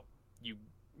before you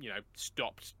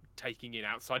stopped taking in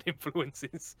outside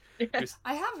influences.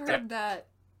 I have heard that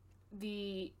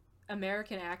the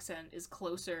American accent is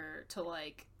closer to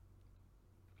like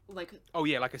oh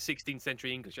yeah, like a 16th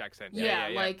century English accent. Yeah,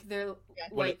 like they're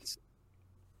like it's...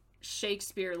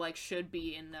 Shakespeare like should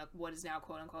be in what is now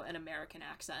quote unquote an American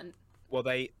accent. Well,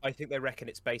 I think they reckon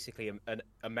it's basically an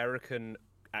American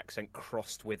accent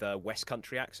crossed with a West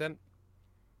Country accent.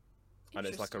 And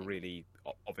it's like a really,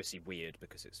 obviously weird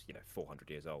because it's, 400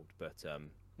 years old. But,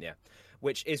 yeah.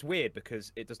 Which is weird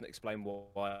because it doesn't explain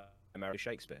why America is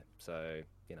Shakespeare. So,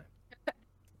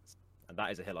 and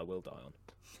that is a hill I will die on.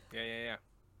 Yeah.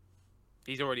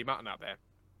 He's already mutton out there.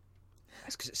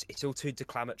 That's because it's all too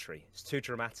declamatory. It's too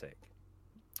dramatic.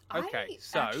 Okay,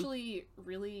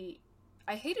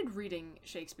 I hated reading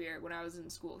Shakespeare when I was in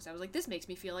school because I was like, this makes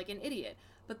me feel like an idiot.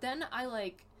 But then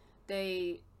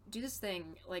they do this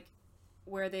thing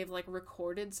where they've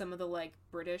recorded some of the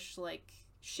British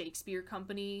Shakespeare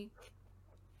Company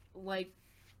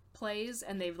plays,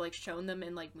 and they've shown them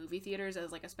in movie theaters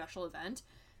as a special event.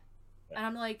 And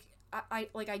I'm like, I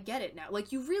get it now.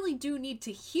 You really do need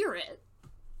to hear it.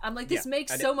 I'm like, this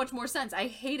makes so much more sense. I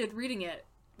hated reading it,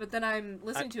 but then I'm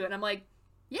listening to it and I'm like,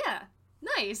 yeah,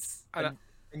 nice. And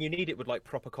you need it with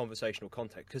proper conversational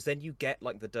context, because then you get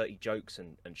the dirty jokes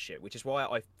and shit, which is why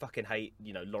I fucking hate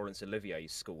Laurence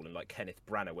Olivier's school and Kenneth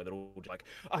Branagh, where they're all like,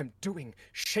 I'm doing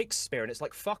Shakespeare, and it's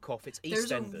like, fuck off, it's EastEnders.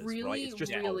 There's a really, right? It's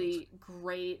just really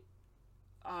great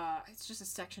it's just a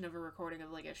section of a recording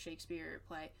of a Shakespeare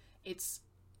play. It's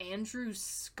Andrew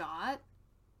Scott.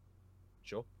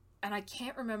 Sure. And I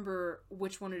can't remember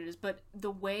which one it is, but the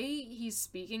way he's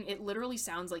speaking, it literally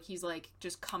sounds like he's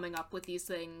just coming up with these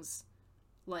things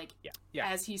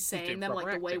as he's saying them,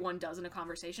 the way one does in a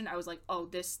conversation. I was like, oh,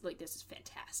 this is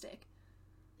fantastic.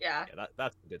 Yeah,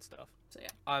 that's good stuff. So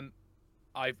yeah,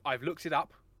 I've looked it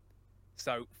up.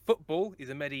 So football is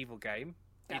a medieval game.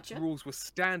 Gotcha. Its rules were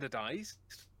standardized.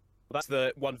 Well, that's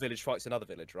the one village fights another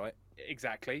village, right?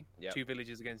 Exactly. Yep. Two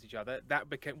villages against each other. That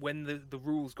became, when the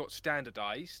rules got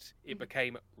standardized, it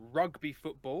became rugby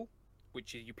football,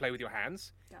 which is you play with your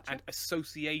hands, and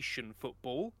association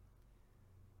football.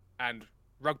 And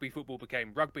rugby football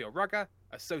became rugby or rugger.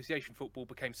 Association football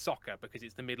became soccer because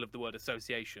it's the middle of the word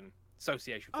association.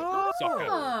 Association football, soccer.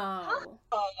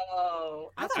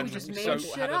 Oh, I thought we just made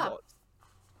shit up.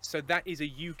 So that is a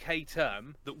UK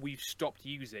term that we've stopped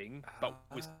using, but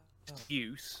was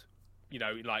use, in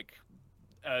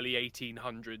early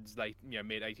 1800s,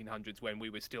 mid 1800s, when we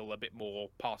were still a bit more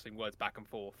passing words back and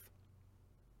forth.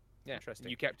 Yeah, interesting.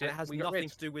 You kept it. And it has nothing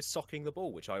to do with socking the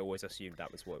ball, which I always assumed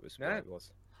that was what it was. Yeah. What it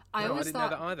was. I didn't know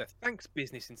that either. Thanks,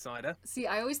 Business Insider. See,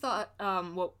 I always thought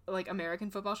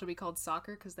American football should be called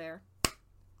soccer because they're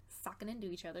socking into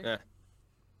each other.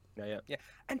 Yeah.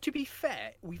 And to be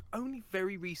fair, we've only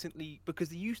very recently, because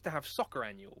they used to have soccer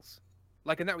annuals,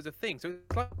 and that was a thing. So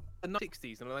it's like the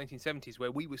 60s and the 1970s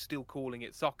where we were still calling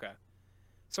it soccer.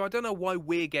 So I don't know why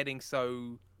we're getting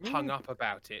so hung up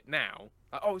about it now.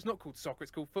 It's not called soccer,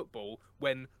 it's called football,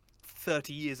 when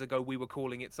 30 years ago we were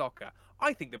calling it soccer.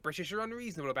 I think the British are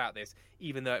unreasonable about this,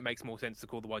 even though it makes more sense to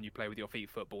call the one you play with your feet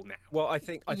football now. Well, I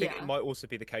think it might also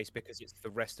be the case because it's the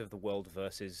rest of the world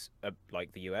versus the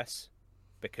US,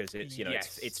 because it's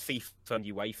it's FIFA and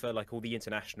UEFA, all the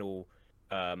international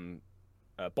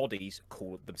bodies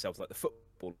call themselves the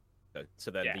football.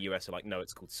 So then the US are no,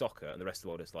 it's called soccer, and the rest of the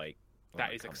world is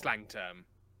that is a slang term.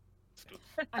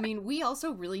 I mean, we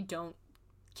also really don't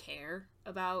care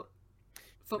about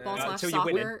football / until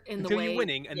soccer in the way you're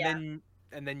winning,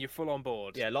 and then you're full on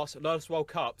board. Yeah, last World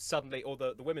Cup suddenly, or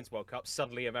the Women's World Cup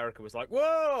suddenly, America was like,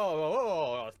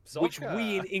 whoa, soccer. Which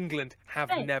we in England have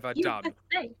never done.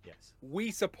 Yes,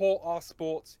 we support our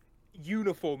sports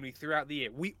uniformly throughout the year.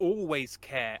 We always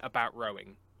care about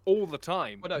rowing all the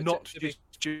time, not just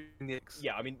during the.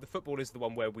 Yeah, I mean, the football is the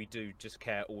one where we do just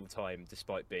care all the time,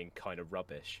 despite being kind of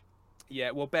rubbish.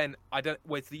 Yeah, well, Ben,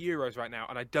 it's the Euros right now,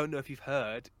 and I don't know if you've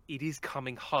heard, it is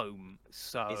coming home.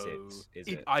 So Is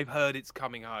it? I've heard it's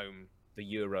coming home. The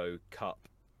Euro Cup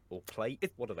or plate?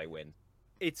 What do they win?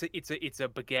 It's a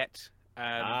baguette.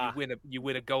 You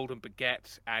win a golden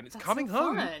baguette, and it's That's coming so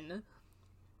home. Fun.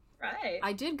 Right.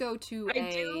 I did go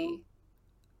to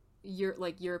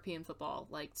European football,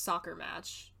 soccer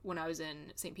match when I was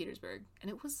in St. Petersburg,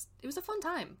 and it was a fun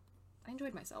time. I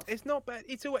enjoyed myself. It's not bad.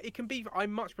 It can be. I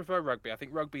much prefer rugby. I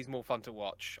think rugby's more fun to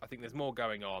watch. I think there's more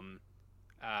going on,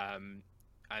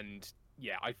 and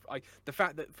yeah, the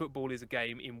fact that football is a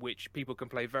game in which people can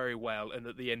play very well, and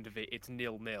at the end of it, it's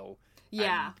 0-0.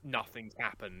 Yeah, and nothing's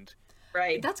happened.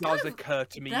 Right. That does occur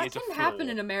to me. That as a can flaw. happen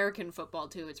in American football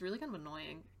too. It's really kind of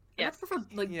annoying. I prefer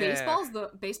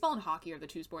baseball and hockey are the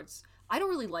two sports. I don't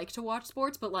really like to watch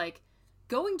sports, but like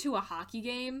going to a hockey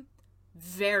game,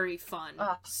 very fun.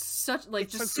 Just so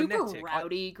super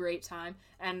rowdy, great time.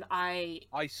 And I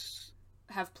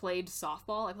have played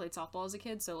softball. I played softball as a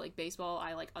kid, so like baseball,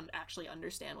 I like actually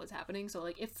understand what's happening. So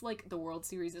like if like the World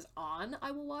Series is on,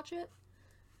 I will watch it.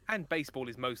 And baseball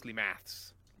is mostly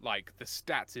maths. Like the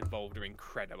stats involved are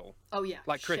incredible. Oh yeah,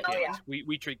 like cricket.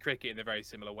 We treat cricket in a very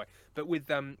similar way. But with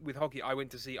hockey, I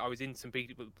was in St.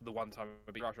 Petersburg the one time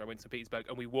I went to St. Petersburg,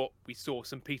 and we saw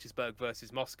St. Petersburg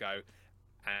versus Moscow,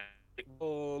 and it was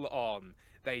all on.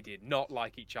 They did not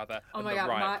like each other. Oh and my the god!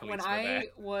 riot police When I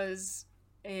was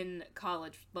in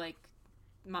college, like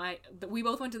we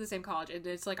both went to the same college, and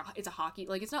it's like it's a hockey,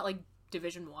 like it's not like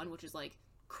Division I, which is like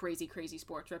crazy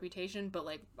sports reputation, but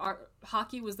like our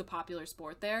hockey was the popular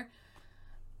sport there,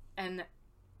 and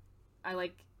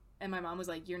my mom was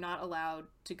like, you're not allowed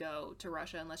to go to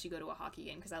Russia unless you go to a hockey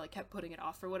game, because I like kept putting it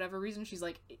off for whatever reason. She's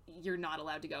like, you're not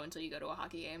allowed to go until you go to a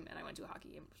hockey game, and I went to a hockey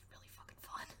game. It was really fucking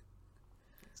fun.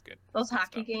 It's good. Those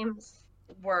hockey games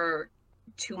were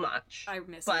too much. I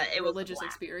miss it. It was religious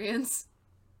experience.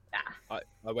 Yeah.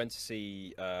 I went to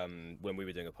see when we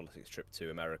were doing a politics trip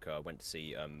to America. I went to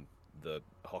see the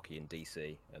hockey in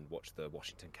DC and watched the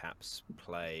Washington Caps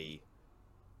play.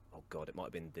 Oh god, it might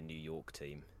have been the New York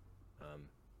team.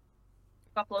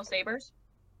 Buffalo Sabres.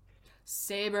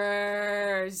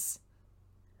 Sabres.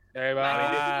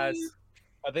 At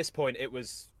this point, it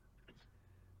was.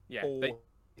 Yeah.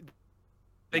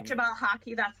 About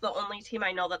hockey, that's the only team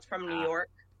I know that's from New York.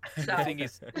 So. The thing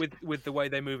is, with the way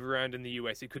they move around in the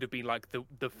US, it could have been like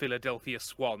the Philadelphia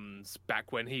Swans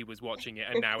back when he was watching it,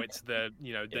 and now it's the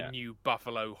new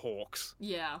Buffalo Hawks.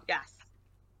 Yeah. Yes.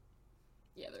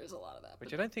 Yeah, there's a lot of that.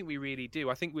 Which I don't think we really do.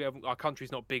 I think our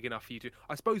country's not big enough for you to.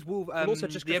 I suppose also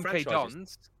just the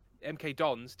MK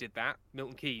Dons did that.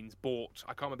 Milton Keynes bought.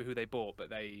 I can't remember who they bought, but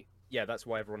they. Yeah, that's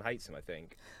why everyone hates him, I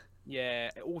think.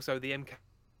 Yeah. Also, the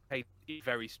MK,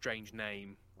 very strange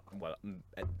name. Well,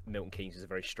 Milton Keynes is a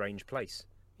very strange place.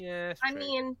 Yeah, I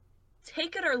mean,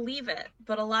 take it or leave it,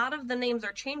 but a lot of the names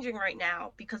are changing right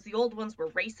now because the old ones were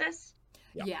racist.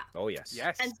 Yeah. Oh, yes.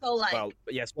 Yes. And so, like... Well,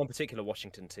 yes, one particular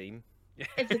Washington team.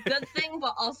 It's a good thing,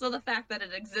 but also the fact that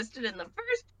it existed in the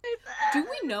first place. Do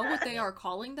we know what they are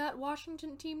calling that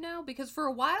Washington team now? Because for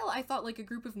a while, I thought, like, a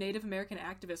group of Native American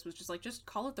activists was just like, just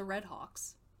call it the Red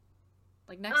Hawks.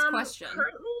 Like, next question.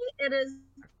 Currently, it is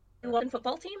the Washington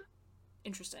football team.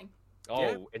 Interesting. Oh,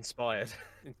 yeah. Inspired.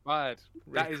 That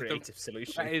is creative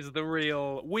solution. That is the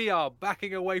real. We are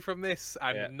backing away from this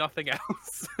and nothing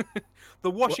else.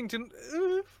 The Washington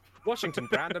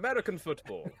brand American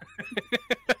football.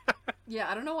 Yeah,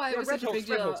 I don't know why it was such a big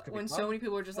deal when so many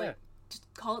people were just like, just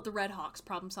call it the Red Hawks.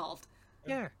 Problem solved.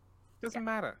 Yeah, doesn't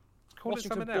matter. Call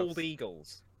Washington it something else. Bald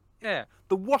Eagles. Yeah,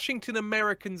 the Washington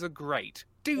Americans are great.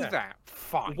 Do that.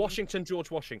 Fine. The Washington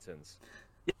George Washingtons.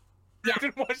 Yeah.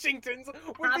 Washingtons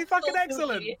would be fucking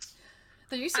excellent.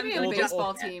 There used to be a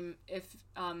baseball team, if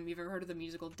you've ever heard of the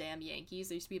musical Damn Yankees,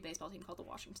 there used to be a baseball team called the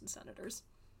Washington Senators.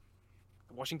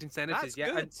 The Washington Senators,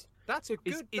 That's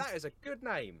good. That is a good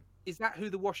name. Is that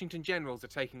who the Washington Generals are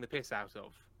taking the piss out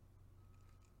of?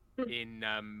 In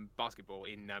basketball,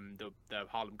 in the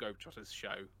Harlem Globetrotters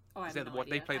show. Oh, I have no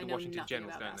idea. They play the Washington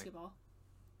Generals, don't they?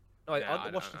 No,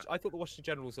 I thought the Washington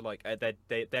Generals are like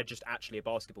they're just actually a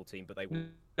basketball team, but they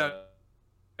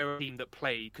they're a team that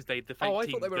play because the fake I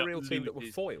team thought they were that a real team that were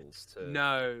loses. foils.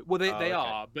 No, well they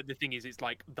are, but the thing is, it's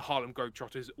like the Harlem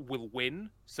Globetrotters will win,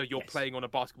 so you're playing on a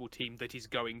basketball team that is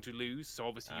going to lose. So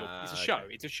obviously, it's a show.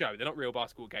 It's a show. They're not real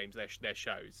basketball games. They're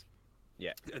shows.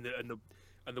 Yeah,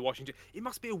 and the Washington. It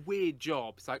must be a weird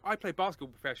job. It's like I play basketball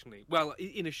professionally. Well,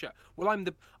 in a show. Well,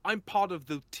 I'm part of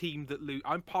the team that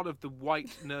I'm part of the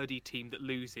white nerdy team that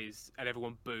loses and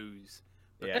everyone boos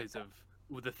because of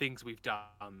the things we've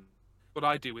done. What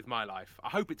I do with my life. I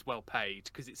hope it's well paid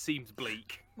because it seems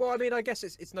bleak. Well, I mean, I guess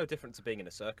it's no different to being in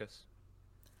a circus,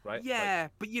 right? Yeah,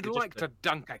 but you'd like to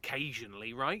dunk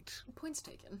occasionally, right? Points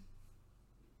taken.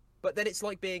 But then it's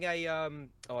like being a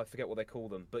I forget what they call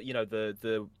them, but you know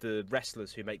the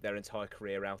wrestlers who make their entire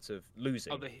career out of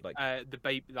losing. Oh, the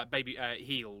baby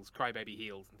heels, crybaby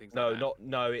heels, and things like that.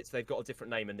 No, they've got a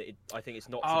different name, and I think it's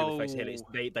not to do with face heel. It's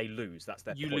they lose. That's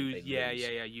their point. Lose, yeah.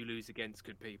 You lose against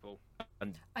good people.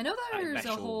 And I know that there's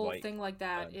a whole thing like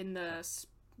that in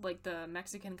the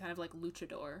Mexican kind of like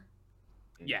luchador.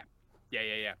 Yeah.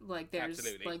 Like there's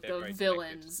absolutely. like They're the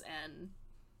villains and.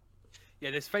 Yeah,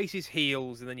 there's faces,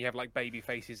 heels, and then you have like baby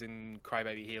faces and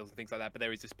crybaby heels and things like that. But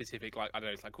there is a specific, like, I don't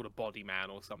know, it's like called a body man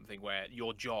or something, where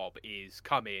your job is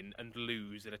come in and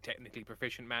lose in a technically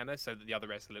proficient manner, so that the other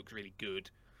wrestler looks really good.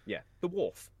 Yeah, the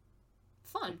Worf.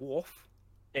 Fun. The Worf.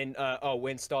 In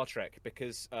in Star Trek,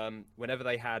 because whenever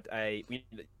they had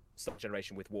Star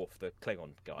Generation with Worf, the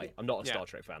Klingon guy. I'm not a Star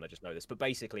Trek fan, I just know this, but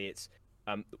basically it's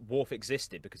Worf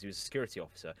existed because he was a security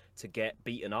officer to get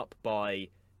beaten up by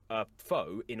a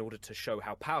foe in order to show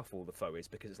how powerful the foe is,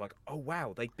 because it's like, oh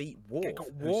wow, they beat Worf. They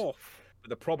got Worf. But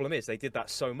the problem is they did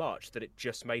that so much that it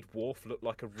just made Worf look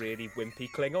like a really wimpy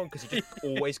Klingon, because he just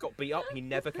always got beat up. He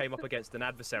never came up against an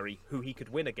adversary who he could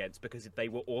win against, because they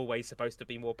were always supposed to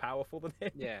be more powerful than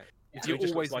him. Yeah. So he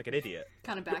just looks like an idiot.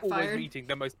 Kind of You're backfired. always meeting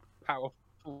the most powerful.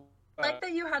 Like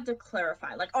that you had to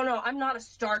clarify. Like, oh no, I'm not a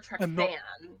Star Trek fan. Well,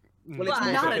 it's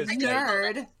I'm not a because-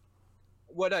 nerd.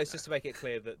 Well, no, it's just to make it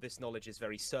clear that this knowledge is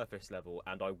very surface level,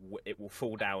 and it will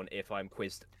fall down if I'm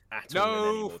quizzed at all in any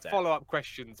No more depth. follow-up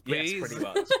questions, please. Yes, pretty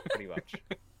much. Pretty much.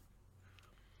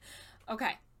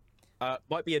 Okay.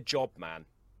 Might be a job, man.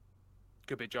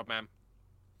 Could be a job, man.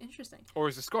 Interesting. Or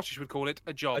as the Scottish would call it,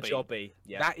 a jobby. A jobby.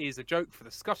 Yeah. That is a joke for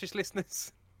the Scottish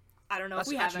listeners. I don't know That's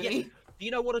if we have actually- any. yes. Do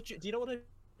you know what a?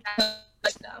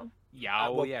 No. Yeah.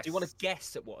 well, Yes. Do you want to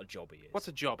guess at what a jobby is? What's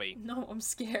a jobby? No, I'm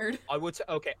scared. I will tell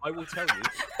you.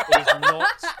 It is not.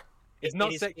 It's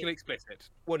not sexually explicit.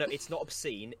 Well, no, it's not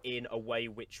obscene in a way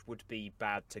which would be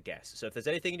bad to guess. So if there's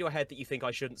anything in your head that you think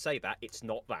I shouldn't say that, it's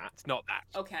not that. It's not that.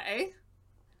 Okay.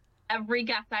 Every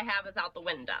guess I have is out the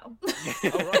window.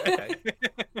 Oh, right, okay.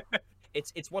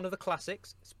 It's one of the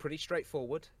classics. It's pretty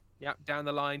straightforward. Yeah, down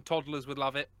the line, toddlers would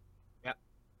love it. Yeah.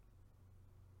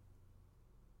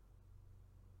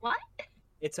 What?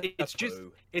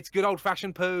 It's good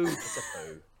old-fashioned poo. It's a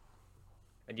poo.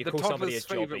 And you The call somebody a toddler's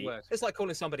favourite jobby. word. It's like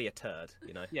calling somebody a turd,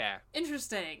 you know? Yeah.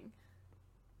 Interesting.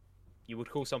 You would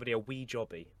call somebody a wee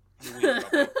jobby. Wee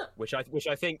jobby. Which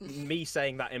I think me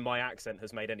saying that in my accent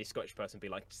has made any Scottish person be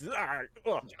like,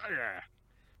 "Ugh."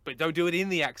 But don't do it in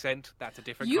the accent. That's a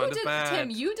different kind of bad. Tim,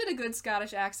 you did a good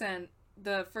Scottish accent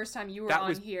the first time you were That on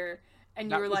was- here,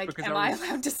 and that you were was like, because am I I was-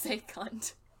 allowed to say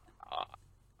cunt?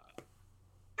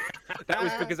 That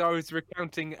was because I was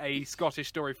recounting a Scottish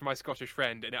story from my Scottish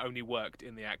friend, and it only worked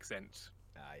in the accent.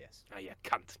 Ah, yes. Ah, yeah,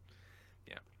 cunt.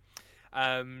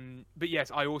 Yeah. But yes,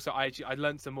 I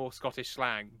learned some more Scottish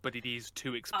slang, but it is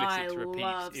too explicit I to repeat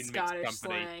love in Scottish mixed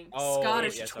company. slang. Oh,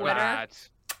 Scottish yes, Twitter. Bad.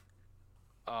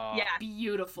 Yeah.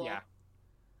 Beautiful. Yeah.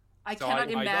 I So cannot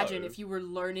I imagine know. if you were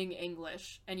learning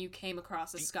English and you came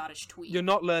across a Scottish tweet. You're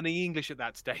not learning English at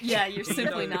that stage. Yeah, you're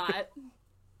simply not.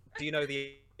 Do you know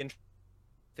the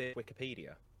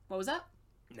Wikipedia? What was that?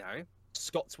 No.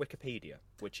 Scots Wikipedia,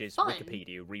 which is Fun.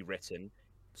 Wikipedia rewritten,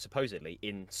 supposedly,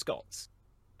 in Scots.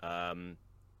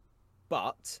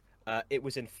 But it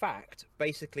was, in fact,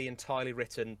 basically entirely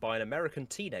written by an American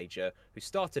teenager who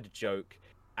started a joke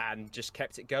and just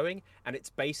kept it going. And it's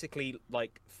basically,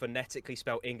 like, phonetically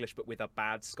spelled English, but with a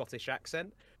bad Scottish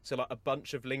accent. So, like, a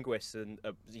bunch of linguists and,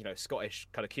 Scottish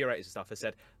kind of curators and stuff have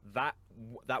said that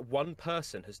one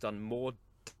person has done more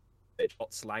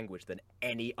Scots language than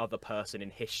any other person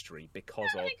in history because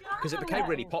it became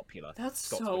really popular. That's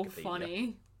Scots so Wikipedia.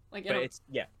 funny. Like, But it's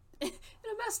in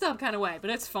a messed up kind of way, but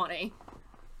it's funny.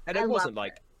 and I it wasn't love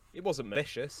like it wasn't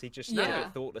malicious. He just did Yeah.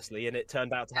 it thoughtlessly, and it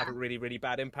turned out to have a really, really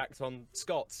bad impact on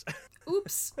Scots.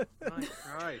 Oops.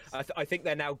 Right. I think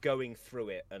they're now going through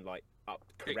it and like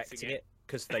correcting Fixing it it.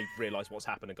 because they realise what's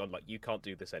happened and gone like, you can't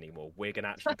do this anymore. We're gonna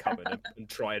actually come in and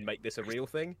try and make this a real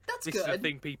thing. That's This is the good.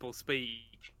 thing people speak.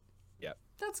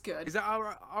 That's good. Is that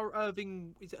our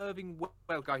Irving? Is it Irving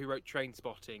Well guy who wrote Train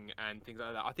Spotting and things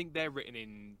like that? I think they're written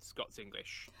in Scots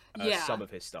English. Yeah. Some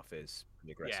of his stuff is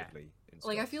aggressively. in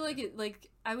Like, I Scots, feel like yeah. it, like,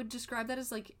 I would describe that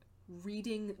as, like,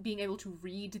 being able to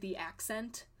read the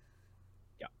accent.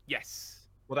 Yes.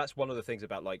 Well, that's one of the things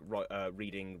about like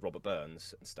reading Robert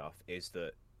Burns and stuff is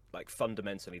that like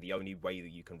fundamentally the only way that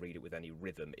you can read it with any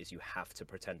rhythm is you have to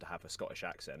pretend to have a Scottish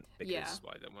accent because Yeah. That's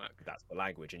why it don't work. that's the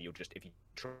language, and you'll just if you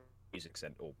try use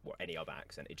accent or any other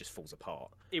accent, it just falls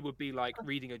apart. It would be like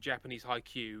reading a Japanese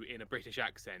haiku in a British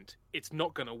accent. It's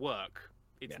not going to work.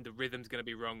 The rhythm's going to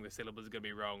be wrong. The syllables are going to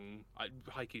be wrong.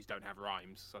 Haikus don't have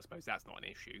rhymes, so I suppose that's not an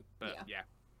issue. But yeah.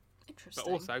 Interesting.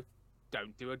 But also,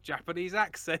 don't do a Japanese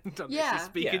accent unless Yeah. you're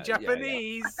speaking Yeah, yeah, yeah.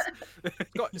 Japanese.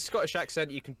 Scottish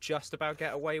accent you can just about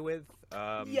get away with.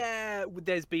 Yeah,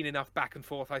 there's been enough back and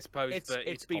forth, I suppose, but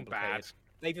it's been bad. complicated.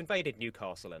 They've invaded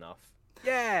Newcastle enough.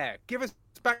 Yeah, give us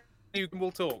back and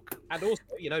we'll talk. And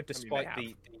also, despite have.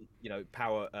 the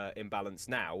power imbalance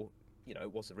now,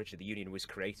 it was originally the Union was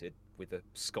created with the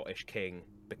Scottish king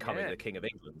becoming Yeah. the King of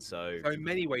England. So So in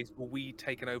many ways, were we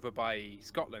taken over by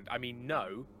Scotland? I mean,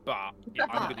 no, but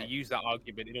I'm going to use that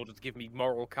argument in order to give me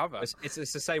moral cover. it's the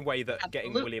same way that getting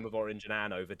Absolutely. William of Orange and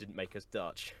Anne over didn't make us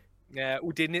Dutch. Yeah,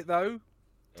 well, didn't it though?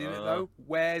 Do it though.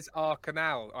 Where's our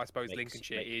canal? I suppose Makes-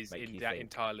 Lincolnshire make- is make in you that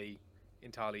think.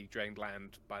 entirely drained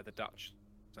land by the Dutch.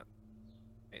 Is that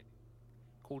it?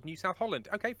 Called New South Holland.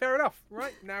 Okay, fair enough.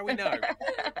 Right, now we know.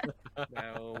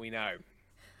 Now we know.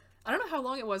 I don't know how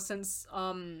long it was since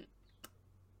I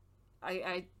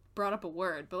brought up a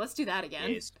word, but let's do that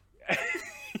again. Yes.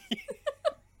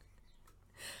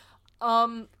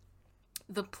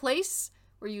 The place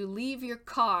where you leave your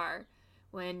car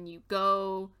when you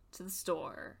go to the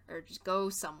store or just go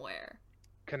somewhere.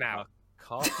 Canal.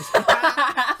 Car.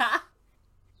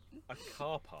 A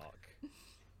car park.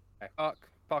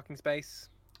 Parking space.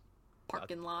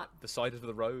 Parking lot. The side of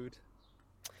the road.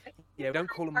 Yeah, we don't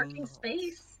call them Parking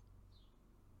space.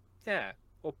 Yeah.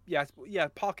 Or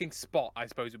parking spot. I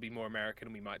suppose would be more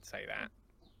American. We might say that.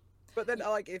 But then,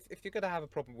 like, if you're gonna have a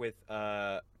problem with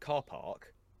car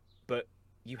park, but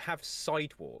you have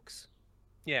sidewalks.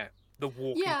 Yeah, the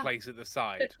walking place at the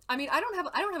side. I mean, I don't have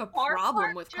a Car problem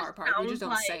park with just car park. We just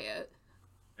don't sounds say it.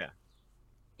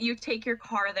 You take your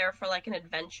car there for like an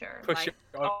adventure. Push like, it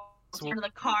on. to the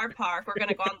car park. We're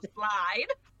gonna go on the slide.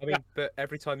 I mean, but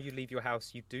every time you leave your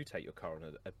house, you do take your car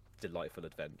on a delightful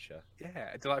adventure.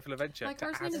 Yeah, a delightful adventure. My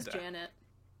car's name is Asda. Janet.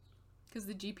 Because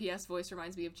the GPS voice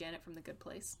reminds me of Janet from The Good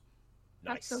Place.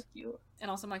 That's so cute. And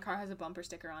also my car has a bumper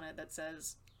sticker on it that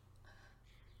says,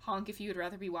 "Honk if you would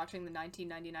rather be watching the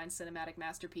 1999 cinematic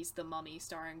masterpiece The Mummy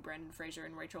starring Brendan Fraser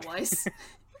and Rachel Weisz."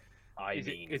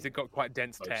 Is it got quite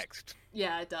dense text?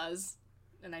 Yeah, it does.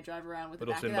 And I drive around with the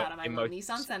But back also of that on my little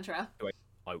Nissan Sentra.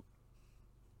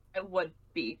 It would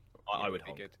be. I would be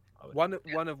honk. good. I would.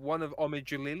 One of Omid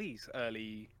Jalili's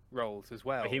early roles as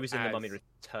well. But he was in The as- Mummy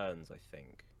Returns, I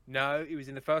think. No, he was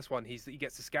in the first one. He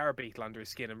gets a scarab beetle under his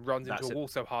skin and runs That's into a it. wall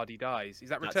so hard he dies. Is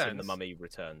that That's Returns? in The Mummy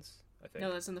Returns, I think.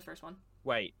 No, that's in the first one.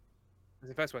 Wait. It's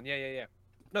the first one. Yeah.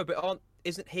 No, but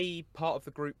isn't he part of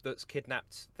the group that's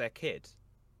kidnapped their kid?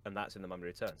 And that's in The Mummy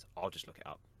Returns. I'll just look it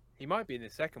up. He might be in the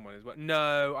second one as well.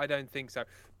 No, I don't think so.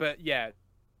 But yeah,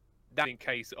 that in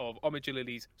case of Omid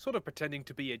Jalili's sort of pretending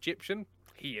to be Egyptian,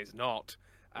 he is not.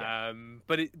 Yeah.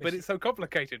 But it's so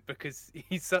complicated because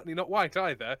he's certainly not white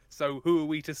either. So who are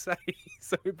we to say?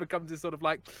 So it becomes this sort of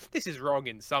like, this is wrong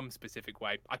in some specific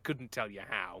way. I couldn't tell you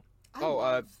how.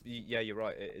 Yeah, you're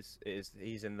right. It is.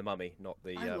 He's in The Mummy, not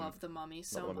the. I love The Mummy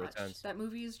so Mummy much. Returns. That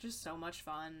movie is just so much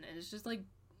fun, and it's just like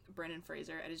Brendan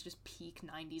Fraser at his just peak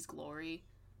 '90s glory.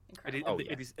 Incredible.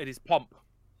 It is pomp.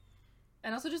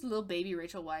 And also just little baby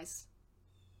Rachel Weisz.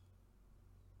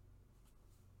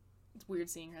 It's weird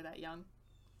seeing her that young.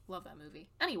 Love that movie.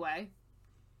 Anyway,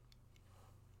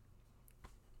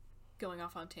 going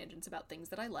off on tangents about things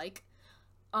that I like.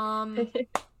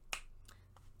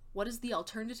 What is the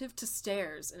alternative to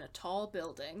stairs in a tall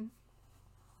building?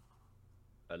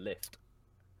 A lift.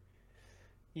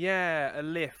 Yeah, a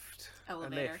lift.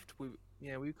 Elevator. A lift.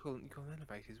 We call them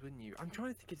elevators, wouldn't you? I'm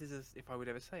trying to think if I would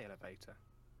ever say elevator.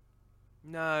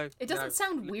 No. It doesn't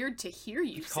sound weird to hear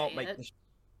you say can't make it.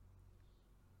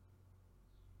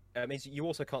 It means you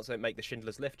also can't make the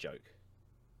Schindler's Lift joke.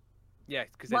 Yeah,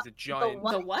 because there's a giant.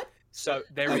 The what? So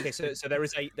there is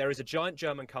a giant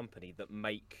German company that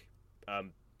make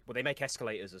they make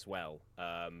escalators as well,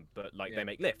 but they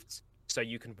make lifts. So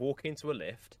you can walk into a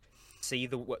lift, see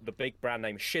the big brand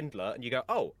name Schindler, and you go,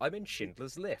 "Oh, I'm in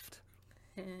Schindler's Lift."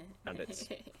 And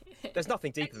there's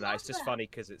nothing deeper than that. It's just funny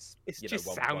because it's just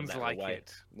one sounds letter like away.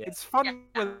 it. Yeah. It's fun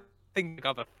when think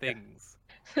other things.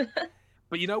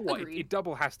 But you know what? Agreed. You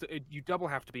double have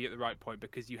to be at the right point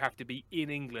because you have to be in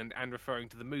England and referring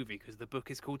to the movie because the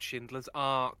book is called Schindler's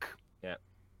Ark. Yeah.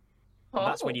 And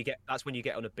that's when you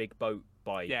get on a big boat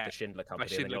by the Schindler Company.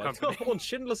 Schindler and then Company. Like, on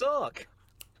Schindler's Ark.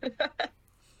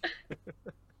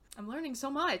 I'm learning so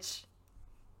much.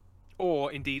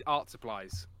 Or indeed art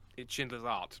supplies. It's Schindler's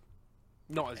Art.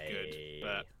 Not as Hey.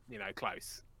 good, but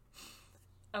close.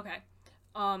 Okay.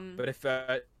 But if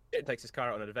it takes his car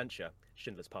out on an adventure,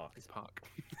 Schindler's Park. It's Park.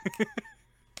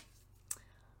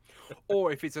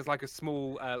 Or if it's just like a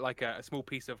small a small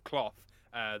piece of cloth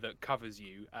that covers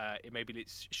you,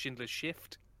 it's Schindler's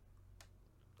Shift.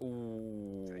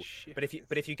 Ooh. Shift.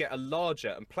 But if you get a larger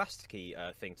and plasticky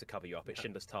thing to cover you up, it's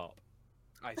Schindler's Tarp.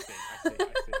 I see.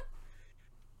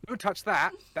 Don't touch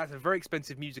that. That's a very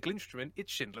expensive musical instrument.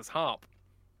 It's Schindler's Harp.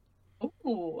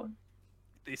 Ooh.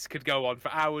 This could go on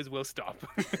for hours. We'll stop.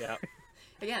 Yeah.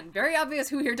 Again, very obvious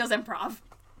who here does improv.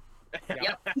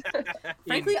 Yep.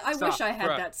 Frankly, I wish I had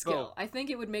that skill. I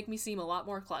think it would make me seem a lot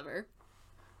more clever.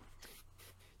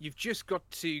 You've just got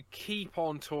to keep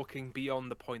on talking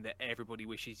beyond the point that everybody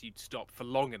wishes you'd stop for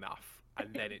long enough,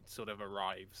 and then it sort of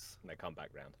arrives. And they come back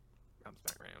round. Comes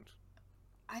back round.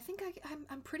 I think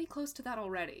I'm pretty close to that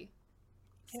already.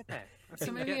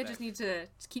 So maybe I just need to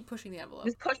keep pushing the envelope.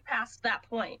 Just push past that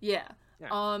point. Yeah.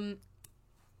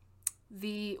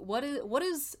 What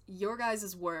is your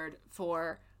guys' word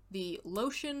for the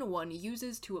lotion one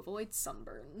uses to avoid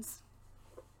sunburns?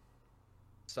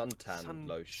 Suntan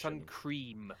lotion. Sun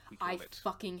cream, we call it. I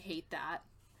fucking hate that.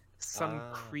 Sun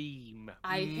cream.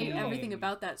 I hate everything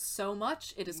about that so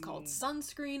much. It is called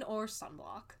sunscreen or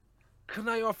sunblock. Can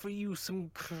I offer you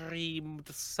some creamed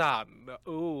sun?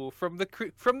 Oh, from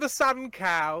the sun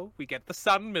cow, we get the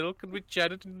sun milk and we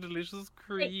turn it into delicious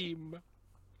cream.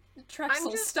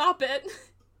 Trexel, stop it.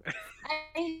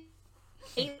 I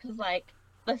hate because, like,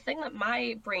 the thing that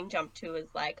my brain jumped to is,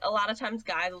 like, a lot of times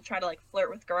guys will try to, like, flirt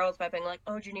with girls by being like,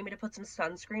 oh, do you need me to put some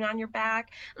sunscreen on your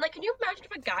back? And, like, can you imagine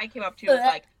if a guy came up to you and was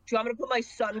like, do you want me to put my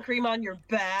sun cream on your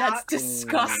back? That's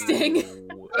disgusting.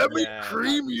 Let me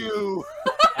cream you.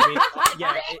 I mean,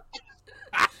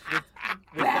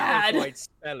 with that avoid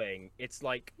spelling, it's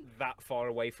like that far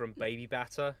away from baby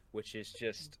batter, which is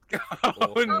just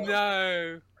oh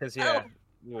no. Because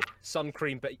sun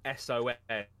cream, but SON,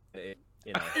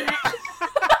 you know.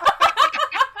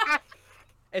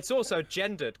 It's also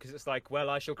gendered because it's like, well,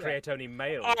 I shall create only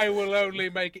male. I will only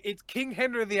make it. It's King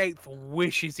Henry VIII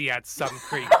wishes he had sun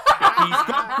cream. He's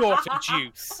got daughter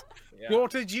juice.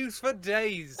 Daughter juice for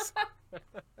days.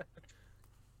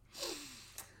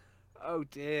 Oh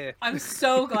dear. I'm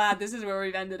so glad this is where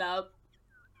we've ended up.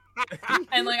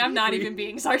 And, like, I'm not even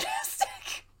being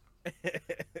sarcastic.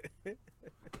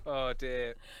 Oh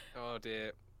dear. Oh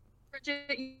dear.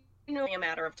 Bridget, you know, a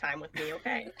matter of time with me,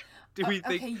 okay? Do we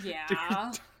think? Okay,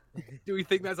 yeah. Do we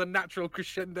think there's a natural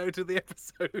crescendo to the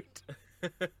episode?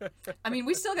 I mean,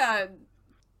 we still got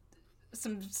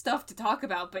some stuff to talk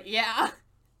about, but yeah.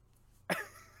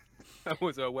 I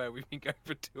wasn't aware we've been going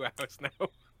for 2 hours now.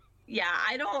 Yeah,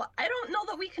 I don't know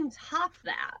that we can top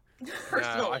that.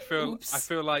 Personally, I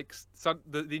feel like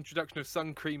the introduction of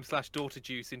sun cream / daughter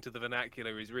juice into the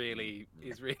vernacular is really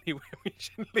where we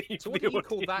should leave. So what do you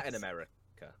call that in America?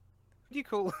 What do you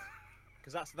call?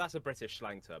 Because that's a British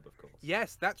slang term, of course.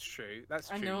 Yes, that's true. That's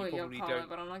true. I know what you'll probably call don't... it,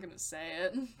 but I'm not going to say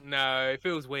it. No, it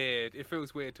feels weird. It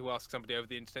feels weird to ask somebody over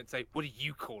the internet, say, "What do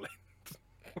you call it?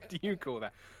 What do you call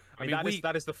that?" I mean,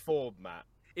 that is the format.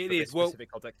 It is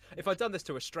specific context. If I'd done this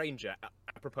to a stranger,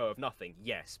 apropos of nothing,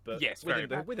 yes, but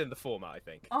within the format, I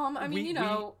think. I mean,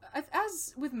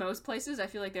 as with most places, I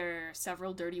feel like there are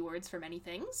several dirty words for many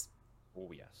things.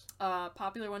 Oh yes.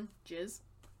 Popular one, jizz.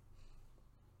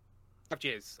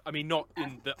 Jizz. I mean, not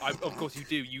in the. Of course, you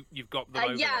do. You've got them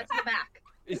over yeah, there.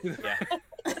 it's the back.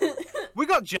 Yeah. We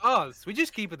got jars. We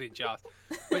just keep it in jars.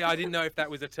 But yeah, I didn't know if that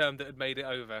was a term that had made it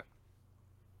over.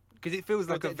 Because it feels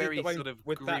like a very sort of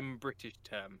grim British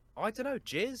term. I don't know,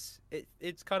 jizz.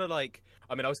 It's kind of like.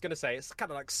 I mean, I was going to say it's kind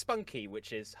of like spunky,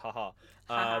 which is haha.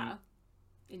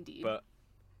 Indeed. But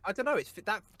I don't know.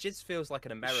 That jizz feels like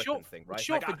an American thing, right?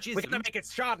 Short like, for jizz. We're gonna make it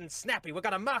short and snappy. We're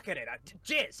gonna market it.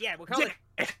 Jizz. Yeah, we'll call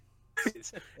it.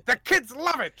 The kids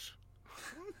love it.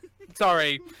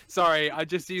 Sorry. I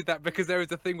just used that because there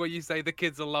is a thing where you say the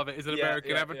kids will love it as an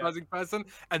American advertising person,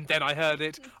 and then I heard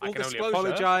it. I can only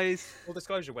apologise. Full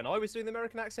disclosure: when I was doing the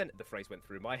American accent, the phrase went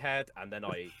through my head, and then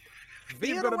I.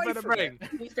 You've got a better brain.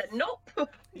 You said nope.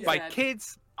 By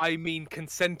kids, I mean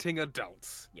consenting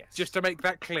adults. Yes. Just to make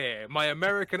that clear, my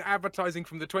American advertising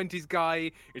from the 20s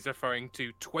guy is referring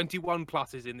to 21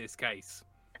 pluses in this case.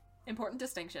 Important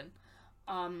distinction.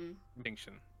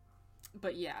 Distinction.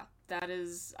 But yeah, that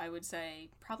is, I would say,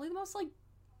 probably the most, like,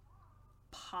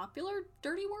 popular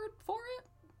dirty word for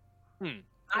it.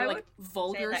 I like would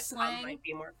vulgar say that slang. cum might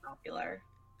be more popular.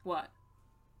 What?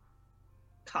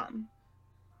 Cum.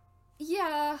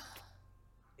 Yeah.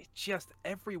 It's just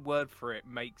every word for it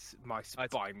makes my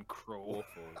spine crawl.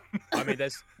 Awful. I mean,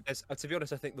 there's to be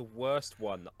honest, I think the worst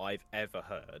one that I've ever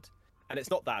heard, and it's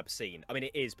not that obscene. I mean,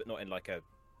 it is, but not in like a.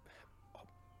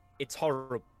 It's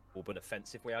horrible but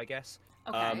offensive way, I guess.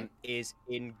 Okay. Is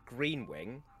in Green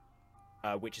Wing,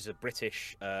 which is a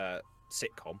British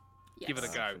sitcom. Yes. Give it a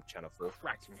go. From Channel 4.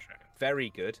 Cracking show.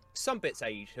 Very good. Some bits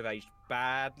have aged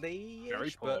badly. Very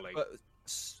poorly. But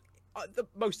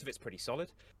most of it's pretty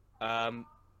solid. And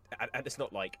it's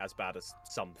not like as bad as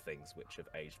some things which have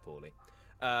aged poorly.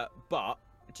 But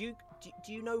do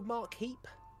you know Mark Heap?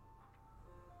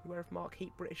 You aware of Mark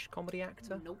Heap, British comedy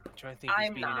actor? Nope. I'm trying to think if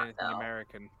he's been in anything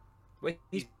American. Well,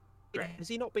 has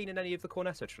he not been in any of the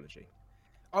Cornetto trilogy?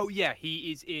 Oh yeah,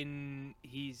 he is in.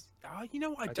 Oh, you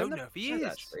know what? I don't know if he is.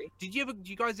 Actually. Did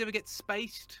you guys ever get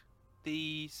Spaced?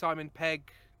 The Simon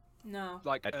Pegg, No.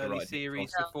 like Edgar early Wright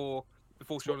series No.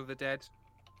 before Shaun of the Dead.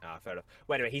 Ah, fair enough.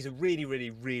 Well, anyway, he's a really, really,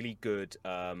 really good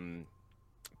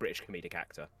British comedic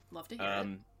actor. Love to hear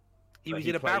it. He was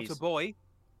in About a Boy.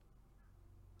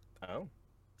 Oh.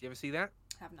 Did you ever see that?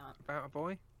 Have not. About a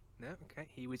Boy? No? Okay.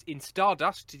 He was in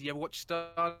Stardust. Did you ever watch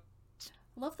Stardust?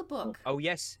 Love the book. Oh,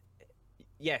 yes.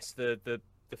 Yes, the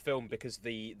film, because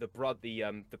the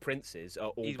princes are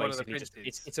all basically just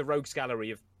it's a rogues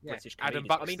gallery of British comedians.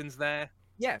 Adam Buxton's there.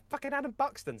 Yeah, fucking Adam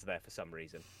Buxton's there for some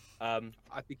reason. I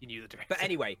think he knew the director. But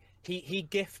anyway,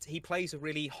 he plays a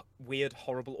really weird,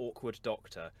 horrible, awkward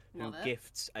doctor who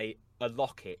gifts a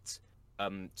locket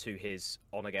to his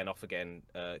on again, off again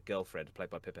girlfriend,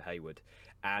 played by Pippa Haywood,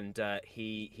 and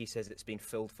he says it's been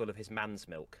filled full of his man's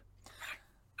milk.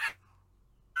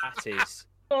 That is.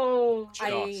 Oh,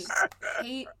 I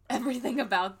hate everything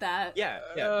about that. Yeah.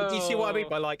 But do you see what I mean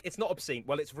by, like, it's not obscene?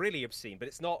 Well, it's really obscene, but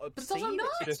it's not obscene. But it's also not.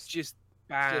 It's just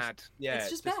bad. It's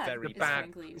just bad. Very bad.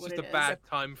 It's just a bad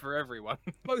time for everyone.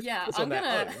 Both yeah, I'm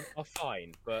gonna are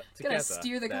fine, but together, gonna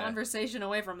steer the conversation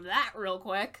away from that real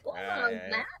quick.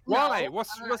 Why?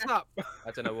 What's up?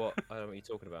 I don't know what you're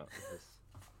talking about.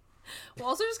 Well,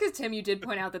 also just because Tim, you did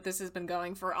point out that this has been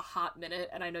going for a hot minute,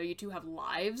 and I know you two have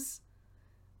lives.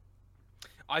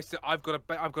 I've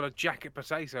got a jacket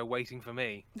potato waiting for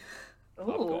me.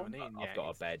 Ooh. I've got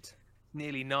a bed.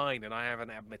 Nearly 9 and I haven't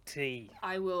had my tea.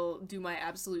 I will do my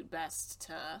absolute best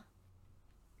to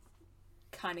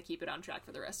kind of keep it on track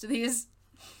for the rest of these.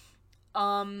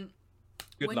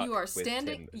 Good when luck you are with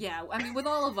standing, Tim. yeah, I mean, with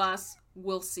all of us,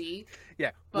 we'll see.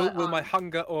 Yeah, But, will my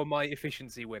hunger or my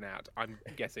efficiency win out? I'm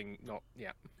guessing not.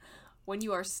 Yeah. When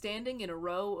you are standing in a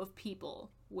row of people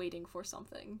waiting for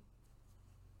something.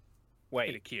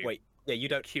 In a queue. Wait. Yeah, you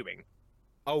don't queuing.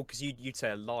 Oh, because you'd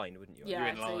say a line, wouldn't you? Yeah, you're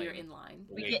in line. So you're in line.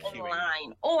 We get in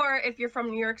line. Or if you're from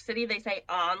New York City, they say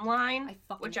online,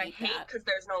 which I hate that. because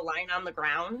there's no line on the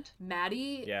ground.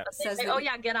 Maddie says, say, "Oh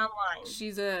yeah, get online."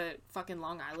 She's a fucking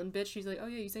Long Island bitch. She's like, "Oh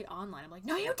yeah, you say online." I'm like,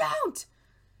 "No, you don't.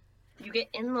 You get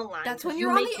in the line. That's when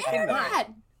you're on the internet."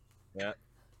 Yeah.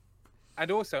 And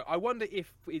also, I wonder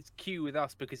if it's queue with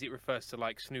us because it refers to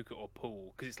like snooker or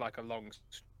pool because it's like a long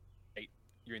straight.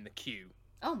 You're in the queue.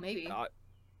 Oh, maybe.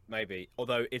 Maybe.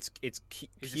 Although it's Is it Q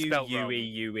spelled U wrong? E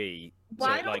U E.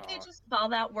 Why so, don't like, they just spell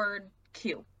that word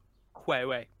Q?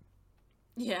 Way.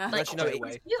 Yeah. Like, actually, no,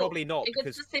 it's it's probably not It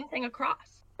because gets the same thing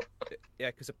across. yeah,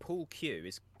 because a pool Q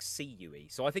is C U E.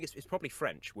 So I think it's probably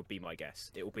French. Would be my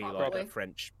guess. It will be Probably. like a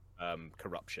French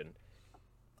corruption.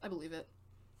 I believe it.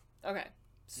 Okay.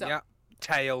 So. Yeah.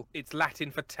 Tail. It's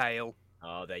Latin for tail.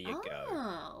 Oh, there you go.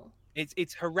 Oh. It's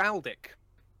heraldic.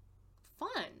 Fun.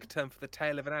 Term for the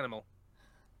tail of an animal.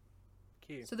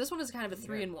 Cute. So this one is kind of a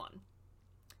 3-in-1.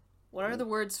 What are the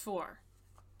words for?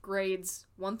 Grades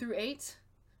 1 through 8,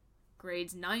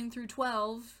 grades 9 through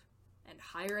 12, and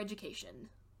higher education.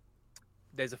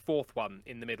 There's a fourth one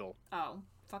in the middle. Oh,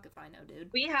 fuck if I know, dude.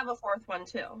 We have a fourth one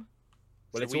too. Well,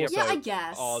 So it's we have- also Yeah, I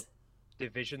guess. our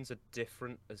divisions are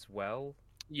different as well.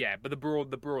 Yeah, but the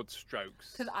broad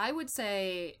strokes. Because I would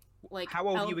say, like... How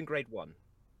old are you in grade 1?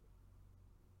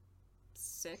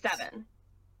 6? 7.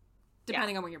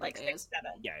 Depending on when your Like birthday 6, is.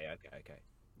 7. Yeah, okay.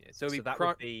 Yeah, so that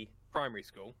would be primary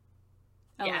school.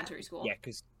 Elementary school. Yeah,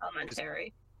 because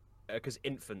Elementary.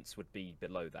 infants would be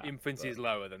below that. Infants is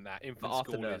lower than that. Infant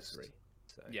after school nursery. is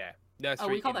So. yeah. Nursery. Oh,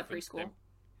 we call that infant, preschool.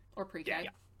 Or pre-K. Yeah,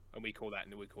 and we call that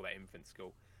infant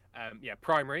school. Yeah,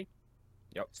 primary.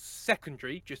 Yep.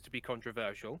 Secondary, just to be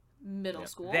controversial. Middle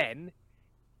school. Then,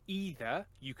 either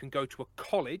you can go to a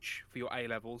college for your A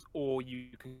levels, or you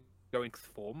can go into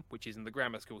form, which is in the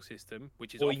grammar school system,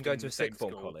 which is or you can go often to a the same sixth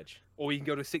form school. college. Or you can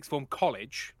go to a sixth form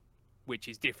college, which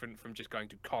is different from just going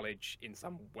to college in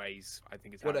some ways. I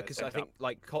think it's Well, because I think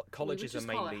like colleges are just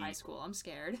call it mainly high school. I'm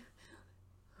scared.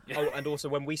 Oh, and also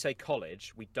when we say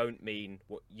college, we don't mean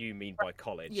what you mean by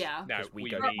college. Yeah. No, we we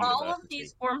go Are to all of university.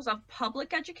 these forms of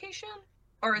public education?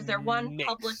 Or is there one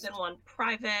public Mixed. and one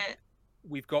private?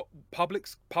 We've got public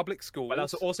schools. Well,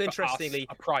 that's also for us interestingly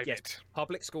are private. Yes,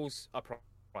 public schools are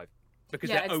private. Because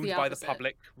Yeah, they're it's owned the by the opposite.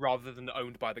 public rather than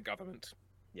owned by the government.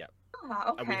 Yeah.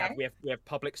 Oh, okay. And we have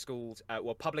public schools.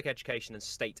 Well, public education and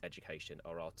state education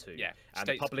are our two. Yeah, And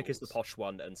state public is the schools. posh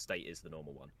one, and state is the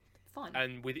normal one. Fun.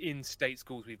 And within state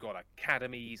schools, we've got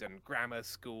academies and grammar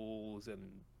schools and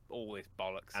all this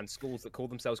bollocks. And schools that call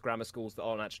themselves grammar schools that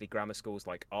aren't actually grammar schools,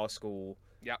 like our school,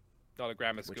 Yep, not a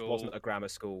grammar which school. wasn't a grammar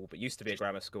school but used to be a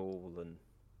grammar school, and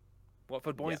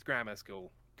Watford Boys Yeah. Grammar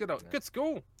School. Good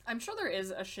school. I'm sure there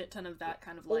is a shit ton of that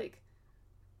kind of like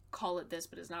call it this,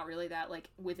 but it's not really that, like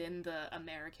within the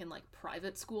American like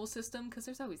private school system, because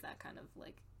there's always that kind of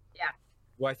like.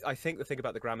 Well, I think the thing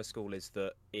about the grammar school is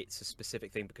that it's a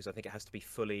specific thing because I think it has to be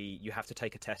fully. You have to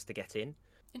take a test to get in,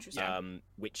 Interesting.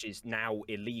 which is now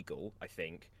illegal, I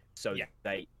think, So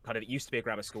they kind of, it used to be a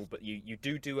grammar school, but you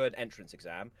do an entrance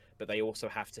exam, but they also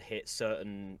have to hit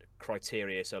certain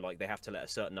criteria. So like they have to let a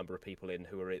certain number of people in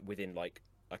who are within like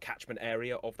a catchment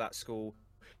area of that school.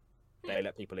 They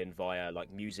let people in via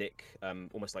like music,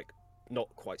 almost like not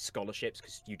quite scholarships,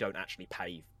 because you don't actually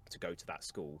pay to go to that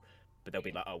school. But they'll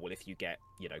be like, oh well, if you get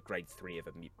grade 3 of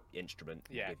an instrument,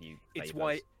 we'll give you favors. It's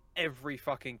why every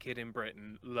fucking kid in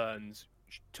Britain learns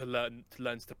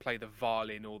to play the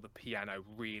violin or the piano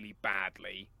really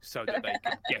badly, so that they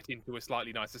can get into a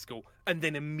slightly nicer school and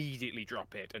then immediately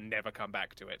drop it and never come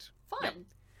back to it. Fun. Yep.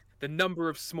 The number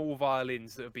of small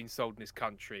violins that have been sold in this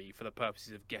country for the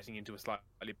purposes of getting into a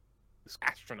slightly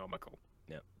astronomical.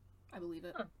 Yeah, I believe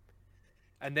it.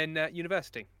 And then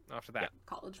university after that.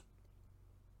 College.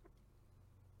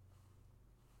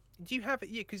 Do you have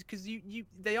because you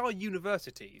they are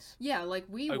universities? Yeah, like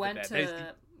we went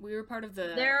to we were part of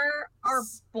the there are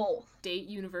both State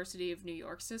University of New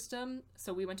York system,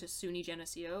 so we went to SUNY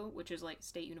Geneseo, which is like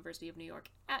State University of New York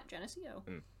at Geneseo.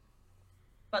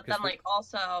 But then like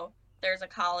also there's a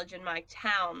college in my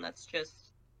town that's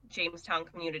just Jamestown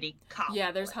Community College.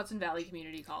 Yeah, there's Hudson Valley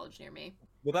Community College near me.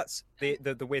 Well, that's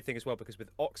the weird thing as well, because with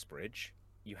Oxbridge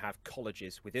you have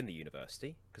colleges within the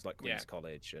university, because like Queen's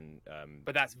College and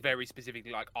but that's very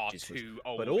specifically like our two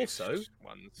old, but also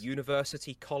ones.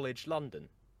 University College London.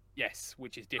 Yes,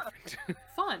 which is different.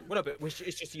 Fun. Well, no, but it's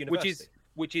just a university.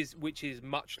 Which is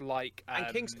much like and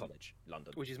King's College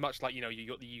London, which is much like you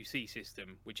got the UC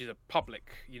system, which is a public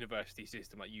university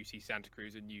system like UC Santa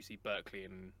Cruz and UC Berkeley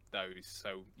and those.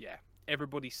 So yeah,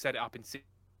 everybody set it up in 6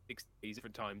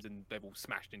 different times and they've all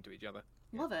smashed into each other.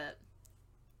 Love it.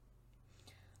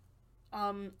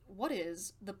 What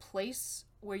is the place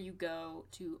where you go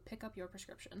to pick up your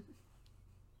prescription?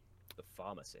 The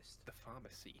pharmacist. The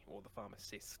pharmacy or the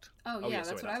pharmacist. Oh yeah,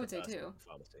 that's what I would say too.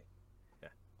 Pharmacy.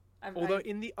 Although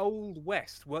in the Old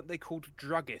West, weren't they called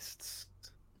druggists?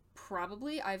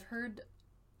 Probably. I've heard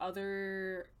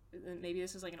other... Maybe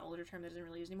this is like an older term that isn't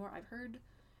really used anymore. I've heard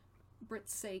Brits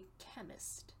say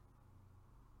chemist.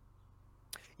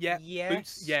 Yeah, yes.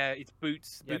 Boots. Yeah, it's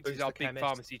Boots. Yeah, Boots is our big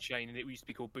pharmacy chain, and it used to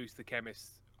be called Boots the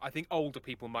Chemist. I think older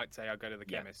people might say, "I go to the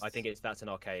chemist." I think that's an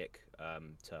archaic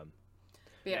term.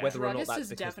 But yeah, whether druggist or not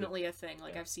that's is definitely a thing.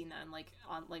 Like I've seen that in like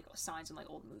on like signs in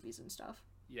like old movies and stuff.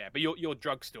 Yeah, but your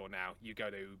drugstore now, you go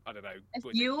to, I don't know. If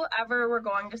you ever were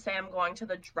going to say I'm going to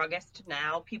the druggist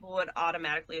now, people would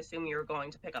automatically assume you were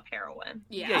going to pick up heroin.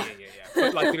 Yeah.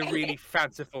 But like in a really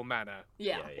fanciful manner.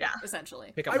 Yeah.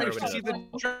 Essentially. Pick up I heroin. wish to see the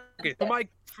druggist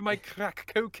for my crack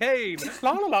cocaine.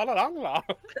 La la la la la.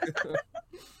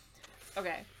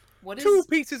 Okay. What is 2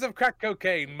 pieces of crack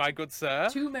cocaine, my good sir?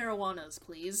 2 marijuanas,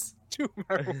 please. 2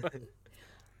 marijuana.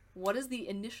 What is the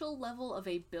initial level of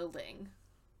a building?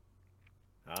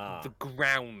 The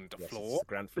ground floor. It's the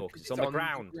ground floor because it's on the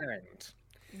ground.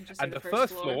 And the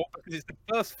first floor, because it's the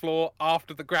first floor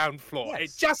after the ground floor.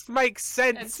 Yes. It just makes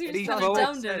sense. It seems kind of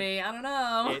dumb to me. I don't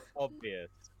know. It's obvious.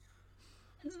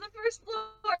 It's the first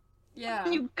floor. Yeah.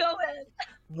 You go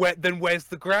in. Then where's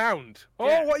the ground?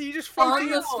 Oh, what, you just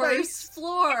floating on the first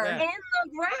floor? In the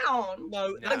ground.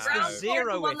 No, that's the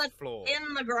zeroth floor.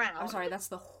 In the ground. I'm sorry, that's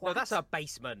the what? No, that's our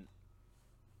basement.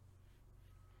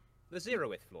 The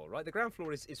zeroth floor, right? The ground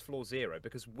floor is floor 0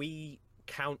 because we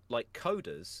count like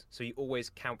coders, so you always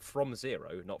count from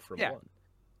 0, not from 1.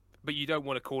 But you don't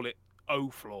want to call it O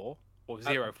floor or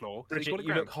 0 floor. Bridget,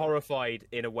 you look horrified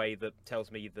in a way that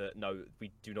tells me that no,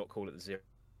 we do not call it the 0.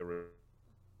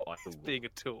 It's being a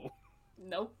tool.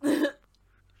 Nope.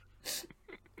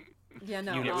 Yeah,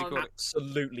 no. You look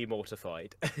absolutely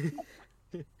mortified.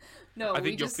 No, I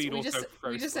think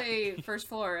we just say first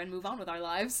floor and move on with our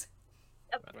lives.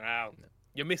 Wow.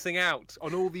 You're missing out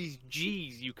on all these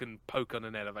G's you can poke on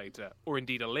an elevator, or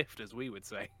indeed a lift, as we would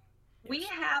say. We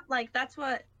have, that's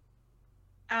what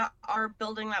our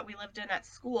building that we lived in at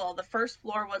school, the first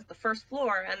floor was the first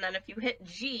floor, and then if you hit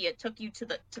G, it took you to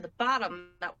the bottom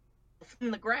that was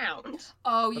in the ground.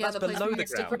 Oh, yeah, the place where you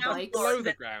stick your bikes. Below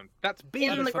the ground. That's B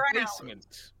for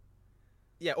basement.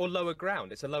 Yeah, or lower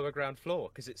ground. It's a lower ground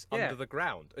floor because it's under the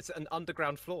ground. It's an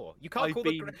underground floor. You can't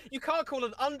you can't call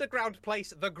an underground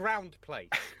place the ground place.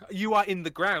 You are in the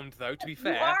ground, though. To be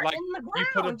fair, you are in the ground. You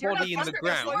put a body in the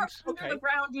ground. Under the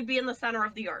ground, you'd be in the center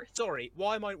of the earth. Sorry,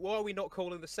 why are we not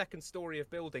calling the second story of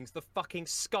buildings the fucking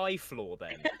sky floor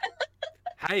then?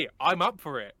 Hey, I'm up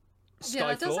for it. Yeah,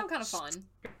 that does sound kind of fun.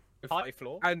 Sky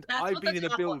floor. And I've been in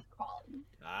a building.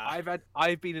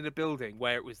 I've been in a building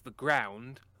where it was the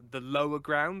ground, the lower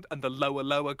ground and the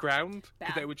lower ground,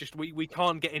 because they were just we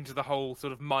can't get into the whole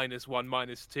sort of -1,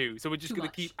 -2, so we're just going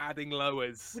to keep adding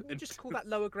lowers. Wouldn't you just call that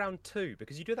lower ground 2?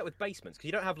 Because you do that with basements. Because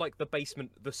you don't have like the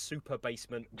basement, the super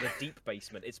basement, the deep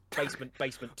basement. It's basement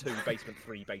 2, basement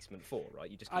 3, basement 4, right?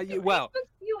 You just keep well,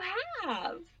 you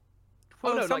have.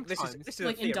 Well, no, like this is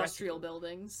like industrial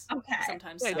buildings. Okay.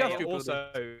 Sometimes.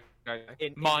 Also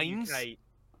in mines, the UK,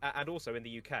 and also in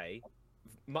the UK,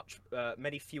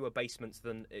 many fewer basements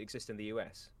than exist in the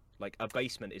US. Like a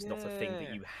basement is not a thing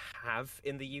that you have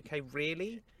in the UK,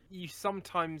 really. You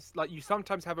sometimes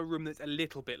have a room that's a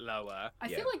little bit lower. I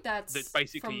feel like that's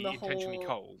basically from the intentionally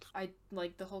whole, cold. I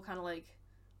like the whole kind of like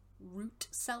root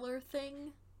cellar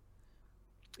thing.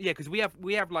 Yeah, because we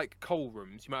have like coal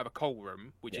rooms. You might have a coal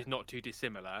room, which is not too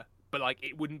dissimilar, but like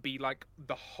it wouldn't be like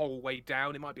the whole way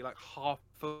down. It might be like half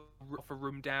a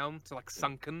room down, so like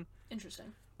sunken.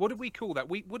 Interesting. What did we call that?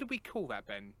 What did we call that,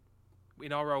 Ben?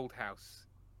 In our old house,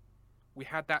 we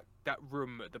had that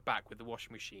room at the back with the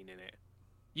washing machine in it.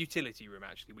 Utility room,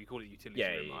 actually. We called it utility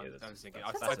room. Yeah, I was thinking.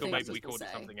 I thought maybe we called it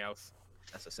something else.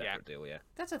 That's a separate deal, yeah.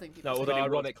 That's a thing people No, say.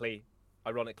 although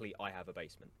ironically, I have a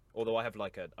basement. Although I have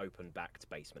like an open-backed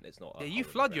basement. It's not. Yeah, you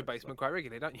flood your basement quite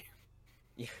regularly, don't you?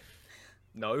 Yeah.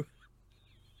 No.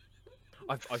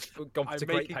 I've gone to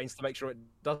great pains to make sure it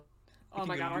does. Oh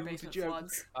my god, our basement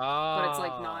floods. But it's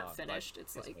like not finished.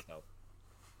 It's like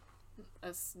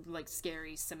a like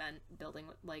scary cement building,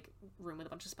 like room with a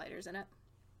bunch of spiders in it.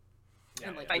 Yeah,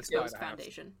 and like exposed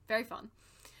foundation. Very fun.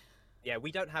 Yeah,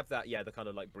 we don't have that. Yeah, the kind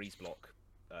of like breeze block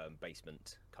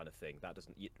basement kind of thing. That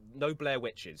doesn't. No Blair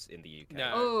Witches in the UK.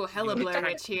 No. Oh, hella Blair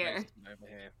Witch here. Over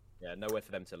here. Yeah, nowhere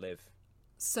for them to live.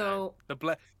 So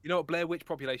you know what? Blair Witch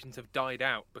populations have died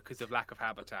out because of lack of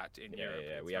habitat in Europe.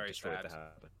 Yeah, it's we have very destroyed sad. the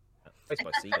habitat. Faced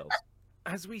by seagulls.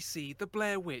 As we see the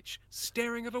Blair Witch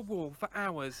staring at a wall for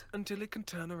hours until it can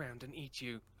turn around and eat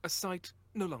you, a sight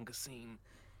no longer seen.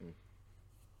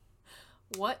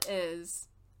 what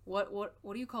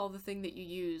do you call the thing that you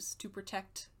use to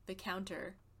protect the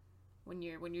counter when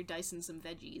you're dicing some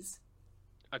veggies?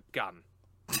 A gun.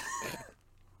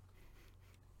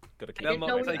 Got to I didn't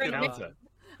know we were in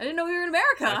I didn't know we were in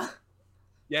America.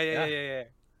 Yeah.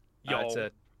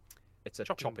 It's a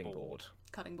chopping board.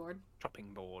 Cutting board.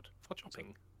 Chopping board for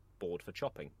chopping. Board for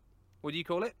chopping. What do you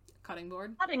call it? Cutting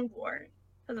board. Cutting board.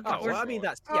 Oh, well, I mean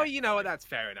that's. Oh, you know what? That's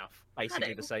fair enough.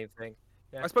 Basically the same thing.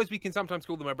 Yeah. I suppose we can sometimes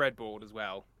call them a breadboard as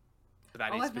well, but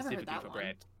that is I've never heard specifically that for one.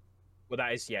 bread. Well,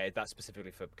 that's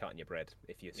specifically for cutting your bread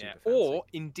if you're super fancy. Or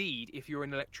indeed, if you're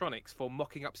in electronics for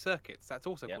mocking up circuits, that's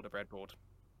also called a breadboard.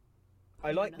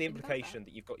 I like the implication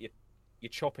that you've got your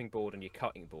chopping board and your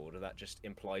cutting board, and that just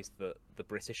implies that the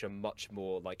British are much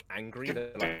more like angry.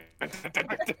 They're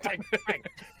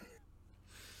like...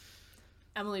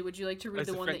 Emily, would you like to read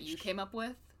the one that you came up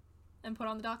with and put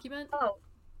on the document? Oh.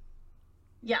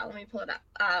 Yeah, let me pull it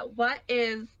up. What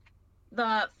is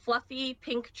the fluffy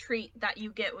pink treat that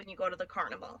you get when you go to the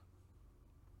carnival?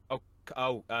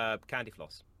 Candy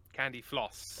floss. Candy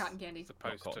floss. Cotton candy. As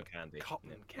opposed cotton to candy.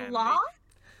 Cotton candy. Floss?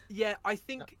 Yeah, I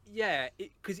think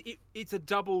because it's a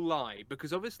double lie,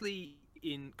 because obviously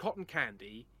in cotton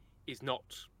candy is not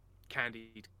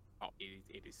candied.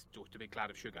 It is just a big cloud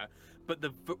of sugar, but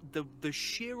the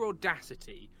sheer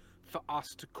audacity for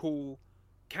us to call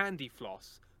candy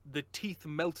floss the teeth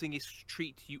meltingest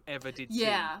treat you ever did see.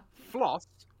 Floss,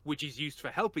 which is used for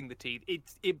helping the teeth,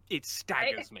 it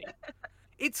staggers me.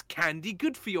 It's candy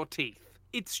good for your teeth.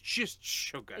 It's just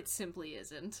sugar. It simply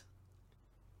isn't.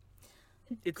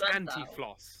 It's good,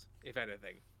 anti-floss, if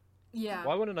anything. Yeah.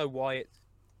 Well, I want to know why it's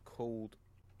called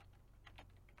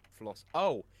floss.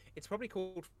 Oh, it's probably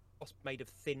called floss made of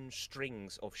thin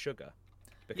strings of sugar.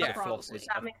 Because floss is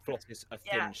a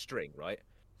thin string, right?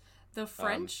 The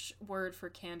French word for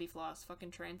candy floss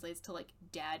fucking translates to like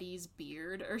daddy's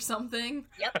beard or something.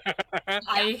 Yep.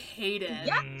 I hate it.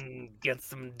 Yep. Get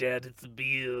some daddy's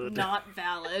beard. Not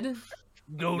valid.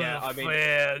 Go to the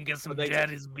fair and get some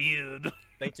daddy's beard.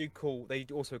 They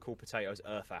also call potatoes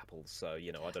earth apples, so I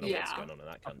don't know what's going on in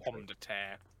that country. Pomme de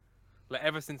terre. Like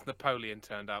ever since Napoleon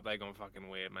turned up, they've gone fucking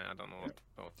weird, man. I don't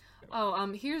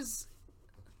know. Here's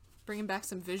bringing back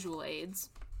some visual aids.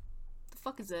 The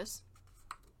fuck is this?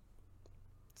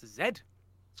 It's a Z. It's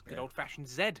a good old-fashioned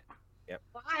Z. Yep.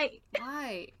 Why?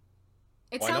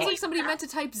 It Why sounds not? like somebody meant to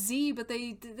type Z, but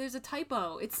there's a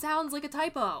typo. It sounds like a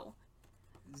typo.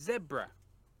 Zebra.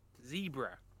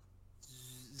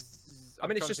 I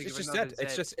mean, it's just Z.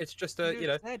 It's just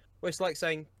a well, it's like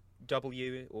saying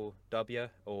W or W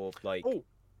or like. Oh,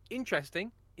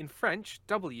 interesting. In French,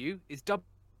 W is double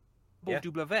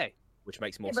W, which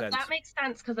makes more But sense. that makes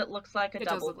sense because it looks like a It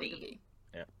double does look like a V. V.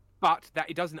 Yeah. But that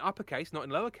it does in uppercase, not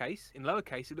in lowercase. In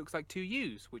lowercase, it looks like two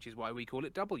U's, which is why we call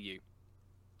it W.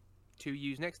 Two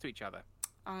U's next to each other.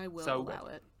 I will So- allow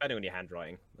it. Depending on your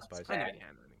handwriting, I suppose. fair. Anyway,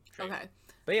 handwriting. True. Okay.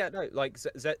 But yeah, no, like Z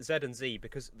and Z,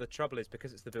 because the trouble is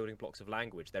because it's the building blocks of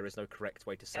language, there is no correct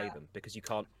way to say them because you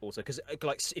can't also because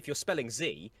like if you're spelling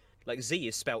Z, like Z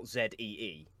is spelled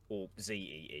Z-E-E or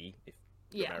Z-E-E if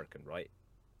you're Yeah. American, right?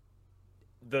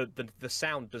 The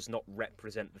sound does not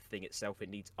represent the thing itself. It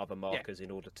needs other markers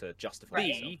in order to justify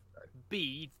itself.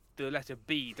 B, the letter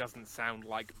B doesn't sound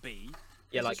like B.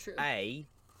 Yeah, This is like true. A.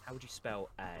 How would you spell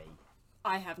A?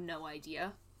 I have no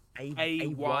idea.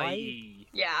 A-Y-E.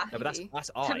 Yeah. No, but that's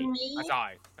To I. me, That's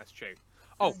I. That's true.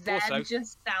 Oh, Zed also,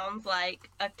 just sounds like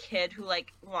a kid who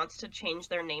like wants to change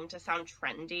their name to sound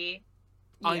trendy.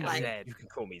 I'm like- Zed. You can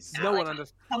call me Z. No like, one,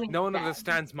 calling no one Zed.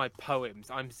 understands my poems.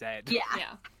 I'm Zed. Yeah.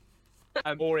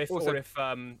 Yeah. Or if also-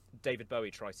 David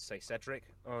Bowie tries to say Cedric,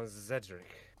 oh Zedric.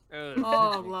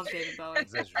 Oh, love David Bowie.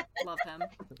 Zedric. Love him.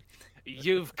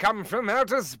 You've come from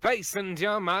outer space and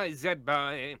you're my Zed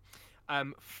boy.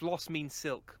 Floss means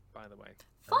silk, by the way.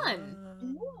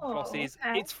 Fun. Floss is,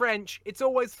 okay. it's French. It's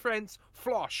always French.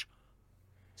 Flosh.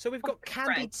 So we've got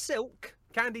candied French. silk.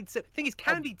 Candied silk. Thing is,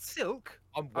 candied silk.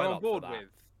 I'm I'm well on up board for that. with.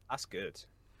 That's good.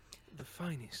 The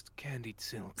finest candied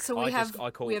silk. So I we just- have I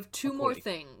call- we have two I call more it-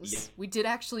 things. Yeah. We did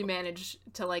actually manage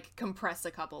to like compress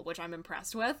a couple, which I'm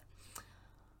impressed with.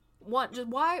 What? Just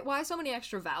why so many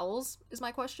extra vowels? Is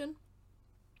my question.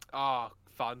 Ah,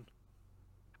 fun.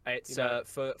 It's You know-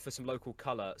 for some local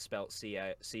colour spelt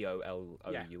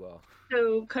C-O-L-O-U-R.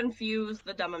 To confuse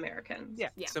the dumb Americans. Yeah.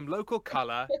 Yeah. Some local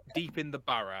colour deep in the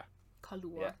borough.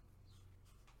 Kalua. Yeah.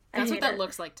 I That's what hate that it.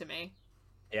 looks like to me.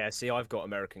 Yeah, see, I've got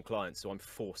American clients, so I'm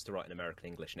forced to write in American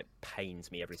English, and it pains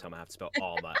me every time I have to spell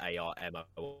armour,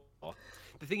 A-R-M-O-R.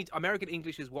 The thing is, American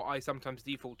English is what I sometimes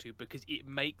default to because it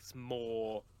makes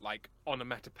more like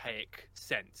onomatopoeic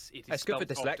sense. It is It's good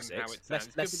for spelled often how dyslexics. it sounds. Less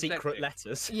It's good for secret dyslexics.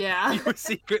 letters. Yeah. Your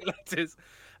secret letters.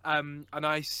 And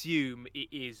I assume it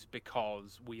is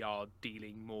because we are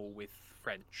dealing more with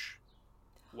French,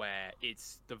 where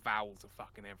it's the vowels are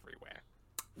fucking everywhere.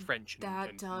 French and That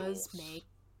and does Norse. make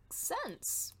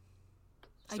sense.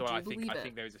 So I I do think believe I it.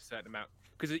 think there is a certain amount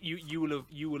because you will have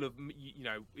you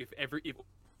know if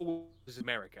all is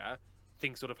America,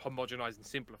 things sort of homogenize and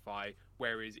simplify,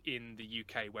 whereas in the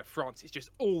UK where France is just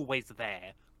always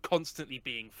there, constantly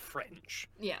being French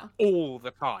Yeah, all the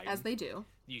time, as they do.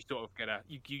 you sort of get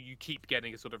you keep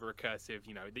getting a sort of recursive,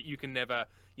 you know, that you can never,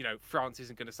 you know, France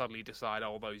isn't going to suddenly decide,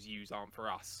 oh, those U's aren't for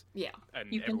us. Yeah.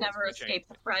 And You can everyone's never gonna escape change.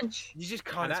 the French. You just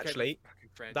can't And escape the actually, fucking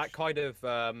French. That kind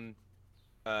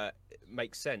of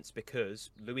makes sense because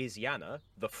Louisiana,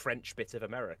 the French bit of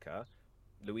America,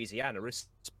 Louisiana is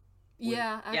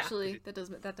Yeah, Yeah. actually, that does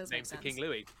make named for sense. King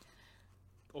Louis,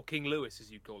 or King Louis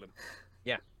as you call him.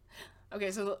 yeah.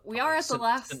 Okay, so we are at the St.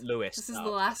 last. St. Louis This is now.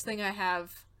 the last thing I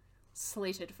have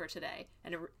slated for today,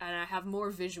 and I have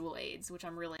more visual aids, which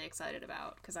I'm really excited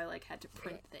about because I like had to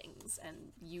print things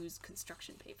and use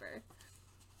construction paper.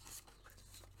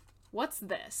 What's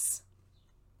this?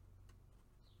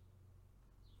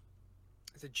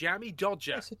 It's a jammy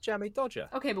dodger. It's a jammy dodger.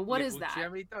 Okay, but what is Little that?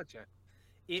 Jammy dodger.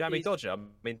 It Jammy is- dodger. I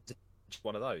mean, it's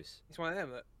one of those. It's one of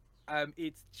them.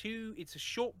 It's a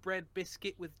shortbread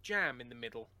biscuit with jam in the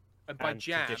middle, and by And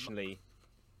jam traditionally,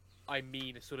 I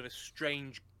mean a sort of a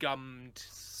strange gummed.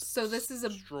 So this is a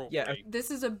strawberry.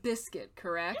 this is a biscuit,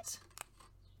 correct?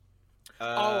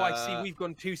 Oh, I see. We've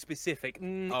gone too specific.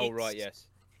 Oh right, yes.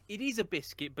 It is a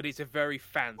biscuit, but it's a very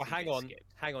fancy. Well,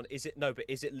 hang on. Is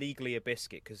it legally a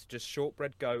biscuit? Because does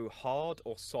shortbread go hard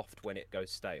or soft when it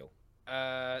goes stale?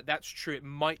 That's true. It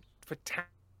might for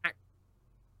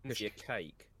Could be a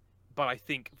cake. but I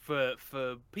think for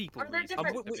people, Are there reasons,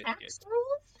 different it's a tax biscuit.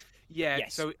 rules? Yeah.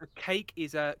 Yes. So a biscuit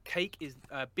is a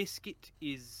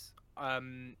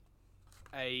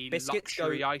Biscuits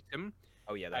luxury go- item.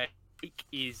 Oh yeah, A that. cake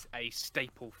is a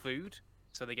staple food,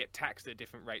 so they get taxed at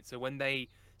different rates.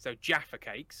 So Jaffa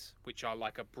cakes, which are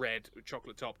like a bread with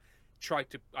chocolate top,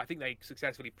 I think they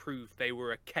successfully proved they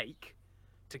were a cake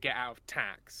to get out of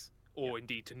tax, or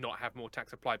indeed to not have more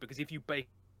tax applied. Because if you bake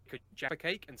a Jaffa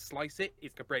cake and slice it,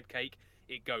 it's a bread cake.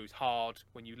 It goes hard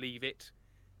when you leave it,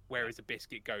 whereas a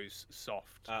biscuit goes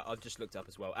soft. I've just looked up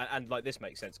as well, and like this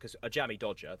makes sense because a jammy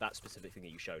dodger, that specific thing that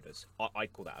you showed us,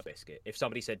 I'd call that a biscuit. If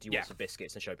somebody said, "Do you want some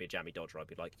biscuits?" and showed me a jammy dodger, I'd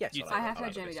be like, "Yes." You- I have I'll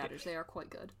had a jammy biscuit." dodgers. They are quite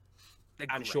good. They're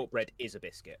And great. shortbread is a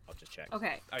biscuit. I've just checked.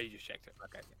 Okay, Oh, you just checked it.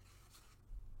 Okay.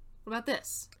 what about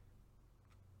this?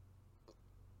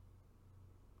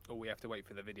 Oh, we have to wait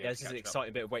for the video. Yeah, to this is catch an up.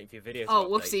 exciting bit of waiting for your video. to Oh,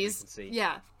 update so we whoopsies. can see.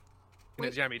 Yeah.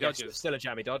 The jammy Yes, dodgers. still a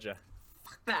jammy dodger.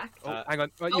 Back. Oh, hang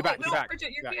on. Oh, you're back. No, You're back.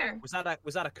 Bridget, you're Yeah. here. Was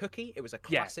that a cookie? It was a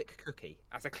classic cookie.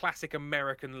 That's a classic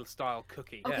American style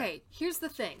cookie. Okay, here's the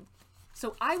thing.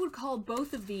 So I would call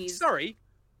both of these. Sorry,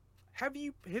 have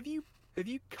you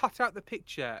cut out the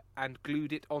picture and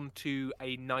glued it onto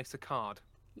a nicer card?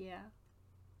 Yeah.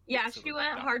 Yeah, she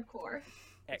went hardcore.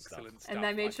 Excellent stuff. And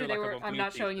I made sure they were. I'm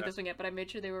not showing you this this one yet, but I made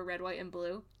sure they were red, white, and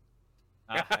blue.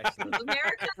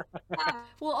 America.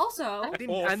 Well, also.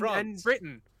 And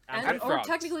Britain. And or France.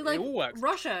 technically like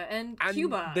Russia and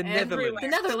Cuba the Netherlands. The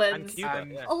Netherlands. And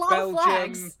Cuba, A lot Belgium. of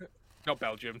flags. Not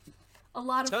Belgium. A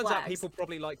lot of Turns flags. out people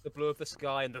probably like the blue of the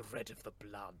sky and the red of the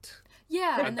blood.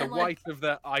 Yeah, And and the then white of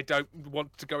the. I don't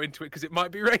want to go into it because it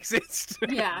might be racist.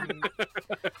 Yeah.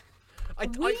 I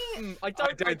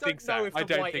don't think so. Know if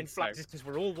the white in flags is because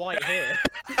we're all white here.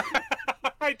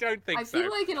 I don't think so. I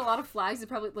feel like in a lot of flags, it's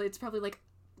probably like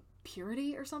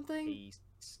purity or something.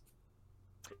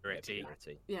 Purity.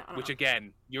 Yeah. I don't Which know.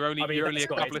 again, you're only a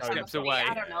couple of steps away.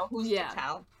 I don't know who's to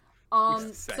tell.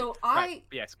 So Right,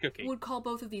 yes, cookie. would call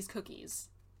both of these cookies.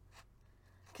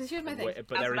 Because here's my thing.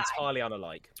 But they're entirely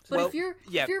unalike. But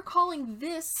if you're calling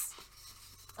this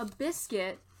a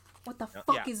biscuit, what the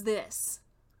fuck is this?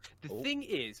 The thing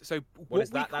is, so what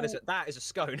is that? That is a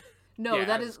scone. No, Yeah,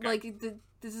 that is like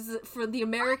this is for the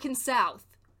American South.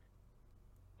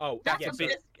 Oh, that's a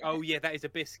biscuit. Oh yeah, that is a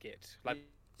biscuit. Like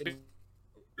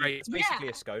it's basically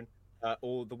a scone.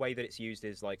 Or the way that it's used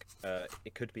is like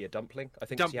it could be a dumpling. I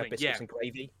think you have biscuits and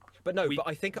gravy. But no,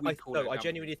 I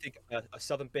genuinely think a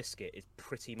southern biscuit is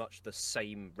pretty much the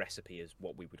same recipe as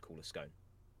what we would call a scone.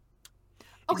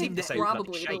 Okay,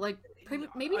 probably, but like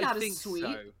maybe not as sweet.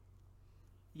 So.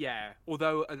 Yeah,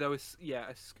 although a scone.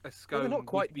 Well, not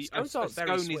quite. A Scones aren't very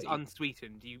scone sweet. is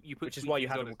unsweetened. You put which is why you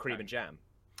have them with cream and jam.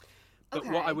 But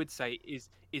what I would say is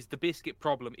the biscuit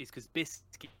problem is because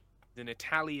biscuit is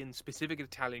an specific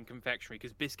Italian confectionery,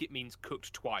 because biscuit means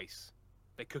cooked twice.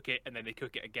 They cook it and then they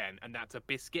cook it again, and that's a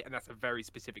biscuit, and that's a very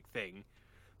specific thing.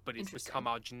 But it's become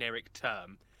our generic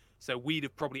term. So we'd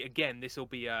have probably, again, this will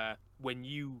be when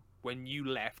you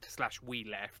left/we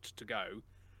left to go,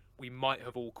 we might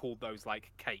have all called those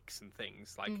like cakes and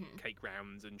things, like cake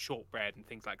rounds and shortbread and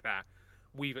things like that.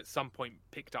 We've at some point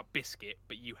picked up biscuit,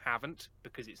 but you haven't,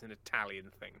 because it's an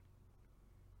Italian thing.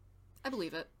 I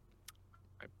believe it.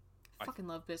 I fucking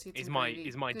love biscuits. Is and my gravy.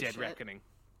 dead Good shit. reckoning.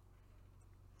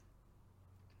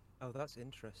 Oh, that's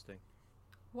interesting.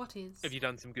 What is? Have you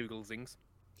done some Google things?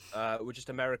 Well, just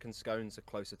American scones are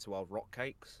closer to our rock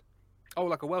cakes. Oh,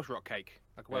 like a Welsh rock cake,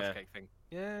 like a Welsh cake thing.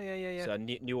 Yeah. So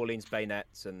New Orleans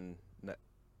bayonets and that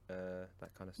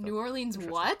kind of stuff. New Orleans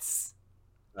what?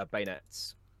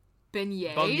 Bayonets.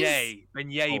 Beignets?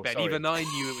 Beignet, Oh, Ben. sorry. Even I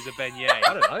knew it was a beignet.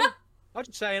 I don't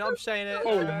know. I'm saying it.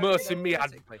 Oh, mercy me!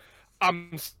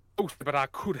 I'm so sorry, but I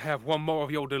could have one more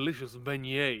of your delicious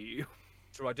beignet.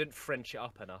 True, I didn't French it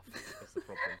up enough. That's the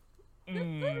problem. I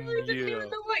really didn't even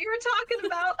know what you were talking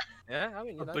about. Yeah, I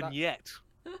mean, a beignet.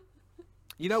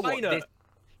 You know what?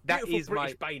 That is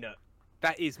British bayonet.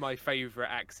 That is my favourite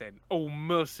accent. Oh,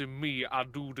 mercy me! I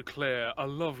do declare a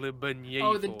lovely beignet.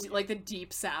 Oh, the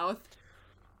deep south.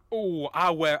 Oh,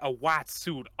 I wear a white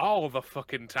suit all the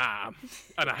fucking time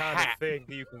and a hat. Thing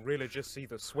you can really just see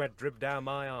the sweat drip down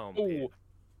my arm. Oh,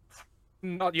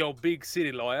 not your big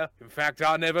city lawyer. In fact,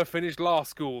 I never finished law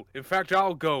school. In fact,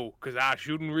 I'll go, because I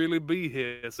shouldn't really be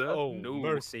here, sir. Oh, no.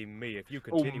 mercy me. If you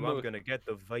continue, I'm going to get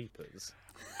the vapors.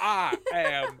 I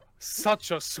am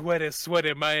such a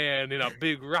sweaty man in a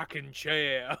big rocking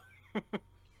chair.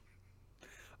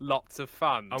 Lots of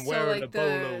fun. I'm wearing a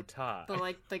bolo tie. The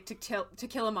like to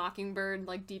kill a mockingbird,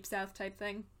 like deep south type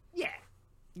thing. Yeah.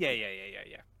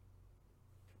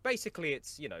 Basically,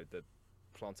 it's the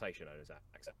plantation owner's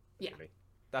accent. Yeah. Really.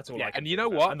 That's all. Yeah, I can and you know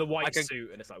do. what? And the white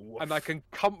suit, and it's like. Woof. And I can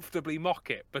comfortably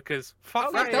mock it because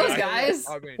fuck those guys.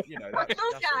 I mean, Fuck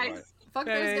those guys. Right. Fuck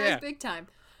those guys, big time.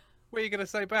 What are you gonna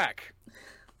say back?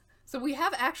 So we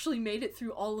have actually made it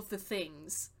through all of the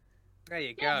things. There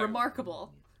you go.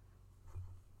 Remarkable.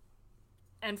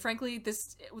 And frankly,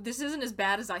 this isn't as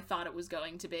bad as I thought it was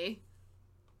going to be.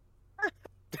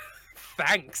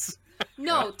 Thanks.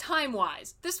 No,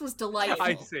 time-wise, this was delightful.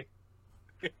 I see.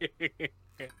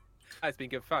 It's been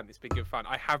good fun.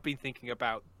 I have been thinking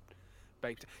about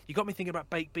baked. You got me thinking about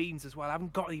baked beans as well. I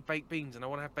haven't got any baked beans, and I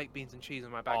want to have baked beans and cheese on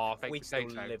my back. If we still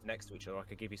live next to each other, I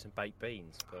could give you some baked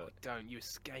beans. But don't. You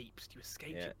escaped. You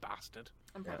bastard.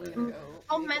 I'm probably gonna go.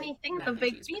 How many things of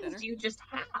baked beans do you just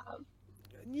have?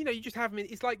 You just have them.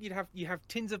 It's like you have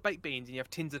tins of baked beans and you have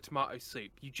tins of tomato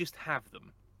soup. You just have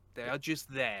them. They are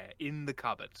just there in the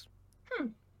cupboard.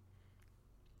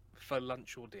 For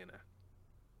lunch or dinner.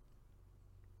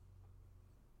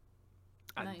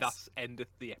 And Nice. thus endeth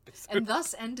the episode. And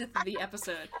thus endeth the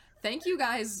episode. Thank you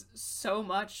guys so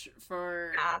much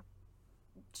for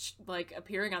like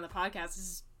appearing on the podcast. This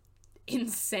is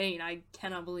insane. I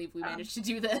cannot believe we managed to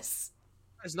do this.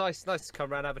 It's nice to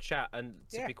come around and have a chat. And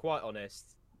to be quite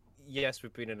honest, yes,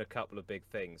 we've been in a couple of big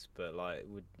things, but like,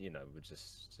 we're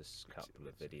just a couple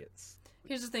of idiots.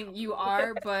 Here's the thing, you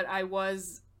are, but I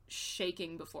was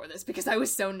shaking before this because I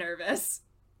was so nervous.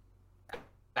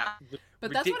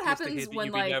 But that's what happens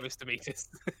when like nervous to meet us.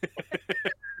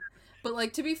 But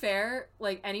like, to be fair,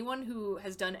 like anyone who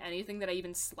has done anything that I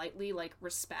even slightly like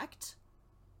respect,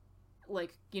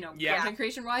 like, you know, content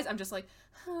creation wise, I'm just like,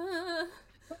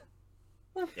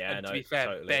 Yeah, and to be fair,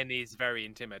 totally. Ben is very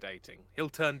intimidating. He'll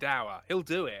turn dour. He'll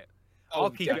do it. Oh,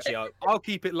 I'll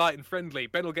keep it light and friendly.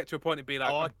 Ben will get to a point and be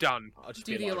like, I'm done. I'll just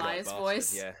do be the like, Elias "Right,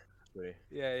 voice. bastard."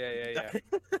 Yeah.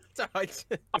 It's alright.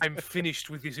 I'm finished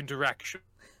with this interaction.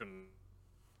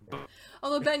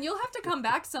 Although, Ben, you'll have to come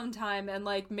back sometime and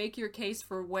like make your case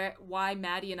for why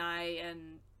Maddie and I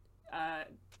and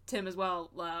Tim as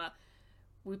well,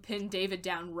 we pinned David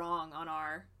down wrong on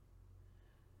our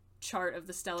chart of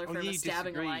the stellar firma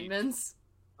stabbing alignments.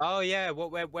 Oh yeah,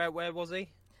 where was he?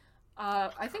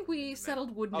 I think we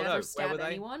settled would never stab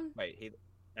anyone. Wait,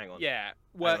 hang on. Yeah,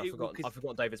 well, I've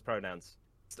forgotten David's pronouns.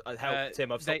 Help,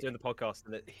 Tim. I've stopped doing the podcast.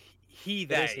 And he,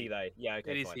 they. It is he, they. Yeah,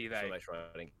 okay, it is fine. he, they. Just make sure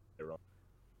I didn't get it wrong.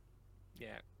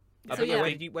 Yeah. So, yeah.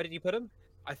 Where did you put him?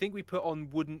 I think we put on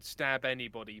wouldn't stab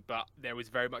anybody, but there was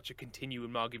very much a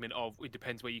continuum argument of it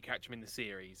depends where you catch him in the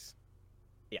series.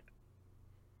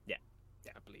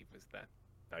 Yeah, I believe was there.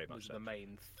 Very much so. The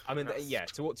main. I mean,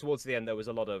 towards the end there was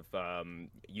a lot of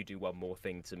you do one more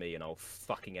thing to me and I'll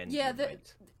fucking end you.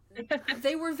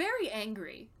 They were very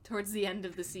angry towards the end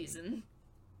of the season.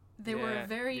 They were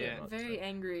very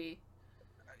angry.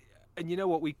 And you know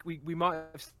what? We might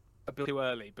have a bit too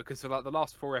early because for like the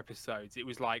last 4 episodes, it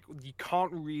was like you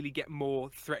can't really get more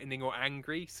threatening or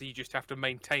angry, so you just have to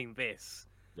maintain this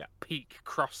peak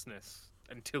crossness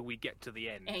until we get to the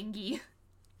end. Angie.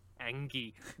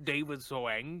 David's so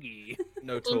angry.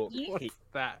 No talk. What's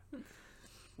that?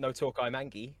 No talk, I'm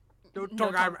Angie. No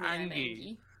talk, I'm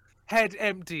Angie. Head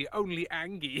empty, only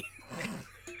Angie.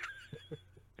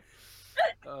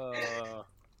 A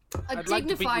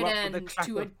dignified end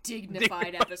to a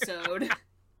dignified episode.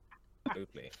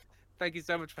 Absolutely. Thank you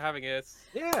so much for having us.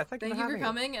 Yeah, thank you for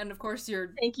coming, and of course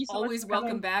you're always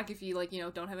welcome back if you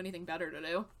don't have anything better to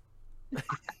do.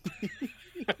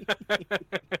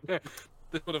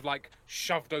 The sort of like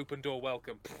shoved open door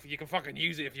welcome. You can fucking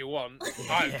use it if you want.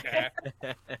 I don't care.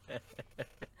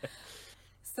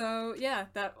 So yeah,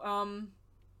 that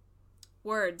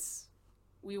words.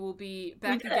 We will be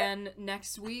back again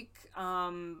next week.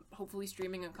 Hopefully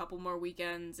streaming a couple more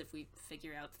weekends if we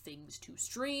figure out things to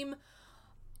stream.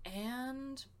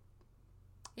 And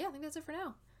yeah, I think that's it for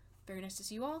now. Very nice to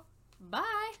see you all.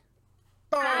 Bye.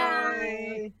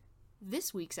 Bye.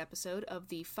 This week's episode of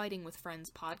the Fighting with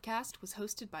Friends podcast was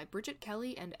hosted by Bridget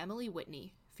Kelly and Emily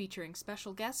Whitney, featuring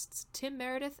special guests Tim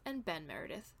Meredith and Ben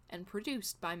Meredith, and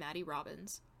produced by Maddie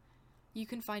Robbins. You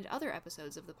can find other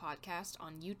episodes of the podcast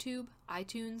on YouTube,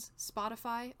 iTunes,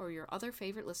 Spotify, or your other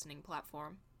favorite listening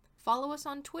platform. Follow us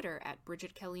on Twitter at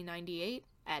BridgetKelly98,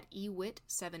 at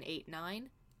EWIT789,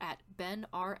 at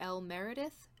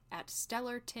BenRLMeredith, at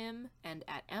StellarTim, and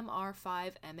at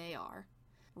MR5MAR.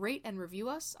 Rate and review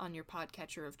us on your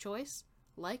podcatcher of choice.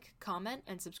 Like, comment,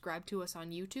 and subscribe to us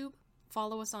on YouTube.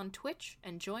 Follow us on Twitch,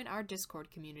 and join our Discord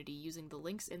community using the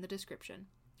links in the description.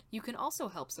 You can also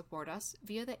help support us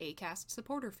via the Acast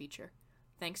supporter feature.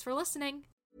 Thanks for listening!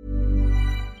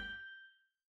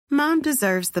 Mom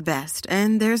deserves the best,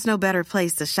 and there's no better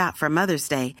place to shop for Mother's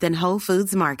Day than Whole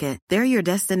Foods Market. They're your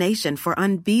destination for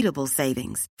unbeatable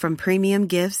savings, from premium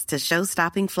gifts to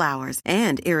show-stopping flowers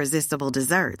and irresistible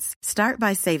desserts. Start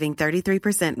by saving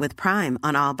 33% with Prime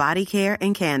on all body care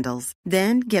and candles.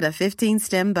 Then get a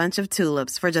 15-stem bunch of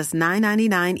tulips for just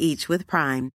 $9.99 each with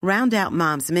Prime. Round out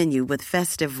Mom's menu with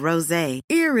festive rosé,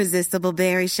 irresistible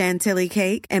berry chantilly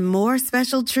cake, and more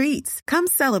special treats. Come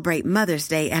celebrate Mother's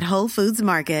Day at Whole Foods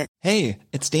Market. Hey,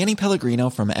 it's Danny Pellegrino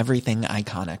from Everything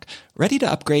Iconic. Ready to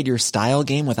upgrade your style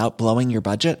game without blowing your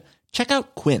budget? Check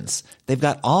out Quince. They've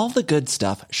got all the good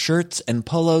stuff, shirts and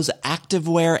polos,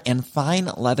 activewear, and fine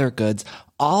leather goods,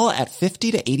 all at 50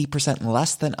 to 80%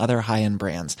 less than other high-end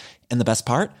brands. And the best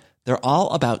part? They're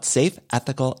all about safe,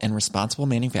 ethical, and responsible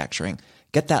manufacturing.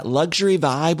 Get that luxury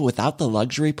vibe without the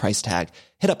luxury price tag.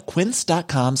 Hit up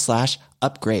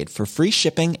quince.com/upgrade for free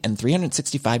shipping and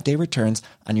 365-day returns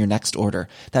on your next order.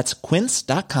 That's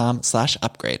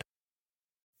quince.com/upgrade.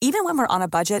 Even when we're on a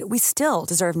budget, we still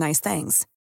deserve nice things.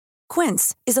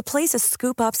 Quince is a place to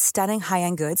scoop up stunning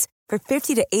high-end goods for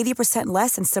 50 to 80%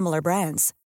 less than similar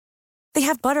brands. They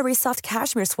have buttery soft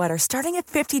cashmere sweaters starting at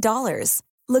 $50,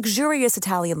 luxurious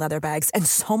Italian leather bags, and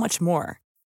so much more.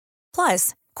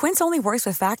 Plus, Quince only works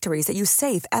with factories that use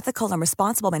safe, ethical, and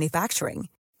responsible manufacturing.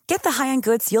 Get the high-end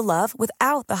goods you'll love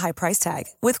without the high price tag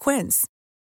with Quince.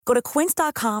 Go to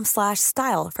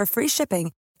quince.com/style for free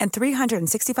shipping and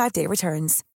 365-day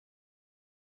returns.